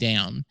Money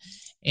Down,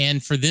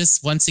 and for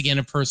this, once again,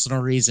 a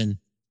personal reason.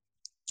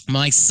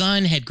 My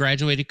son had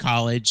graduated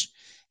college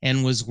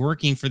and was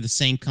working for the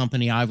same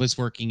company I was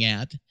working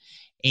at.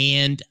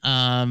 And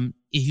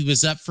he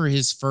was up for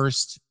his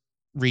first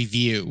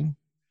review.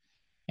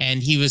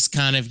 And he was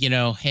kind of,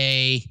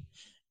 hey,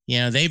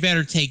 they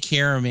better take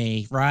care of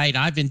me, right?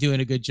 I've been doing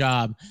a good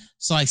job.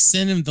 So I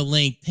sent him the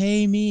link,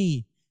 pay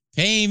me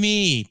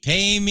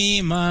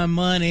my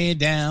money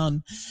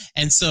down.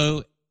 And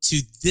so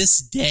to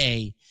this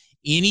day,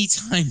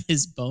 anytime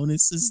his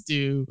bonus is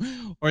due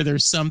or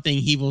there's something,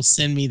 he will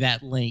send me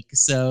that link.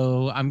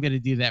 So I'm going to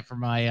do that for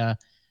my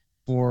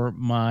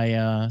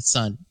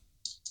son.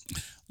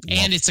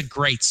 And it's a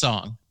great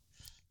song.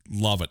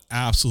 Love it.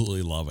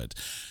 Absolutely love it.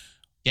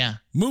 Yeah.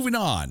 Moving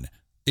on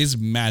is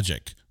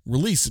Magic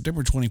Released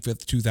September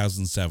 25th,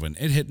 2007,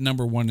 it hit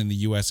number 1 in the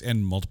US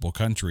and multiple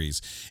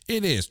countries.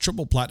 It is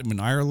triple platinum in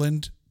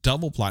Ireland,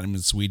 double platinum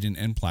in Sweden,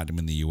 and platinum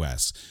in the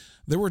US.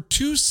 There were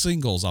 2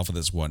 singles off of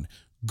this one.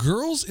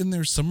 Girls in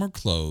Their Summer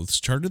Clothes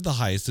charted the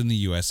highest in the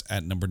US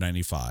at number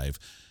 95,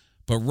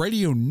 but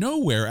Radio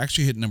Nowhere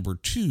actually hit number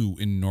 2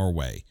 in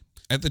Norway.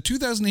 At the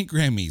 2008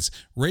 Grammys,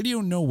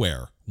 Radio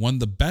Nowhere won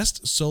the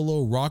Best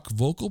Solo Rock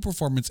Vocal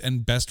Performance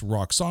and Best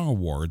Rock Song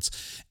Awards,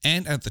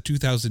 and at the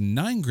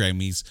 2009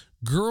 Grammys,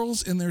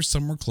 Girls in Their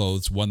Summer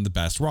Clothes won the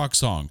Best Rock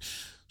Song.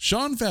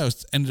 Sean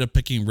Faust ended up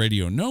picking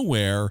Radio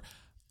Nowhere.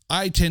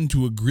 I tend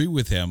to agree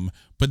with him,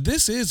 but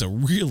this is a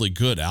really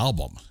good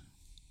album.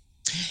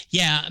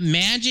 Yeah,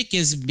 Magic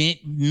is,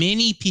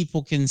 many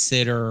people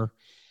consider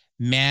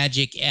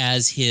Magic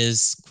as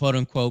his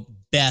quote-unquote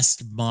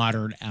best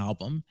modern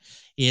album.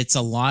 It's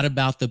a lot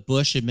about the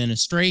Bush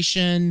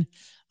administration,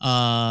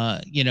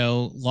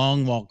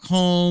 Long Walk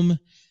Home,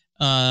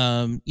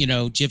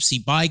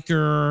 Gypsy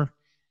Biker.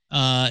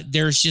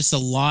 There's just a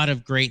lot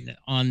of great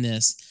on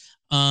this.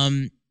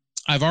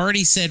 I've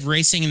already said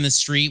Racing in the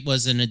Street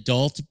was an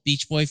adult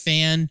Beach Boy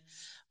fan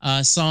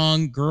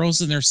song.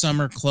 Girls in Their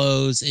Summer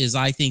Clothes is,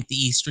 I think,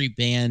 the E Street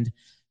Band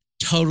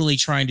totally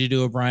trying to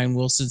do a Brian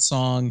Wilson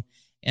song,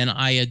 and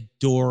I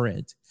adore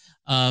it.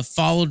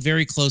 Followed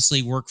very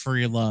closely Work for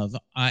Your Love.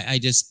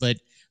 But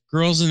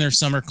Girls in Their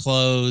Summer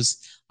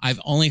Clothes,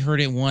 I've only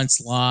heard it once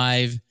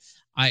live.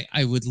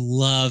 I would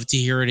love to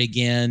hear it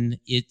again.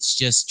 It's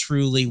just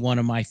truly one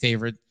of my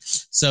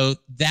favorites. So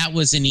that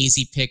was an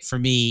easy pick for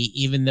me,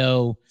 even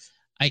though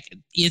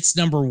it's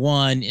number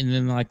 1, and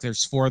then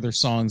there's 4 other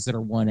songs that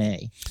are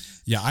 1A.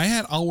 Yeah, I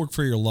had I'll Work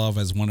for Your Love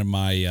as one of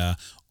my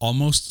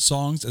almost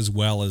songs, as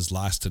well as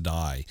Last to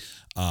Die.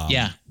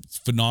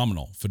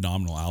 Phenomenal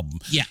album.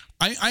 Yeah.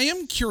 I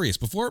am curious,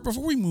 before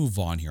we move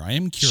on here, I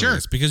am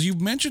curious, because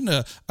you've mentioned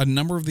a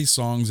number of these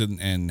songs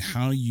and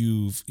how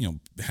you've,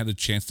 had a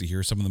chance to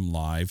hear some of them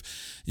live.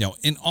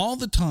 In all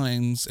the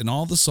times and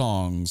all the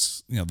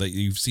songs, that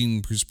you've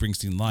seen Bruce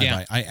Springsteen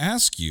live, I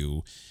ask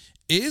you,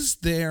 is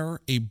there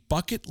a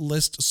bucket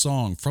list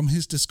song from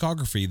his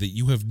discography that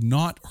you have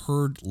not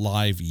heard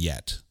live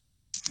yet?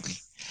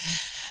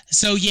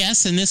 So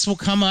yes, and this will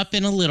come up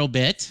in a little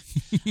bit.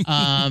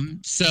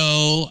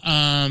 So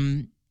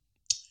I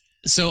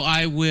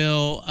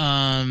will.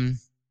 I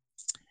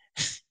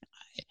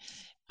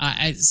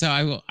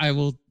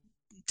will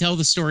tell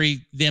the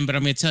story then, but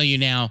I'm going to tell you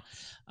now.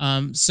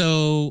 High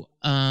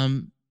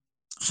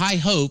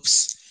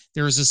Hopes.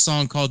 There was a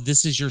song called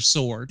 "This Is Your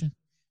Sword."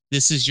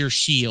 This is your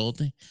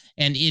shield.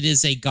 And it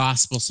is a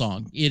gospel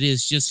song. It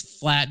is just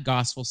flat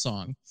gospel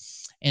song.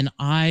 And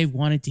I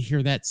wanted to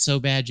hear that so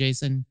bad,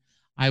 Jason.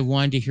 I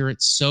wanted to hear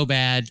it so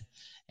bad.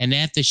 And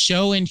at the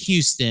show in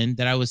Houston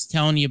that I was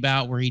telling you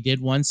about, where he did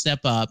One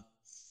Step Up,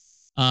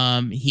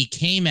 he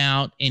came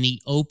out and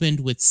he opened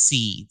with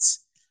Seeds,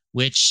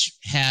 which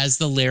has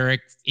the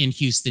lyric "In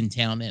Houston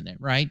Town" in it,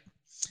 right?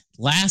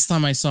 Last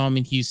time I saw him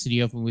in Houston,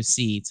 he opened with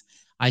Seeds.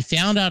 I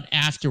found out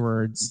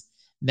afterwards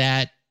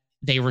that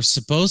they were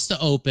supposed to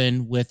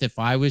open with "If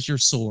I Was Your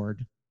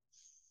Sword,"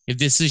 "If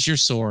This Is Your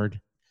Sword."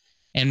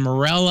 And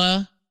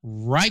Morella,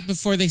 right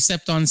before they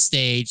stepped on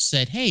stage,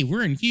 said, "Hey,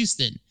 we're in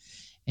Houston."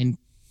 And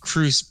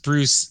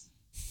Bruce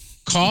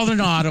called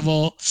an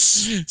audible,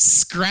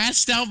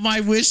 scratched out my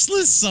wish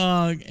list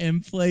song,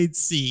 and played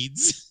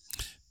Seeds.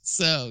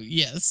 So,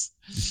 yes.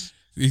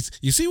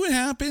 You see what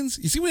happens?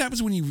 You see what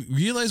happens when you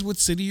realize what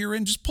city you're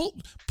in? Just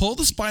pull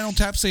the Spinal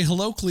Tap, say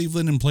hello,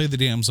 Cleveland, and play the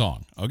damn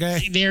song,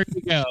 okay? There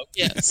you go,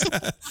 yes.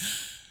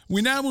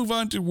 We now move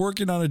on to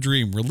Working on a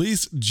Dream,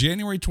 released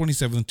January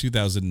 27th,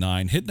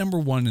 2009, hit number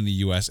 1 in the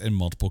US and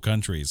multiple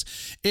countries.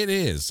 It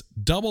is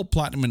double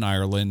platinum in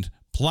Ireland,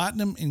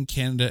 platinum in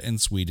Canada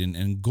and Sweden,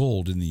 and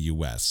gold in the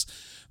US.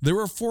 There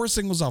were 4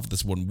 singles off of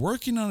this one.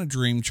 Working on a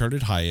Dream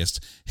charted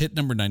highest, hit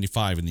number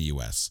 95 in the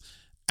US.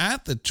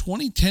 At the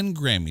 2010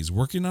 Grammys,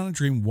 Working on a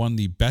Dream won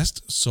the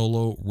Best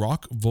Solo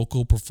Rock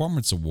Vocal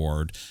Performance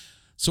Award.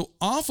 So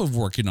off of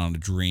Working on a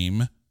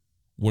Dream,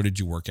 what did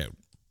you work out?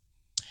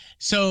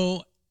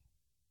 So,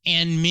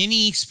 and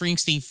many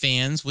Springsteen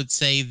fans would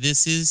say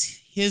this is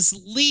his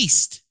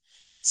least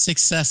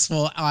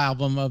successful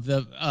album of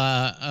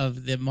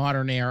the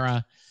modern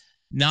era,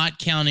 not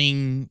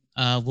counting.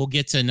 We'll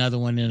get to another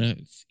one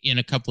in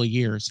a couple of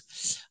years.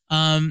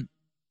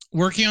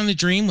 Working on the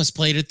Dream was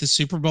played at the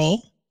Super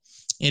Bowl.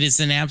 It is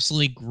an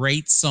absolutely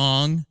great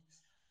song,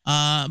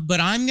 but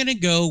I'm going to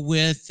go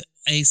with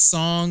a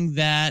song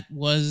that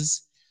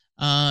was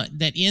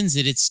that ends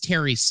it. It's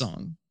Terry's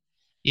song.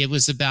 It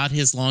was about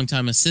his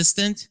longtime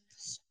assistant.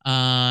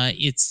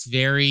 It's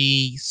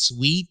very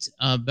sweet,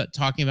 but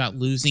talking about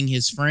losing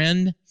his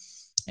friend.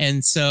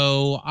 And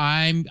so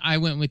I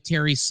went with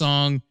Terry's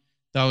song.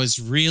 Though I was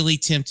really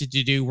tempted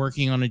to do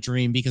Working on a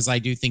Dream, because I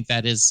do think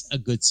that is a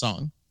good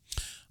song.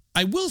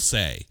 I will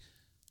say,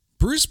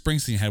 Bruce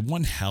Springsteen had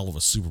one hell of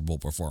a Super Bowl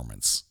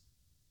performance.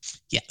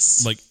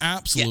 Yes. Like,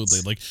 absolutely.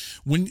 Yes. Like,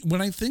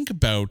 when I think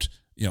about,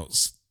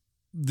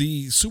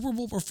 the Super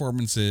Bowl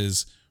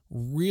performances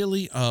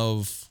really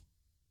of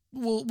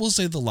we'll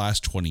say the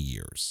last 20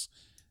 years.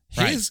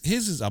 Right.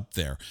 His is up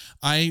there.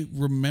 I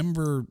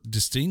remember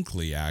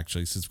distinctly,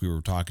 actually, since we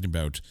were talking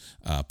about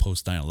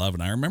post 9/11,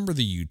 I remember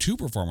the U2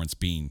 performance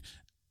being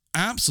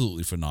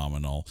absolutely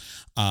phenomenal.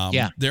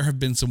 There have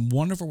been some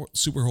wonderful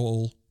Super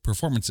Bowl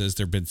performances.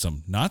 There have been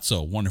some not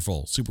so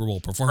wonderful Super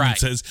Bowl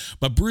performances,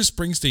 but Bruce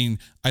Springsteen,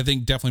 I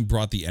think, definitely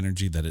brought the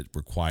energy that it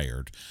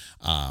required.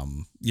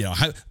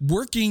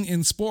 Working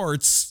in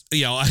sports,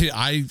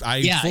 I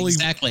fully,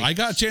 exactly. I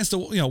got a chance to,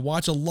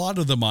 watch a lot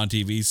of them on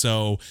TV.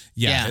 So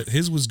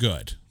his was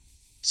good.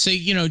 So,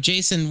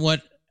 Jason,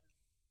 what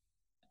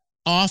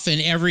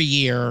often every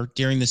year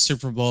during the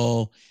Super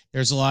Bowl,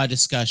 there's a lot of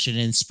discussion,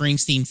 and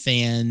Springsteen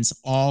fans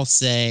all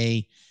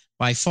say,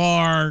 by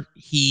far,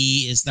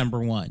 he is number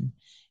one.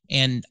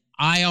 And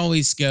I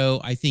always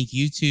go, I think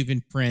YouTube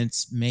and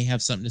Prince may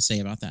have something to say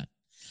about that.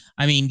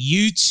 I mean,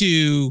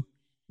 U2,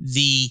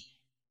 the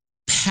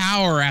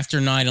power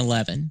after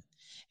 9/11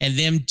 and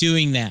them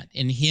doing that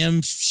and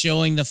him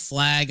showing the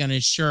flag on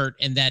his shirt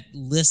and that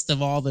list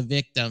of all the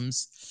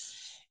victims.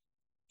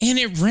 And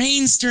it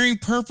rains during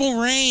Purple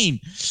Rain.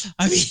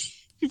 I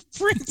mean,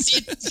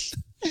 Prince,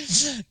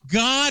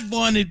 God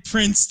wanted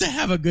Prince to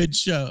have a good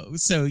show.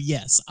 So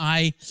yes,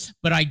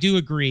 but I do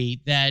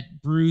agree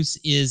that Bruce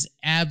is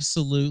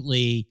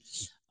absolutely,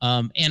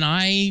 and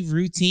I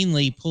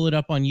routinely pull it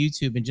up on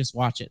YouTube and just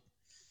watch it.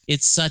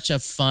 It's such a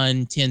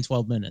fun 10,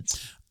 12 minutes.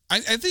 I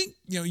think,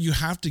 you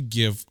have to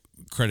give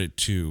credit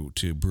to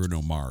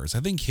Bruno Mars.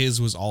 I think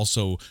his was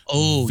also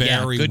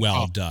very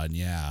well done.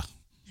 Yeah.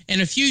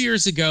 And a few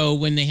years ago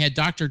when they had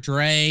Dr.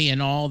 Dre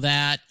and all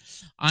that,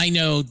 I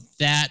know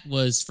that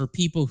was for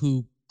people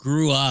who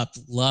grew up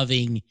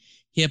loving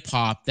hip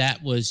hop.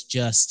 That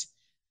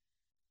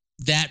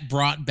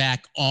brought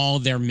back all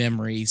their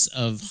memories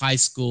of high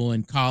school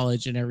and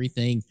college and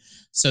everything.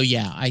 So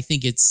yeah, I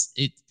think it's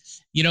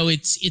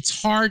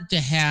hard to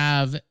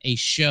have a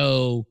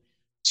show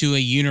to a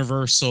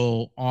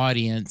universal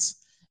audience.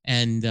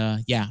 And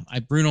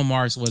Bruno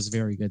Mars was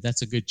very good.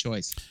 That's a good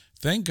choice.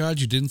 Thank God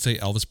you didn't say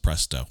Elvis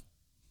Presto.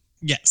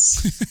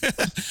 Yes.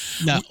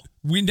 No.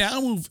 We now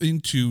move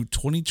into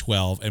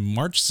 2012 and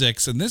March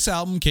 6th, and this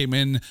album came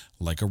in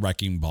like a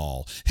wrecking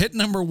ball. Hit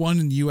number one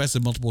in the U.S.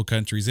 and multiple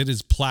countries. It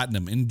is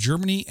platinum in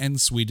Germany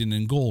and Sweden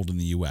and gold in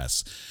the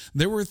U.S.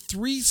 There were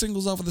 3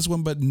 singles off of this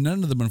one, but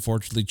none of them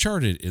unfortunately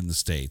charted in the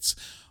States.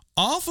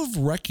 Off of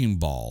Wrecking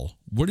Ball,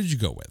 what did you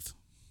go with?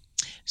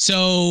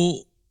 So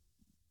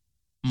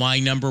my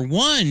number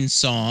one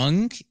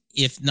song,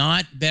 if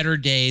not Better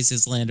Days,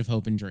 is Land of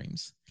Hope and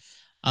Dreams.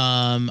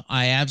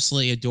 I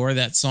absolutely adore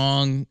that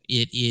song.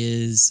 It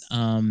is,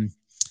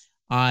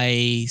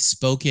 I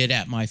spoke it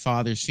at my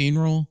father's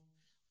funeral.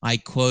 I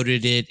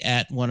quoted it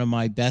at one of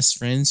my best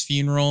friend's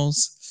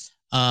funerals.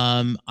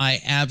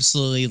 I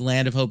absolutely,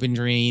 Land of Hope and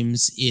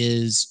Dreams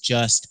is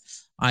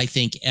just, I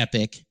think,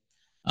 epic.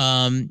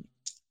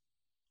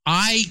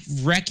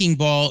 Wrecking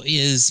Ball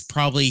is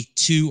probably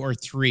 2 or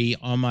 3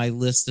 on my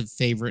list of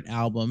favorite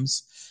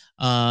albums.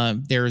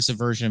 There is a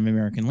version of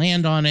American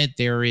Land on it.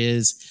 There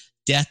is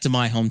Death to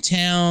My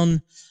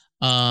Hometown.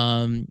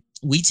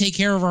 We Take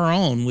Care of Our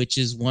Own, which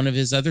is one of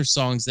his other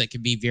songs that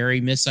can be very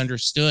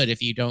misunderstood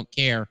if you don't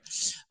care.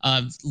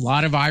 A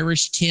lot of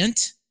Irish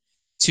tint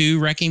to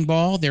Wrecking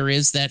Ball. There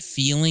is that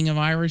feeling of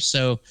Irish.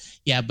 So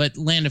yeah, but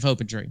Land of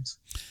Hope and Dreams.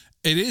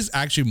 It is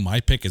actually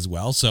my pick as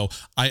well. So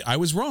I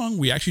was wrong.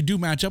 We actually do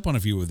match up on a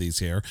few of these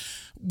here,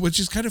 which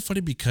is kind of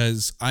funny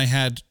because I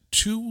had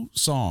 2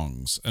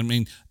 songs. I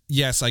mean,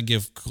 yes, I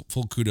give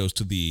full kudos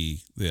to the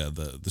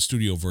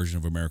studio version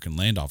of American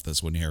Land off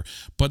this one here.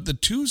 But the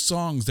 2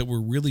 songs that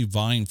were really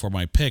vying for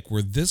my pick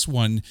were this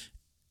one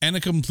and a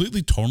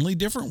completely totally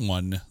different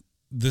one,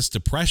 This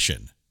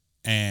Depression.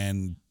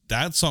 And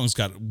that song's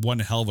got one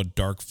hell of a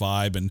dark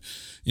vibe. And,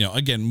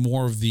 again,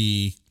 more of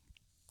the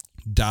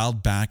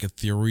dialed back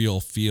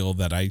ethereal feel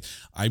that I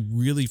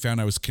really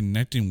found I was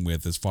connecting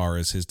with as far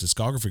as his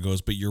discography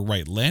goes. But you're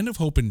right, Land of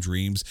Hope and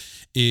Dreams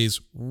is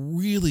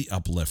really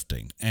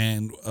uplifting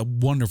and a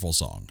wonderful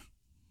song.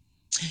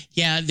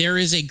 Yeah, there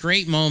is a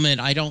great moment.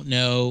 I don't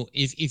know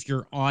if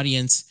your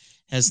audience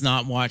has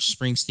not watched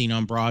Springsteen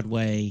on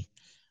Broadway.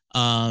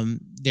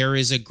 There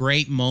is a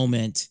great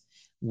moment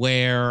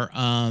where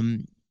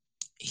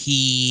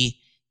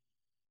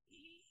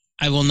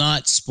I will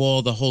not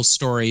spoil the whole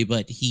story,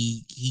 but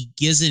he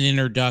gives an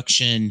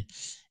introduction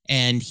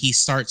and he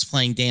starts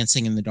playing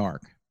Dancing in the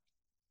Dark.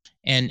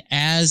 And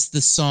as the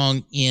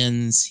song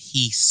ends,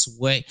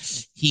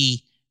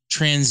 he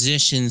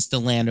transitions to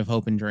Land of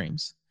Hope and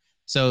Dreams.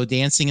 So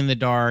Dancing in the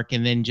Dark,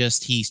 and then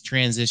he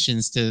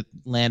transitions to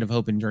Land of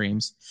Hope and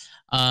Dreams.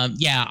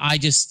 I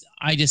just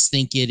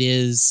think it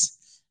is,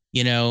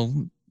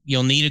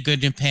 you'll need a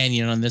good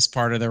companion on this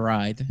part of the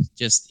ride.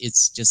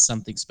 It's just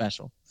something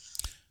special.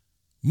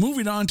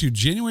 Moving on to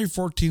January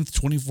 14th,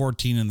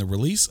 2014, and the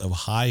release of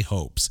High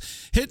Hopes.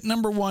 Hit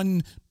number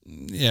one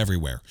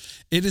everywhere.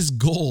 It is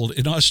gold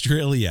in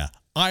Australia,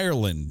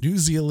 Ireland, New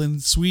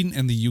Zealand, Sweden,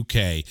 and the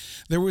UK.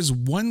 There was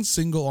one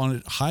single on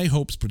it, High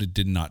Hopes, but it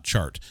did not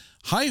chart.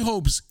 High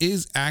Hopes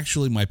is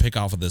actually my pick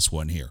off of this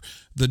one here.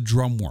 The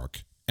drum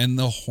work and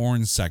the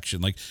horn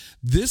section. Like,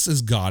 this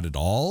has got it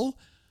all.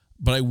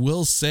 But I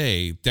will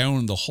say, Down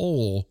in the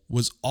Hole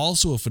was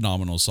also a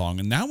phenomenal song,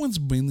 and that one's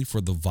mainly for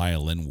the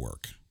violin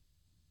work.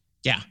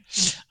 Yeah.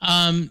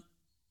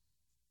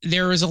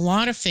 There is a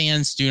lot of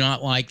fans do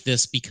not like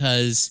this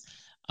because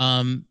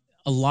a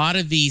lot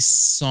of these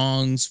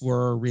songs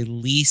were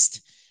released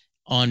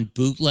on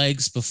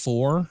bootlegs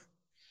before,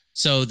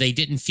 so they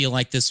didn't feel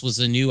like this was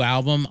a new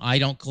album. I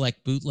don't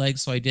collect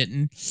bootlegs, so I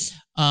didn't.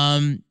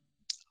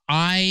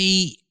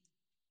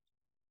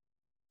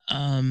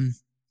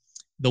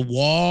 The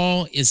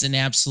Wall is an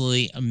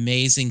absolutely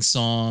amazing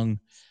song.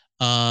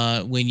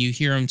 When you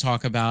hear him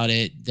talk about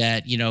it,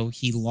 that, you know,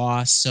 he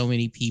lost so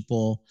many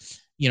people,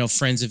 you know,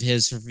 friends of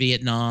his for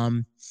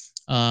Vietnam,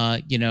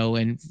 you know,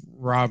 and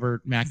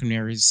Robert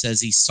McNamara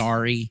says he's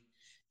sorry,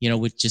 you know,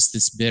 with just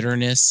this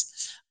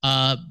bitterness.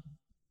 I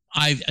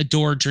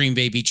adore Dream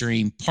Baby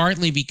Dream,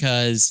 partly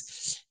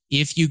because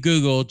if you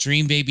Google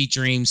Dream Baby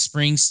Dream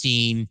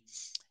Springsteen,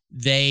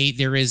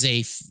 there is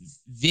a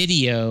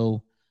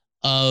video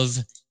of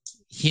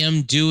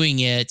him doing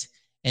it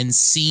and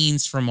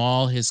scenes from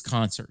all his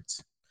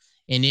concerts.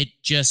 And it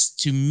just,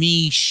 to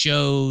me,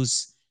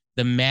 shows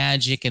the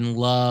magic and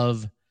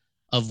love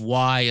of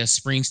why a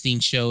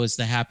Springsteen show is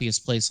the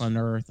happiest place on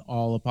earth.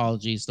 All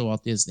apologies to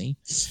Walt Disney.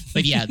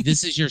 But yeah,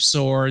 this is your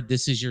sword.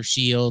 This is your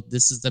shield.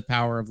 This is the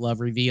power of love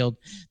revealed.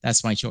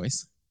 That's my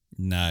choice.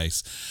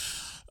 Nice.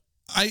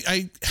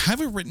 I have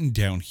it written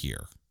down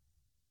here.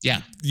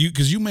 Yeah.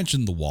 Because you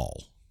mentioned The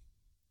Wall.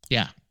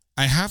 Yeah.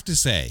 I have to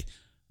say,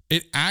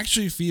 it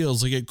actually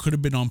feels like it could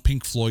have been on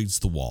Pink Floyd's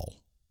The Wall.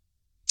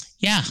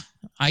 Yeah,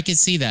 I could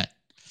see that.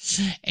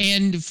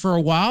 And for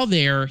a while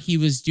there, he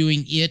was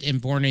doing it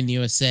and Born in the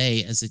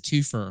USA as a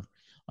twofer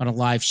on a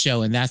live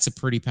show, and that's a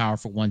pretty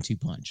powerful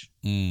 1-2 punch.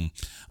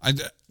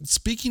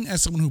 Speaking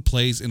as someone who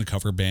plays in a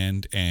cover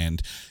band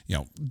and, you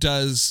know,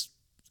 does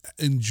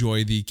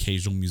enjoy the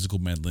occasional musical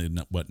medley and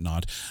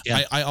whatnot,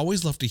 yeah. I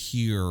always love to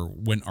hear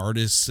when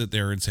artists sit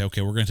there and say,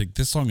 okay, we're going to take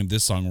this song and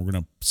this song, we're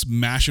going to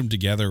smash them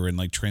together and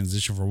like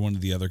transition from one to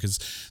the other, because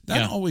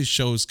that always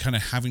shows kind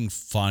of having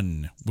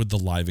fun with the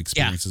live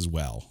experience as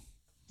well.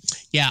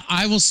 Yeah,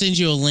 I will send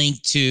you a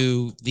link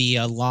to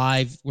the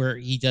live where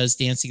he does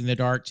Dancing in the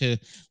Dark to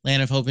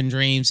Land of Hope and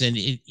Dreams, and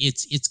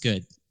it's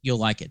good. You'll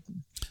like it.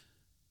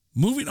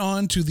 Moving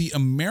on to the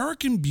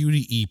American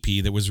Beauty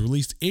EP that was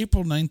released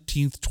April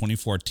 19th,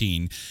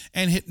 2014,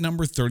 and hit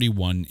number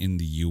 31 in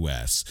the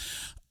US.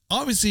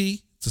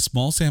 Obviously, it's a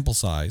small sample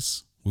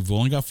size. We've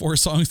only got 4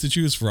 songs to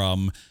choose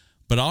from,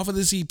 but off of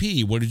this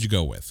EP, what did you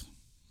go with?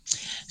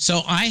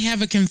 So I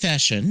have a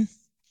confession.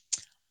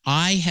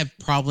 I have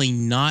probably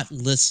not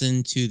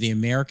listened to the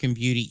American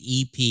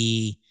Beauty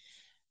EP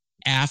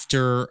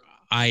after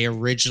I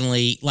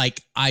originally,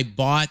 I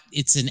bought,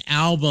 it's an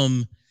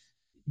album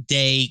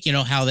day, you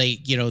know how they,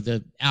 you know,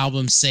 the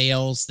album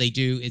sales, they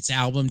do, it's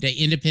album day,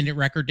 independent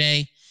record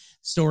day,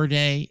 store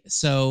day.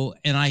 So,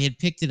 and I had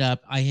picked it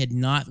up. I had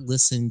not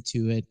listened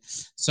to it.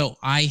 So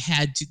I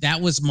had to, that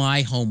was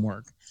my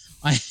homework.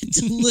 I had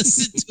to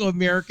listen to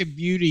American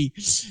Beauty.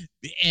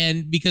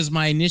 And because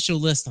my initial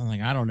list, I'm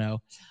like, I don't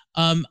know.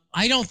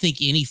 I don't think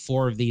any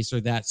 4 of these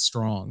are that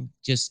strong,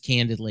 just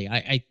candidly.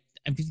 I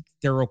think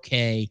they're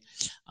okay.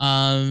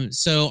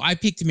 So I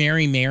picked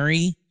Mary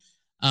Mary.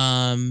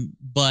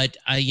 But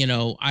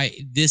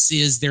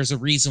there's a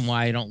reason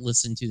why I don't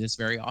listen to this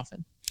very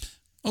often.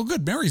 Oh,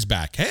 good. Mary's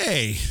back.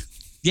 Hey.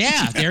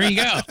 Yeah, there you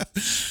go.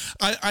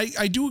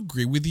 I do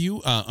agree with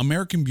you.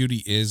 American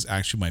Beauty is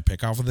actually my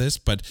pick off of this,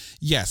 but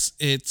yes,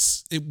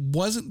 it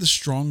wasn't the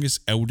strongest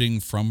outing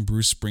from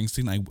Bruce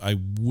Springsteen. I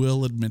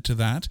will admit to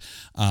that.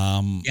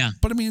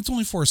 But I mean, it's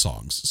only 4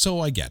 songs, so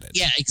I get it.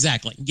 Yeah,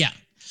 exactly. Yeah.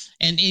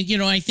 And you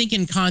know, I think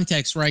in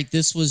context, right,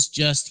 this was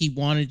just, he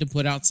wanted to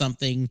put out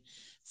something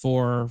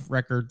for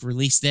record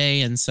release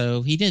day, and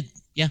so he did.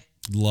 Yeah.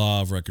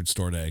 Love Record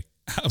Store Day.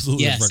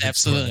 Absolutely. Yes, Record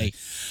absolutely. Store Day.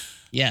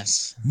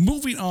 Yes.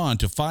 Moving on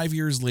to 5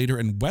 years later,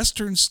 and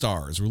Western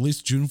Stars,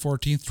 released June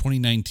 14th,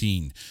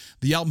 2019.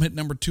 The album hit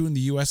number 2 in the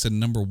US and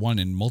number 1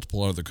 in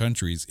multiple other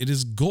countries. It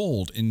is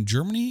gold in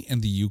Germany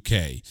and the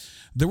UK.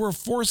 There were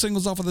 4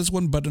 singles off of this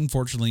one, but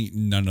unfortunately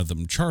none of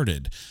them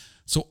charted.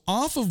 So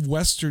off of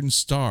Western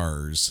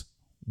Stars,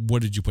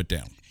 what did you put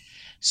down?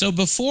 So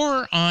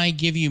before I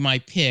give you my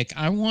pick,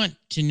 I want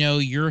to know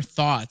your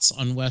thoughts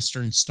on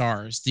Western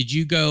Stars. Did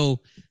you go,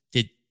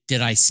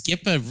 did I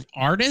skip an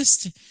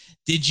artist?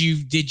 Did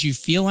you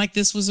feel like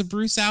this was a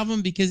Bruce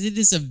album? Because it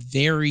is a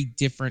very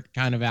different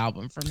kind of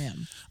album from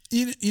him.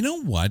 You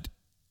know what?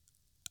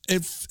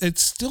 It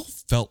still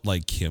felt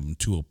like him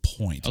to a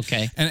point.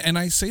 Okay. And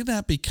I say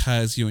that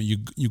because, you know,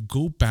 you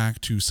go back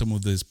to some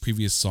of his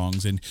previous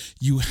songs and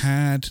you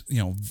had,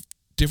 you know,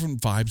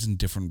 different vibes and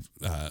different,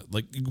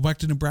 like you go back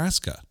to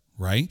Nebraska,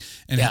 right?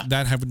 And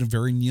that having a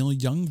very Neil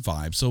Young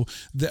vibe. So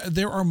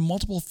there are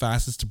multiple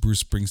facets to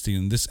Bruce Springsteen,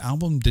 and this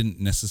album didn't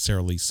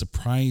necessarily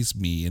surprise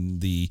me in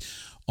the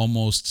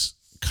almost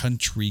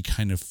country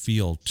kind of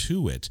feel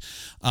to it.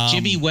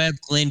 Jimmy Webb,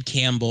 Glenn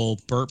Campbell,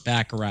 Burt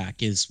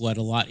Bacharach is what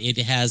it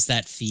has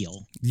that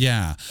feel.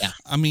 Yeah.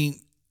 I mean,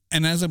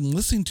 and as I'm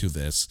listening to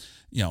this,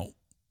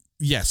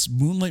 yes,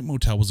 Moonlight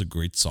Motel was a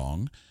great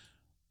song.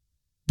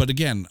 But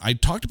again, I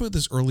talked about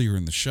this earlier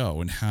in the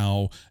show and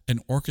how an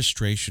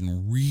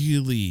orchestration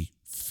really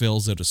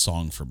fills out a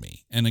song for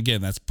me. And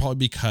again, that's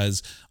probably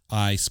because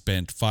I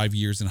spent 5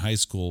 years in high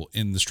school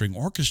in the string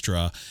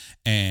orchestra,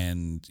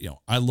 and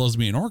I loves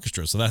me an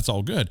orchestra, so that's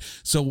all good.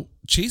 So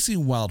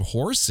Chasing Wild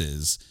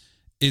Horses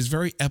is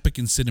very epic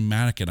and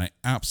cinematic, and I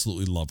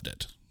absolutely loved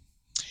it.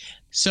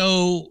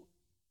 So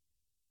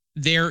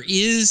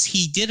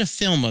he did a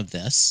film of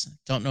this.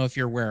 Don't know if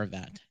you're aware of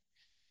that.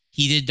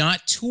 He did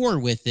not tour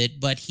with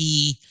it, but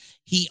he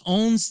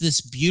owns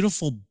this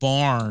beautiful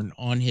barn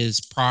on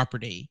his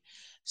property.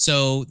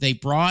 So they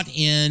brought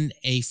in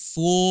a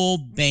full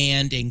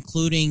band,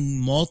 including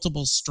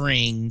multiple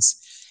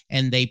strings,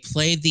 and they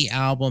played the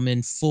album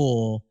in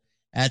full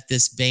at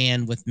this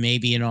band with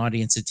maybe an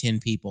audience of 10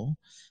 people.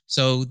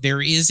 So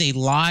there is a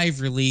live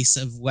release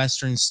of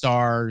Western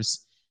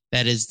Stars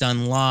that is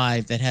done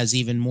live that has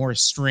even more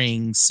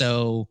strings.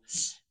 So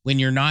when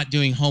you're not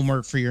doing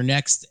homework for your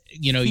next,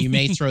 you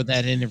may throw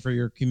that in for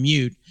your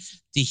commute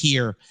to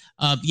hear.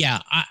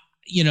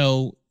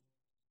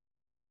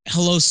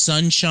 Hello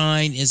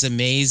Sunshine is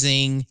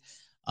amazing.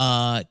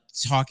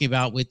 Talking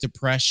about with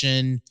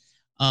depression.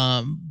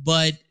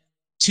 But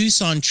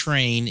Tucson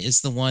Train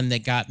is the one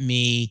that got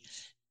me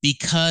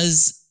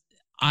because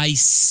I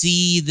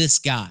see this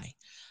guy.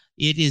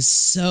 It is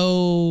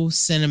so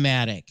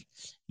cinematic.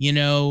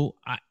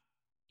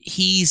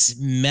 He's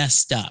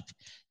messed up.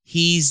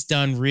 He's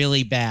done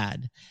really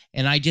bad.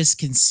 And I just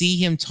can see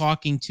him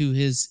talking to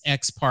his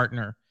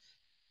ex-partner.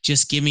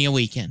 Just give me a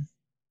weekend.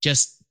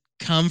 Just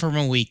come from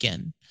a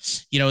weekend.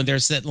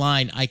 There's that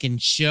line, I can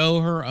show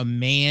her a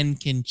man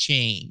can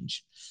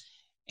change.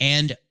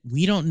 And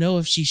we don't know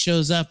if she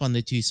shows up on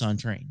the Tucson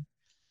Train.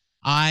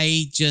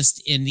 I'm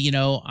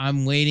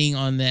waiting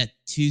on that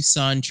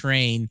Tucson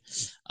Train.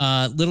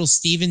 Little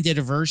Steven did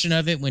a version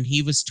of it when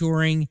he was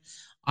touring.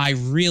 I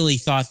really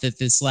thought that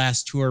this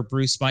last tour,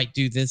 Bruce might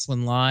do this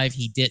one live.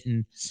 He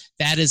didn't.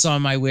 That is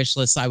on my wish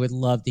list. I would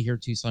love to hear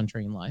Tucson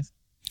Train live.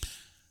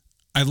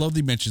 I love that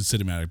you mentioned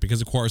cinematic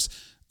because, of course,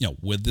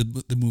 with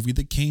the movie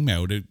that came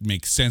out, it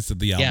makes sense that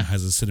the album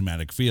has a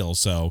cinematic feel.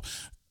 So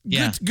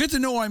good to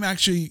know I'm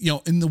actually,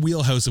 in the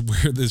wheelhouse of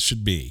where this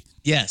should be.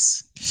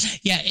 Yes.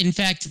 Yeah. In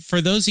fact, for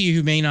those of you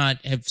who may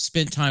not have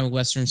spent time with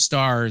Western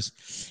Stars,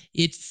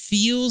 it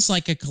feels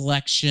like a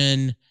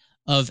collection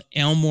of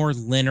Elmore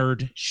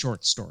Leonard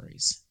short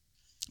stories.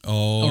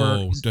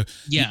 Oh,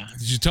 you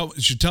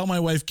should tell my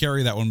wife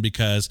Carrie that one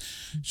because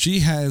she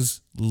has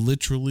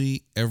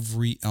literally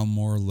every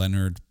Elmore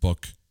Leonard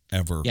book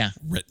ever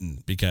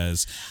written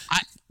because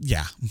I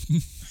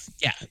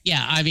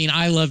mean,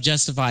 I love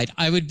Justified.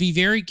 I would be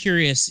very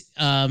curious.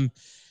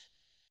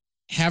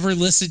 Have her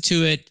listen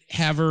to it,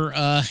 have her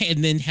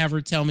and then have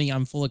her tell me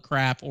I'm full of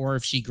crap or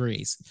if she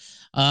agrees.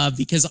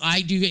 Because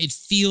it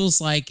feels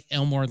like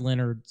Elmore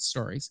Leonard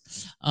stories.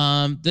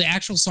 The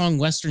actual song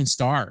Western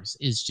Stars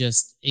is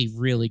just a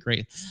really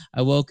great.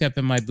 I woke up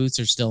and my boots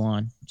are still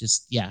on.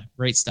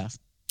 Great stuff.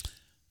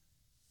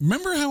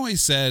 Remember how I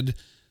said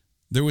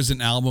there was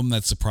an album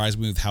that surprised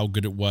me with how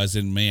good it was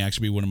and may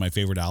actually be one of my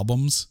favorite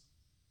albums?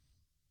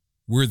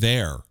 We're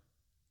there.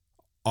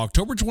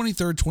 October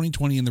 23rd,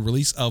 2020, in the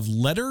release of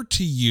Letter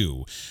to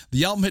You.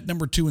 The album hit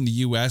number 2 in the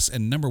US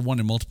and number 1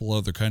 in multiple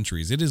other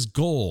countries. It is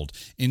gold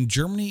in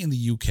Germany and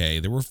the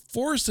UK. There were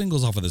 4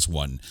 singles off of this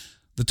one.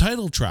 The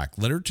title track,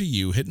 Letter to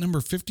You, hit number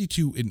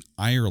 52 in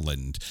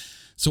Ireland.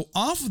 So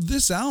off of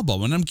this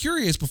album, and I'm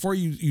curious, before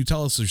you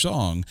tell us the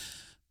song,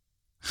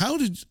 how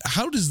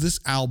does this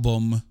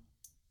album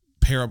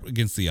pair up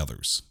against the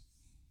others?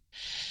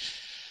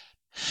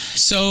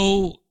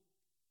 So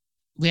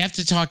we have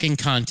to talk in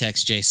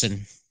context,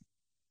 Jason.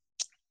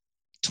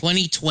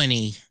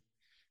 2020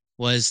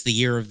 was the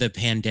year of the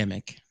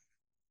pandemic.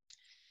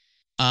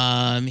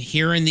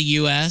 Here in the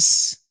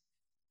U.S.,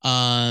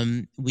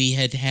 we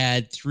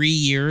had 3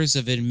 years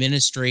of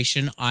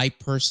administration I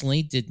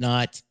personally did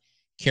not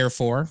care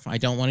for. I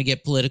don't want to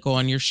get political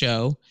on your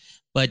show,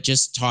 but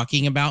just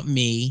talking about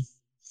me.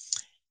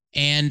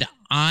 And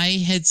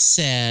I had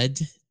said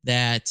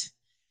that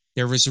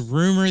there was a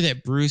rumor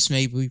that Bruce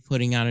may be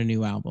putting out a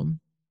new album.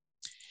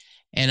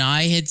 And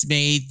I had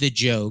made the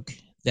joke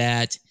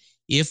that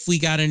if we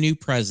got a new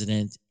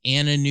president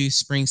and a new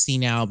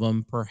Springsteen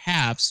album,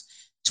 perhaps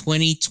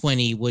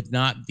 2020 would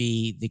not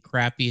be the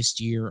crappiest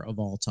year of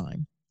all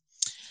time.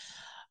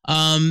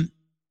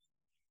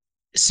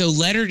 So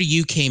Letter to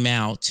You came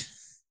out,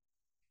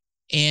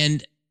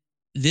 and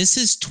this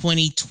is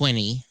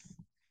 2020.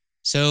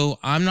 So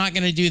I'm not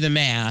going to do the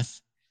math,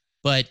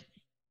 but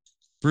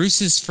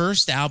Bruce's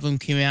first album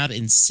came out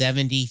in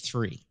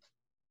 1973.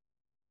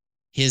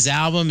 His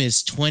album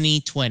is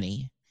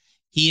 2020.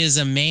 He is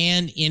a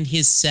man in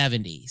his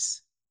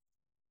 70s,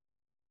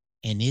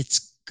 and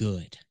it's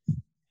good.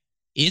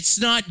 It's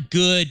not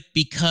good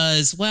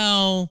because,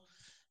 well,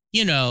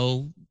 you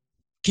know,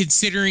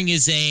 considering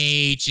his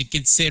age and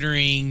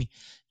considering,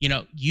 you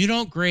know, You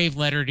Don't Grave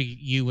Letter to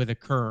You with a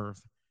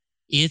Curve.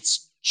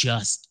 It's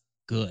just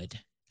good.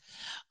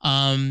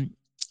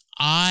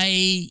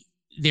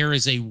 There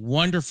is a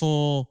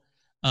wonderful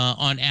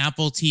on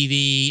Apple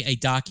TV, a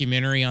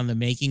documentary on the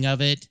making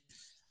of it.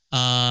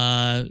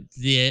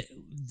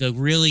 The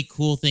really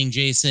cool thing,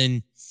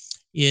 Jason,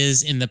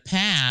 is in the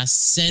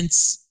past,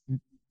 since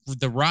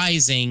the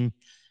Rising,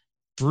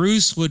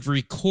 Bruce would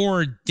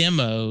record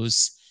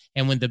demos,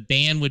 and when the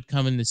band would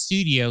come in the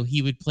studio,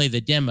 he would play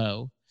the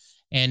demo.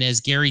 And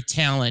as Gary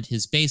Talent,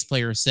 his bass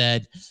player,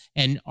 said,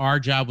 and our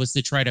job was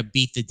to try to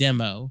beat the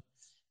demo.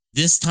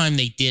 This time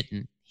they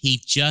didn't.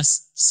 He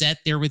just sat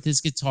there with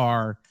his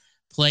guitar,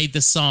 played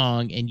the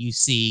song, and you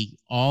see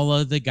all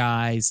of the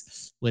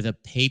guys with a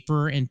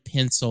paper and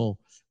pencil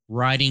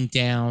writing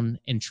down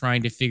and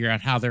trying to figure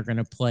out how they're going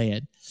to play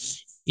it.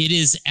 It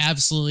is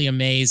absolutely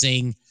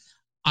amazing.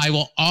 I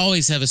will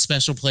always have a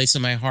special place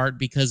in my heart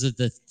because of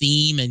the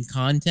theme and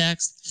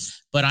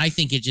context, but I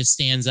think it just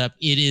stands up.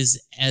 It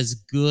is as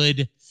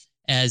good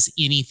as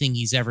anything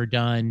he's ever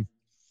done.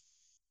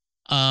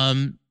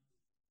 I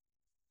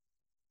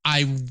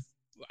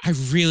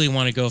really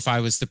want to go If I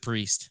Was the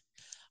Priest.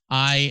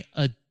 I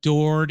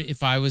adored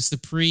If I Was the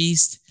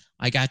Priest.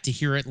 I got to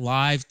hear it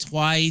live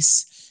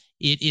twice.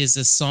 It is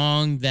a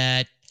song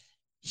that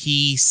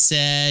he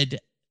said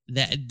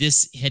that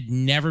this had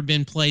never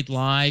been played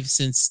live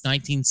since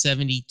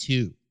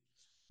 1972,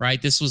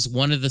 right? This was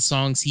one of the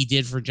songs he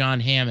did for John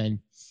Hammond.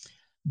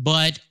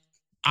 But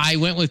I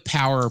went with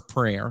Power of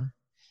Prayer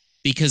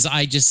because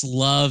I just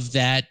love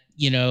that,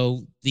 you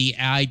know, the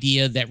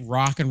idea that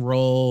rock and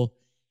roll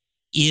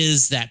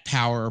is that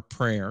power of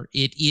prayer.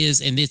 It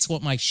is, and it's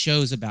what my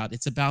show's about.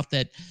 It's about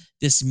that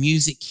this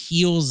music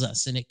heals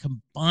us and it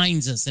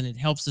combines us and it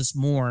helps us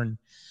mourn.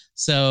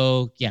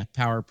 So yeah,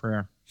 Power of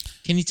Prayer.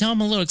 Can you tell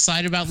I'm a little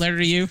excited about Letter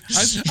to You?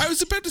 I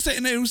was about to say,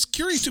 and I was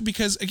curious too,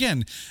 because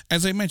again,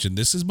 as I mentioned,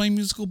 this is my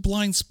musical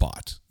blind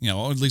spot, you know,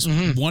 or at least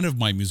one of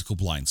my musical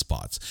blind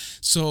spots.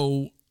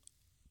 So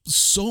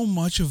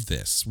much of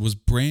this was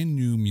brand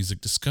new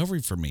music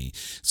discovery for me.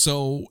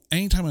 So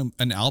anytime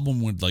an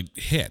album would like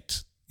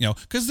hit, you know,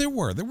 because there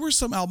were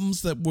some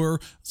albums that were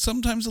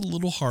sometimes a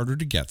little harder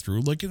to get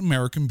through, like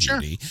American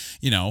Beauty,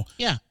 you know.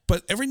 Yeah.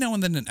 But every now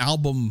and then an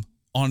album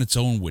on its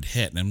own would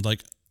hit, and I'm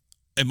like,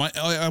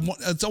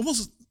 it's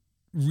almost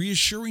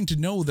reassuring to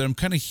know that I'm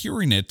kind of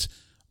hearing it,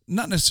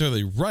 not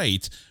necessarily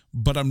right,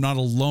 but I'm not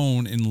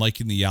alone in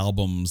liking the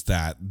albums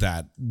that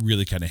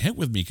really kind of hit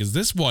with me. Because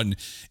this one,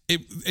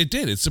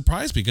 it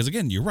surprised me. Because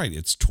again, you're right,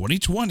 it's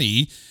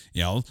 2020.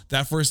 You know,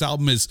 that first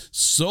album is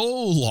so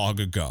long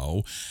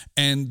ago,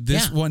 and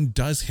this one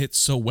does hit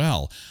so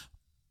well.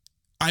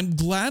 I'm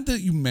glad that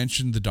you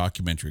mentioned the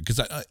documentary because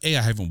I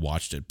haven't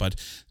watched it, but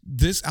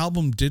this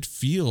album did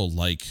feel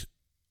like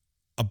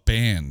a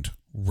band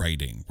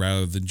writing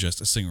rather than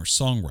just a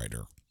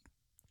singer-songwriter.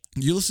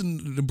 You listen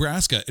to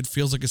Nebraska, it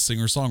feels like a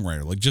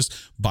singer-songwriter, like just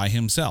by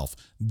himself.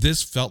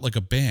 This felt like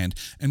a band,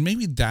 and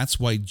maybe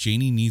that's why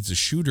Janie Needs a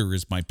Shooter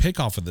is my pick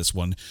off of this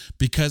one,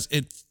 because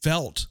it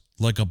felt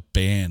like a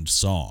band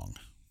song.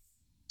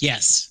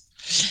 Yes.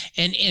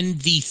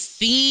 And the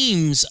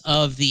themes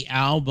of the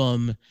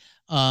album,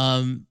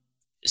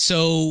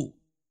 so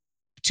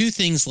two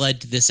things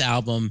led to this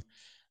album.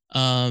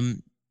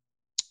 One,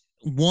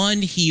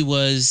 he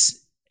was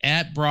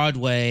at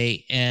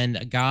Broadway and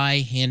a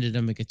guy handed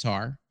him a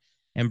guitar.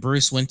 And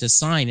Bruce went to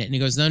sign it, and he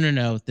goes,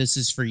 no, this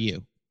is for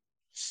you.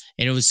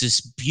 And it was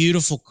this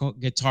beautiful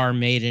guitar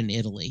made in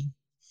Italy.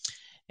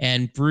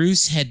 And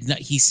Bruce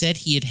he said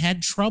he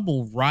had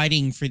trouble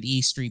writing for the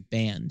E Street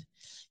Band.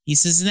 He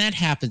says, and that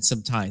happens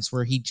sometimes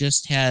where he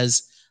just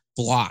has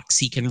blocks.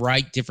 He can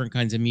write different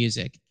kinds of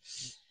music.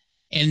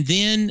 And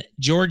then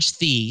George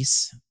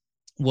Thies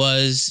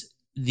was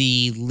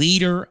the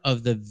leader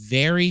of the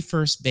very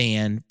first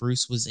band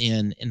Bruce was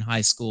in high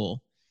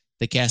school,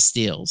 the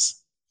Castiles.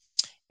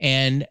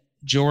 And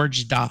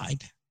George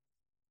died.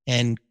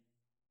 And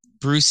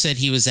Bruce said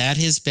he was at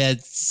his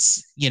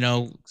bed's,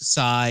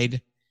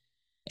 side,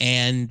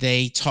 and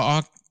they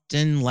talked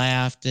and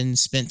laughed and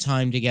spent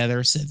time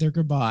together, said their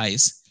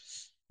goodbyes.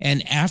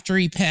 And after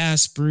he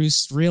passed,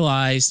 Bruce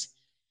realized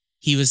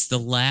he was the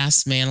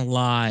last man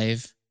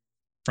alive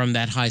from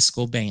that high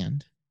school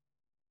band.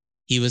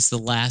 He was the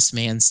last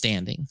man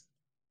standing.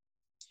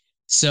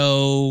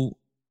 So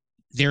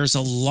there's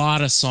a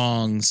lot of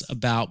songs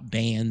about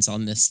bands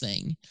on this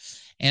thing.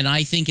 And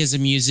I think as a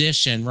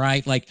musician,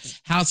 right, like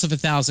House of a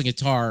Thousand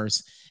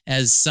Guitars,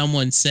 as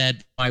someone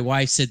said, my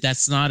wife said,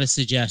 that's not a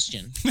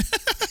suggestion.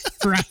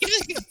 Right?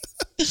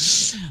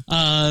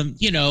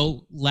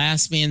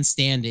 Last man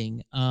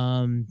standing.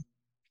 And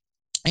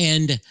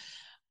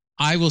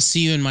I Will See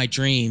You in My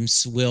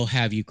Dreams will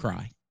have you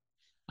cry.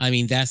 I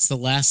mean, that's the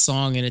last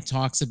song, and it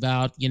talks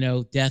about,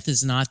 death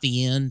is not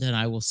the end, and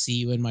I will see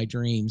you in my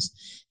dreams.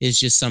 Is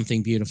just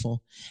something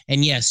beautiful.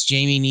 And yes,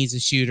 Jamie Needs a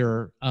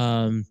Shooter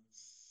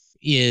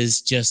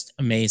is just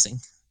amazing.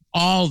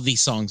 All of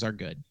these songs are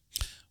good.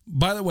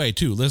 By the way,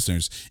 too,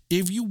 listeners,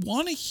 if you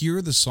want to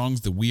hear the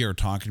songs that we are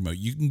talking about,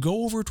 you can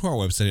go over to our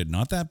website at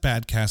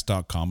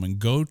notthatbadcast.com and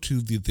go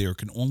to the There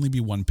Can Only Be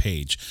One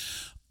page.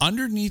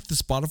 Underneath the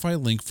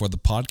Spotify link for the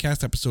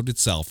podcast episode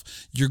itself,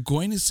 you're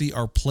going to see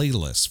our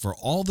playlist for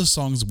all the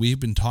songs we've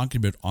been talking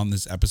about on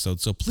this episode.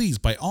 So please,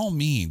 by all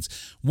means,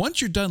 once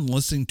you're done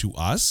listening to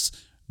us,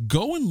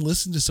 go and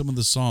listen to some of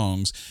the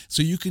songs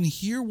so you can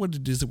hear what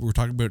it is that we're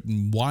talking about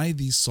and why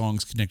these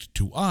songs connected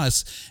to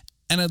us.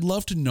 And I'd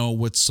love to know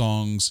what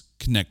songs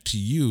connect to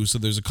you. So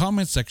there's a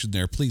comment section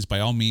there. Please, by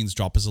all means,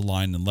 drop us a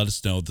line and let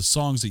us know the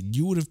songs that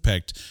you would have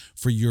picked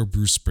for your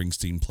Bruce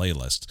Springsteen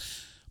playlist.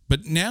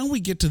 But now we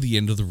get to the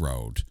end of the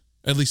road,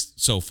 at least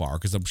so far,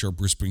 because I'm sure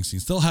Bruce Springsteen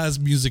still has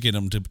music in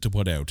him to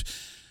put out.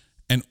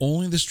 And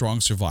Only the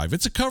Strong Survive.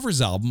 It's a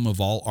covers album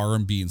of all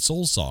R&B and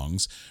soul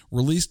songs,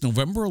 released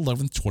November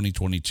 11th,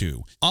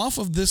 2022. Off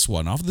of this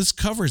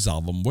covers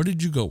album, what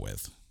did you go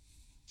with?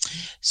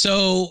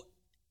 So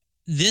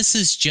this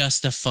is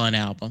just a fun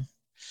album.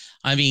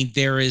 I mean,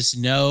 there is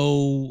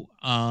no,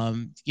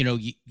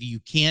 you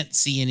can't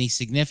see any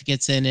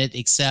significance in it,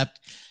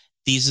 except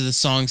these are the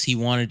songs he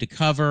wanted to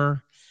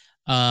cover.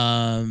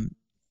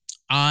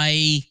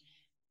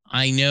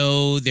 I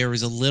know there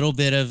was a little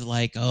bit of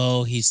like,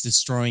 oh, he's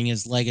destroying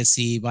his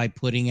legacy by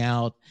putting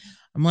out.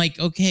 I'm like,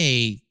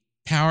 okay,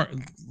 power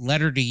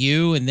letter to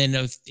you. And then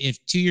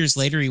if 2 years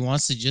later he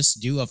wants to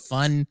just do a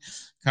fun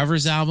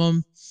covers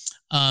album,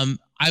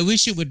 I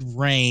Wish It Would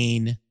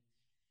Rain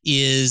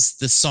is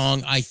the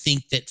song I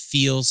think that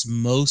feels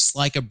most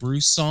like a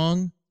Bruce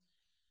song.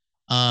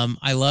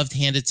 I loved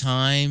Hand of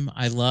Time.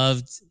 I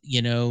loved,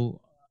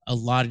 a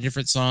lot of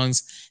different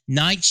songs.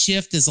 Night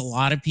Shift is a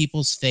lot of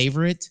people's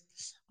favorite.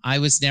 I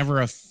was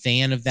never a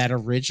fan of that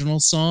original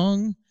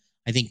song.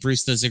 I think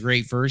Bruce does a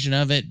great version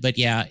of it. But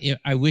yeah,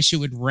 I Wish It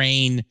Would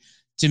Rain,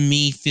 to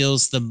me,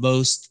 feels the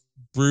most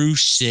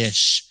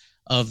Bruce-ish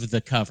of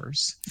the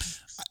covers.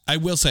 I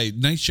will say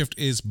Night Shift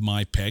is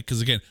my pick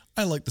because, again,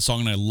 I like the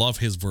song and I love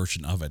his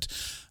version of it.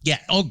 Yeah.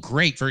 Oh,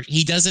 great.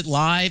 He does it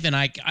live, and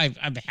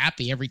I'm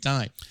happy every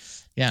time.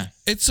 Yeah.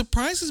 It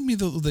surprises me,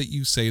 though, that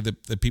you say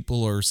that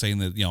people are saying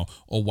that,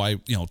 why,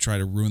 try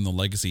to ruin the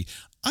legacy.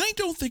 I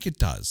don't think it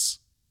does.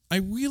 I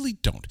really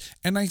don't.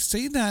 And I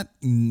say that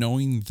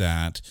knowing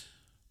that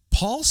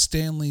Paul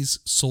Stanley's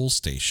Soul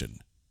Station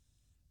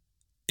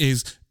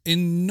is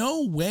in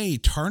no way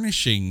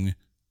tarnishing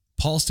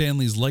Paul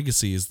Stanley's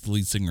legacy as the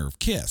lead singer of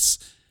Kiss.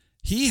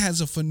 He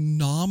has a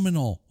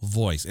phenomenal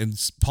voice. And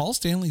Paul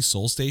Stanley's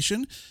Soul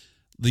Station,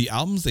 the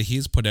albums that he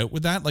has put out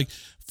with that, like,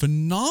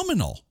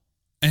 phenomenal.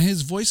 And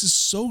his voice is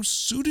so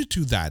suited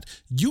to that.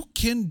 You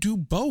can do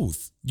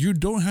both. You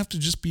don't have to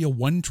just be a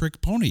one-trick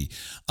pony.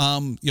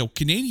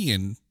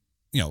 Canadian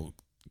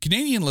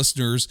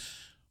listeners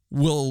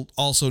will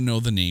also know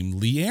the name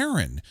Lee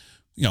Aaron,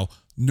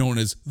 known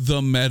as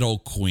the Metal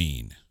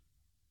Queen.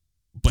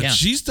 But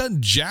she's done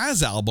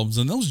jazz albums,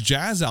 and those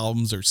jazz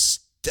albums are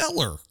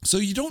stellar. So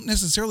you don't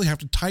necessarily have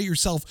to tie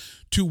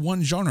yourself to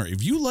one genre.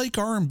 If you like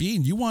R&B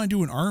and you want to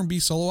do an R&B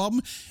solo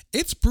album,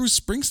 it's Bruce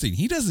Springsteen.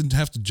 He doesn't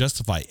have to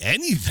justify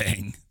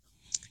anything.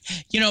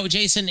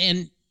 Jason,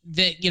 and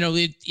that,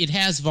 it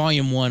has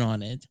volume 1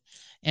 on it.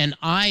 And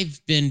I've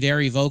been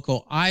very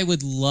vocal. I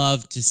would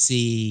love to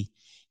see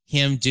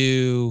him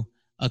do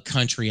a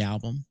country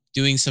album,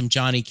 doing some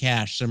Johnny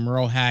Cash, some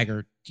Merle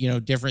Haggard,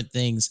 different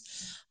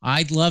things.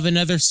 I'd love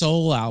another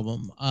soul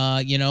album.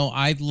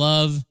 I'd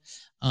love,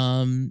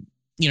 some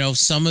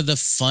of the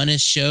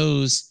funnest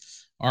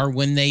shows are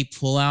when they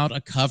pull out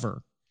a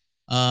cover,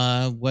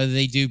 whether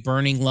they do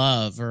Burning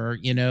Love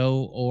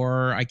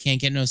or I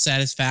Can't Get No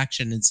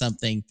Satisfaction in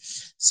something.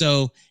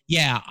 So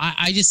yeah,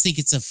 I just think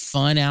it's a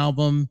fun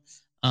album.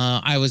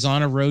 I was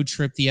on a road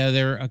trip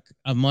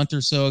a month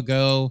or so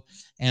ago,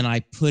 and I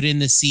put in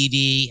the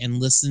CD and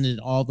listened it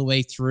all the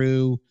way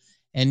through,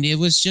 and it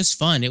was just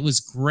fun. It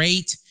was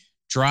great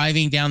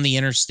driving down the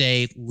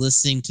interstate,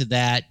 listening to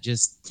that,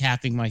 just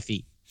tapping my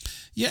feet.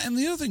 Yeah, and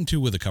the other thing, too,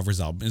 with a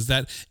covers album is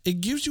that it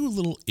gives you a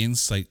little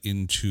insight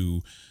into,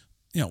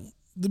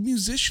 the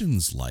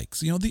musician's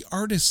likes, the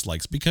artist's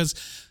likes, because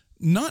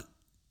not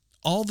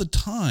all the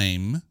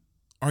time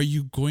are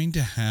you going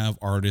to have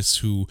artists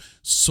who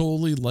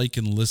solely like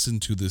and listen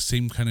to the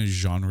same kind of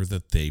genre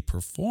that they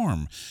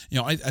perform.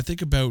 I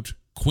think about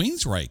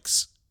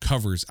Queensryche's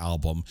covers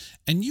album,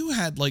 and you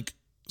had like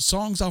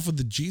songs off of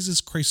the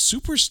Jesus Christ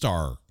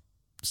Superstar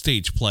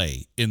stage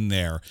play in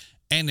there,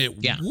 and it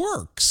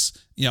works.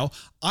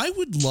 I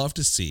would love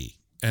to see,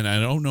 and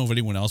I don't know if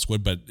anyone else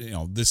would, but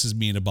this is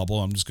me in a bubble,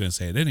 I'm just going to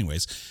say it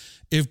anyways.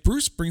 If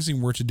Bruce Springsteen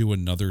were to do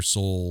another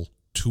soul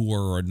tour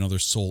or another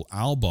soul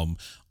album,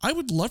 I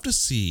would love to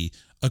see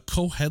a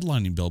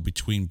co-headlining bill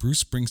between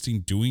Bruce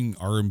Springsteen doing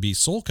R&B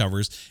soul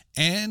covers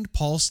and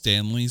Paul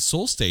Stanley's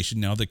Soul Station,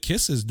 now that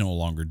Kiss is no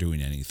longer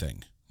doing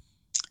anything.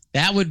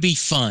 That would be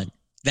fun.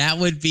 That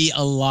would be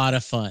a lot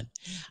of fun.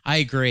 I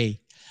agree.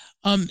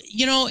 And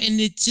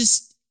it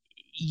just,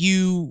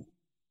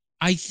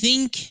 I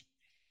think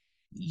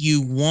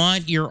you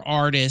want your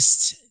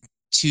artists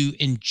to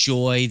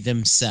enjoy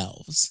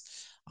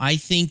themselves. I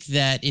think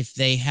that if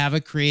they have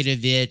a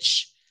creative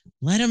itch,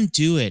 let them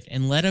do it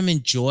and let them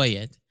enjoy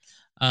it.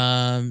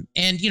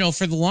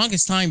 For the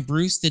longest time,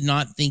 Bruce did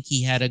not think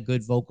he had a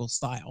good vocal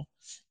style.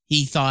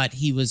 He thought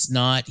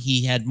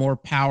he had more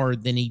power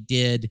than he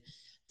did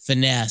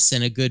finesse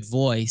and a good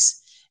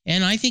voice.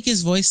 And I think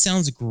his voice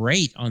sounds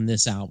great on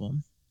this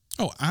album.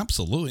 Oh,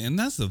 absolutely. And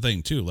that's the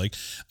thing too. Like,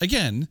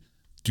 again,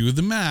 do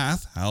the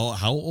math.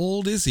 How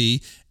old is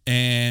he?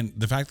 And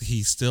the fact that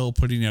he's still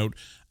putting out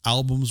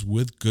albums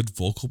with good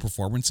vocal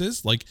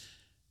performances, like,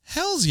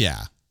 hell's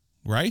yeah.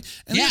 Right?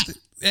 And yeah.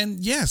 And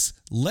yes,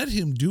 let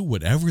him do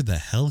whatever the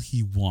hell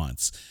he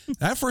wants.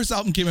 That first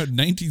album came out in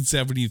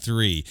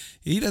 1973.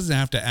 He doesn't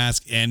have to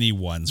ask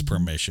anyone's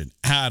permission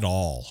at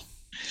all.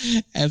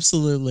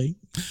 Absolutely.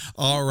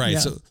 All right.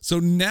 Yeah. So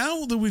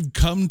now that we've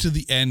come to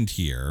the end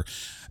here,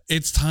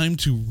 it's time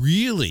to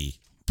really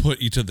put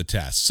you to the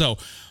test. So,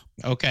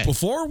 okay.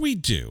 Before we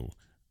do,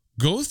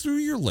 go through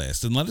your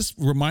list and let us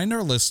remind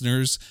our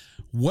listeners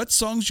what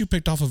songs you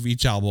picked off of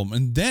each album.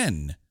 And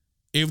then,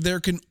 if there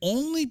can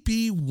only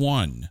be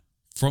one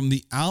from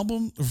the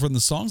album, from the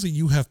songs that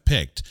you have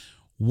picked,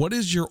 what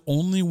is your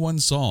only one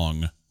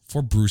song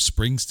for Bruce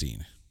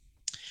Springsteen?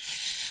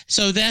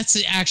 So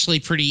that's actually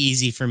pretty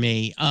easy for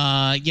me.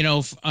 I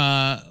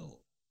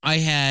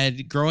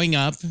had, growing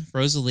up,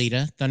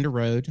 Rosalita, Thunder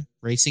Road,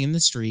 Racing in the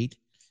Street,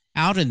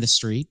 Out in the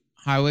Street,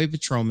 Highway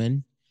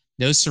Patrolman,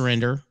 No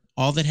Surrender,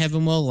 All That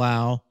Heaven Will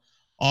Allow,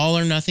 All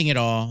or Nothing at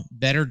All,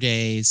 Better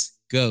Days,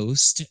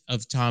 Ghost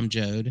of Tom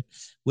Joad,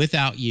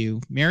 Without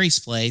You, Mary's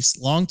Place,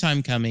 Long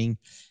Time Coming,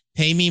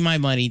 Pay Me My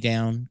Money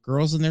Down,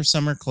 Girls in Their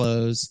Summer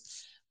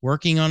Clothes,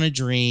 Working on a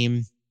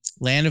Dream,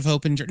 Land of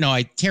Hope and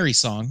Terry's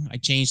song. I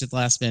changed it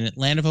last minute.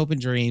 Land of Hope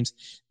and Dreams,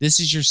 This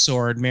Is Your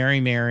Sword,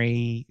 Mary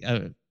Mary,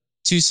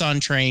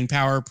 Tucson Train,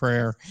 Power of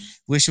Prayer,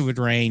 Wish It Would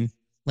Rain,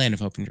 Land of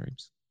Hope and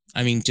Dreams.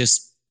 I mean,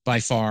 just by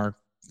far,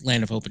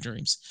 Land of Hope and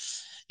Dreams.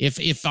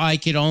 If I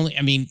could only,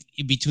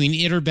 between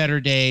it or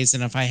Better Days,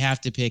 and if I have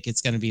to pick,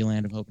 it's going to be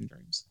Land of Hope and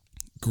Dreams.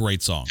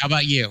 Great song. How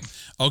about you?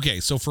 Okay,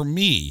 so for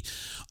me,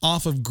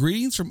 off of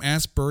Greetings from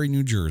Asbury,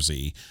 New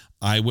Jersey,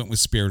 I went with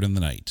Spirit in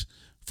the Night.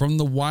 From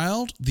The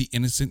Wild, The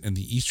Innocent, and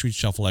The East Street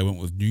Shuffle, I went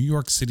with New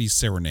York City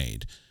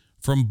Serenade.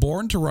 From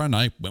Born to Run,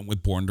 I went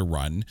with Born to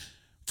Run.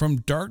 From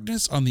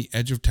Darkness on the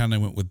Edge of Town, I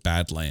went with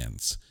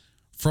Badlands.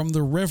 From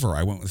The River,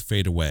 I went with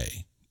Fade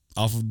Away.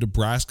 Off of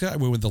Nebraska, I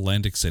went with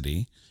Atlantic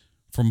City.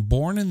 From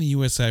Born in the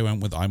USA, I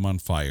went with I'm on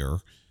Fire.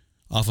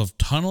 Off of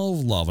Tunnel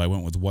of Love, I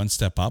went with One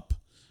Step Up.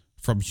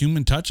 From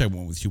Human Touch, I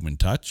went with Human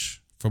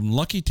Touch. From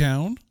Lucky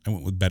Town, I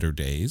went with Better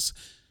Days.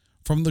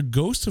 From The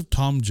Ghost of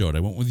Tom Joad, I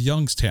went with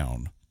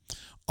Youngstown.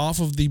 Off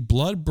of the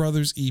Blood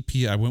Brothers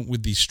EP, I went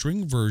with the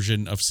string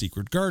version of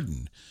Secret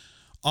Garden.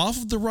 Off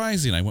of The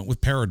Rising, I went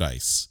with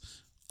Paradise.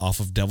 Off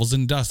of Devils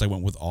and Dust, I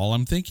went with All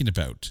I'm Thinking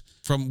About.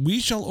 From We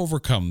Shall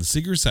Overcome, the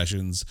Seeger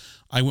Sessions,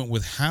 I went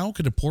with How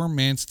Could a Poor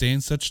Man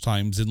Stand Such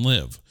Times and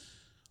Live.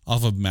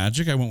 Off of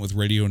Magic, I went with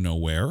Radio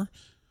Nowhere.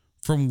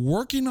 From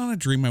Working on a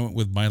Dream, I went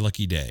with My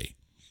Lucky Day.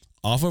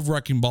 Off of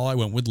Wrecking Ball, I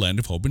went with Land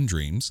of Hope and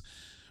Dreams.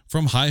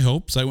 From High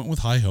Hopes, I went with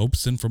High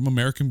Hopes. And from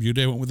American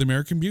Beauty, I went with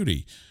American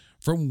Beauty.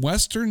 From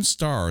Western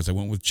Stars, I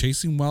went with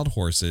Chasing Wild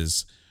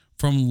Horses.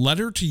 From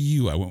Letter to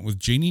You, I went with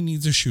Janie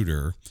Needs a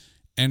Shooter.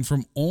 And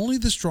from Only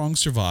the Strong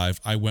Survive,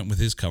 I went with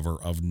his cover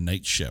of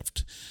Night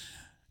Shift.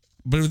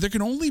 But if there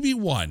can only be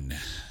one,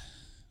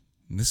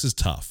 and this is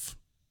tough,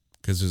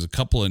 because there's a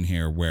couple in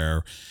here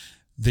where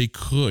they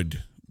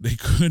could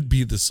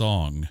be the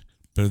song,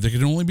 but if there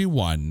can only be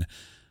one,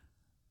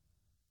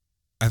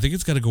 I think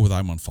it's got to go with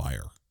I'm on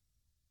Fire.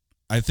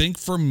 I think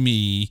for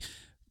me,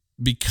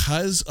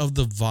 because of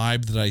the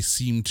vibe that I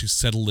seem to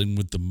settle in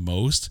with the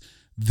most,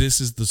 this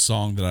is the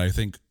song that I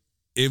think,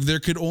 if there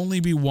could only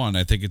be one,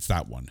 I think it's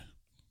that one.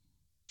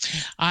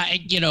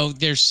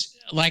 There's,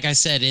 like I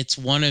said, it's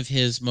one of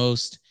his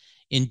most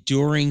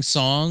enduring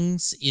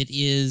songs. It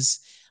is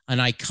an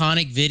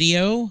iconic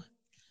video,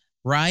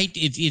 right?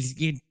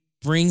 It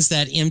brings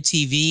that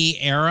MTV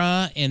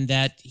era and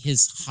that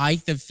his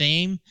height of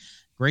fame.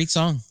 Great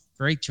song.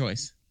 Great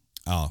choice.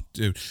 Oh,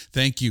 dude,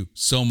 thank you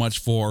so much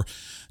for,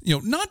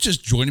 not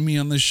just joining me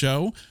on the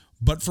show,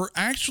 but for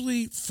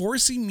actually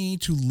forcing me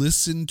to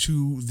listen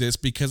to this.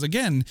 Because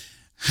again,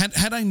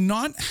 had I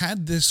not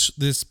had this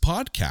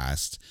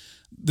podcast,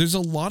 there's a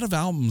lot of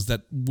albums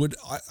that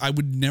I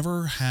would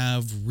never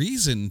have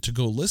reason to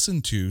go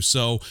listen to.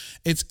 So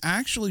it's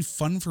actually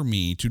fun for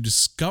me to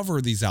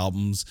discover these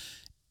albums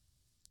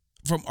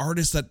from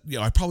artists that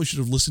I probably should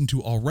have listened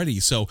to already.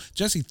 So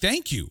Jesse,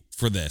 thank you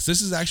for this.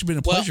 This has actually been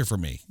a pleasure for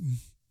me.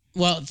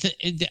 Well,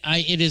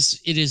 it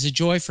is a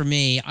joy for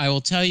me. I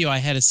will tell you, I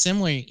had a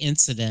similar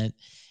incident.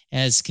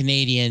 As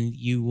Canadian,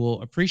 you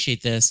will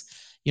appreciate this.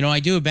 I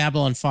do a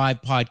Babylon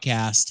 5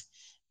 podcast,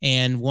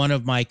 and one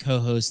of my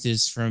co-hosts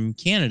is from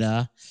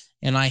Canada,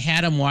 and I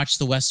had him watch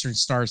the Western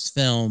Stars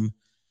film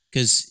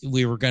because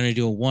we were going to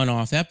do a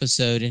one-off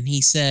episode. And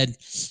he said,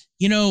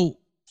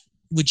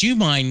 would you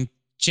mind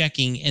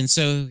checking? And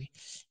so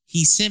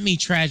he sent me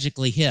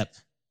Tragically Hip.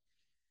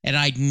 And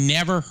I'd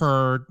never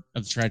heard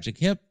of Tragic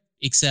Hip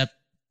except,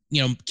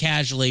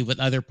 casually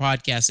with other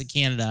podcasts in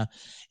Canada.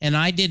 And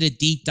I did a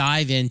deep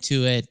dive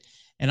into it.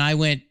 And I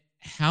went,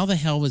 how the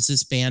hell was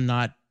this band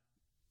not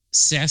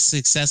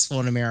successful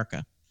in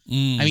America?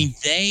 I mean,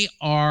 they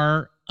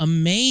are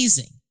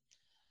amazing.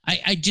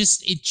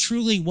 It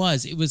truly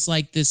was. It was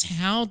like this,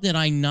 how did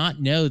I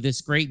not know this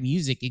great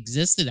music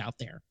existed out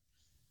there?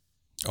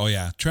 Oh,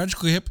 yeah.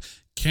 Tragically Hip,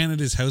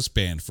 Canada's house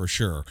band for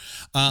sure.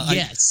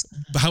 Yes.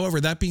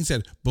 However, that being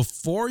said,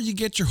 before you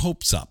get your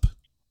hopes up,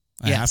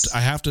 I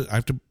have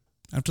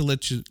to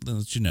let you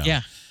know.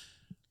 Yeah.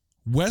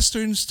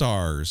 Western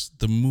Stars,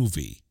 the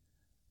movie,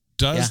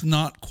 does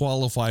not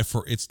qualify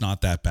for It's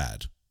Not That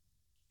Bad.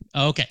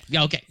 Okay.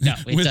 No,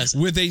 it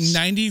doesn't. With a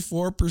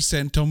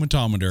 94%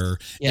 tomatometer,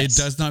 it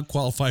does not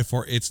qualify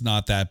for It's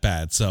Not That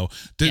Bad. So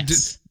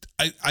it's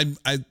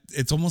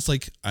almost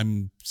like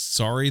I'm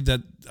sorry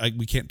that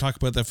we can't talk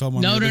about that film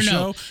on the other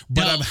show,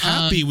 but I'm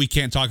happy we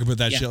can't talk about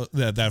that show,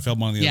 that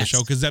film on the other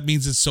show, because that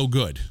means it's so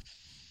good.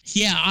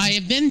 Yeah, I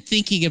have been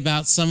thinking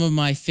about some of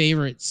my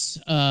favorites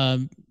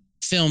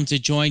film to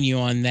join you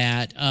on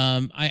that.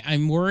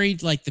 I'm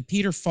worried, like the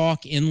Peter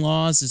Falk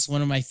In-Laws is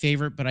one of my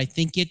favorite, but I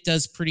think it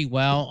does pretty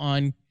well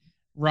on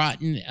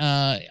Rotten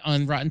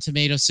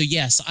Tomatoes. So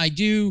yes, I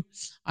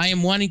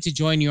am wanting to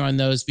join you on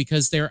those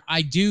because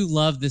I do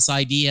love this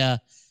idea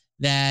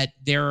that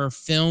there are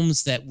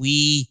films that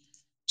we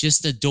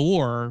just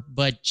adore,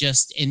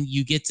 and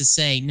you get to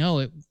say, no,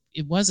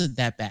 it wasn't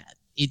that bad.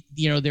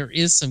 There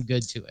is some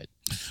good to it.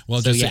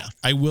 Well,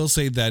 I will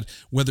say that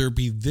whether it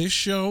be this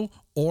show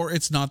or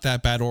It's Not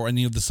That Bad or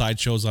any of the side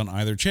shows on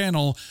either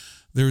channel,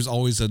 there's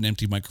always an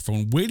empty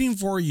microphone waiting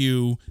for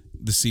you.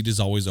 The seat is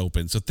always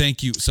open. So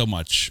thank you so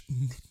much.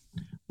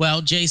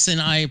 Well,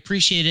 Jason, I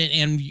appreciate it.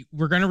 And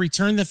we're going to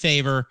return the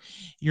favor.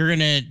 You're going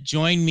to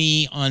join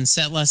me on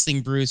Set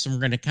Listing Bruce, and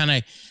we're going to kind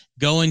of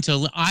go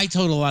into, I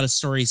told a lot of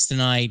stories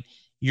tonight.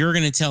 You're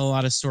going to tell a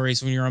lot of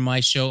stories when you're on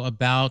my show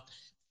about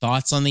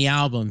thoughts on the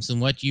albums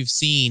and what you've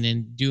seen,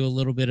 and do a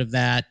little bit of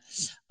that.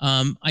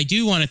 I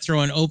do want to throw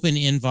an open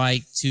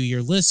invite to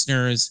your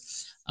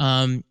listeners.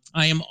 I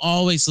am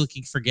always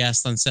looking for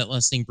guests on Set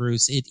Listing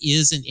Bruce. It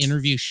is an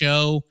interview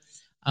show.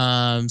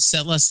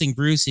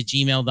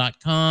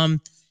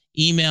 setlistingbruce@gmail.com.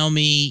 Email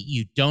me.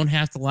 You don't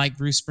have to like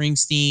Bruce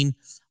Springsteen.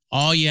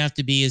 All you have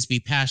to be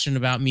passionate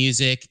about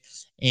music.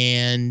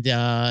 And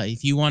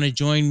if you want to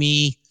join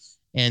me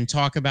and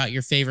talk about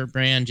your favorite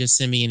brand, just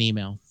send me an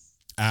email.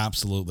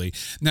 Absolutely.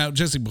 Now,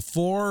 Jesse,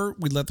 before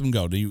we let them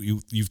go,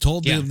 you've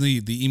told them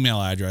the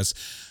email address.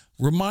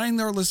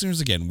 Remind our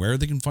listeners again where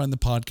they can find the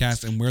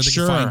podcast and where they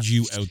can find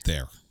you out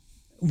there.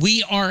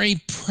 We are a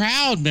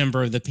proud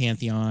member of the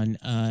Pantheon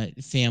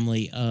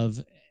family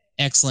of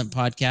excellent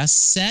podcasts.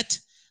 Set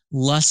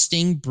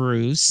Listing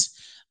Bruce.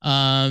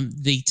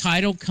 The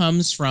title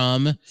comes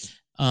from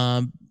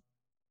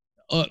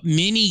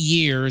many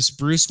years,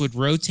 Bruce would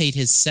rotate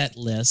his set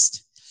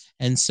list.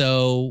 And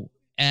so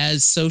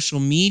as social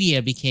media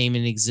became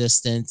in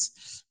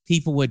existence,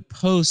 people would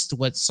post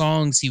what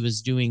songs he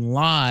was doing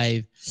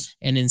live.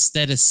 And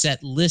instead of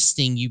set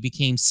listing, you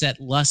became set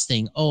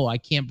lusting. Oh, I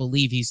can't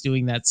believe he's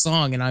doing that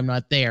song and I'm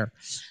not there.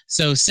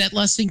 So Set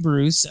Listing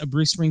Bruce, a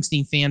Bruce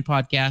Springsteen fan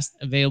podcast,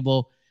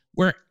 available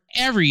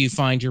wherever you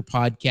find your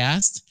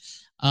podcast.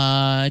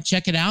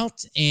 Check it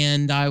out.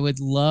 And I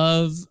would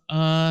love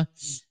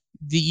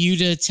you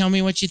to tell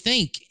me what you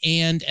think.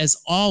 And as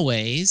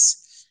always,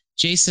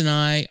 Jason and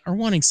I are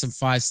wanting some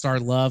 5-star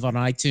love on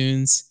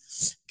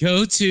iTunes.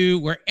 Go to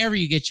wherever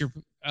you get your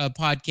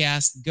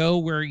podcast. Go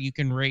where you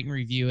can rate and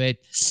review it.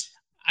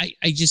 I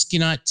just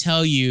cannot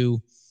tell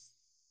you.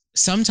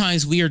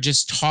 Sometimes we are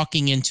just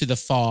talking into the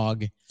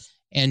fog.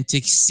 And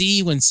to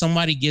see when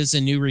somebody gives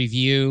a new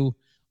review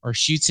or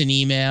shoots an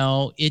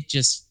email, it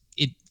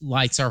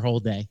lights our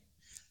whole day.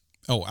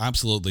 Oh,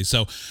 absolutely.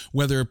 So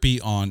whether it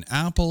be on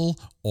Apple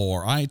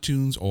or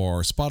iTunes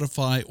or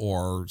Spotify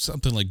or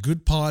something like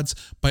Good Pods,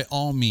 by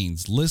all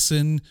means,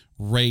 listen,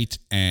 rate,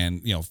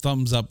 and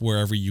thumbs up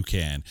wherever you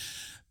can.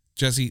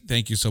 Jesse,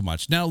 thank you so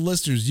much. Now,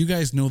 listeners, you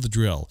guys know the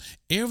drill.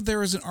 If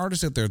there is an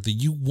artist out there that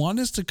you want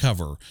us to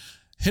cover,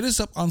 hit us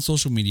up on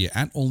social media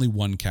at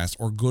OnlyOneCast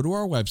or go to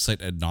our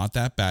website at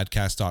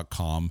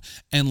notthatbadcast.com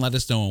and let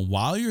us know. And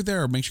while you're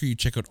there, make sure you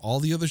check out all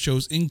the other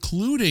shows,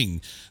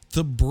 including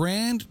the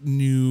brand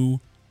new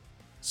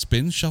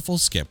Spin Shuffle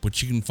Skip,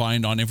 which you can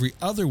find on every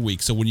other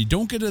week. So when you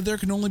don't get it, There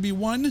Can Only Be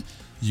One,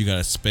 you got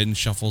a Spin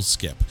Shuffle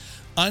Skip.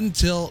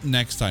 Until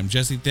next time,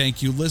 Jesse,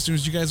 thank you.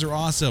 Listeners, you guys are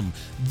awesome.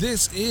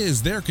 This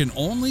is There Can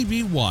Only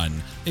Be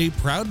One, a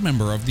proud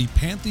member of the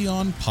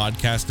Pantheon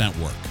Podcast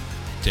Network.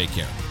 Take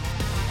care.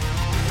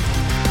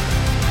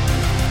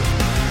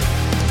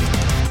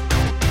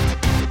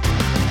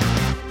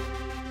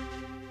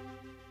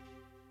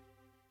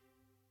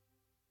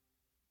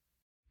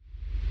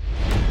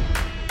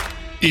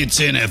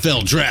 It's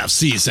NFL draft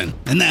season,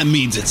 and that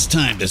means it's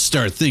time to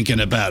start thinking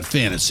about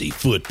fantasy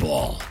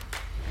football.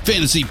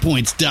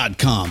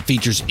 FantasyPoints.com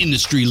features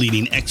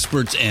industry-leading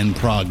experts and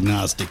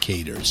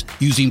prognosticators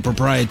using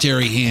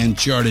proprietary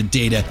hand-charted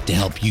data to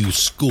help you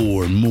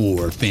score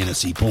more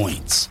fantasy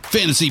points.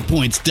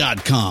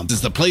 FantasyPoints.com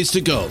is the place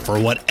to go for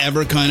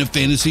whatever kind of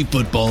fantasy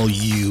football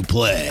you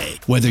play.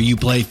 Whether you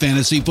play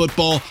fantasy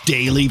football,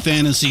 daily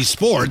fantasy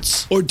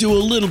sports, or do a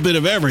little bit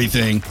of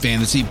everything,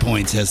 Fantasy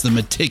Points has the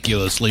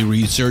meticulously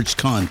researched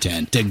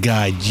content to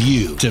guide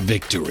you to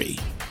victory.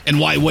 And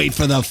why wait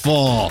for the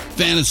fall?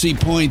 Fantasy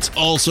Points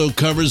also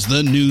covers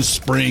the new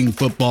spring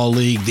football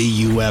league,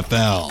 the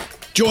UFL.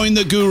 Join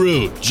the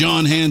guru,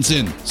 John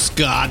Hansen,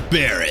 Scott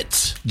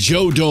Barrett,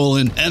 Joe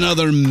Dolan, and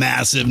other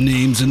massive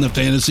names in the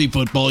fantasy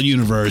football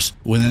universe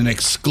with an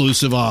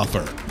exclusive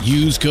offer.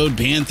 Use code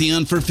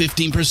Pantheon for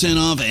 15%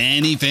 off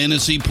any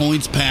Fantasy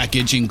Points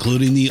package,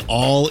 including the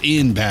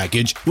all-in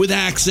package, with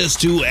access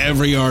to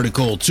every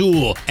article,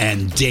 tool,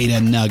 and data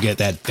nugget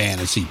that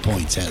Fantasy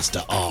Points has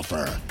to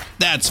offer.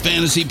 That's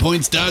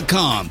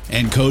FantasyPoints.com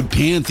and code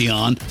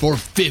Pantheon for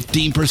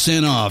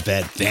 15% off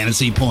at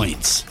Fantasy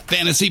Points.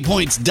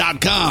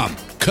 FantasyPoints.com,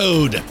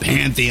 code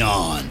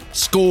Pantheon.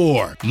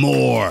 Score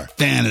more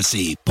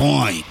fantasy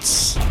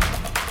points.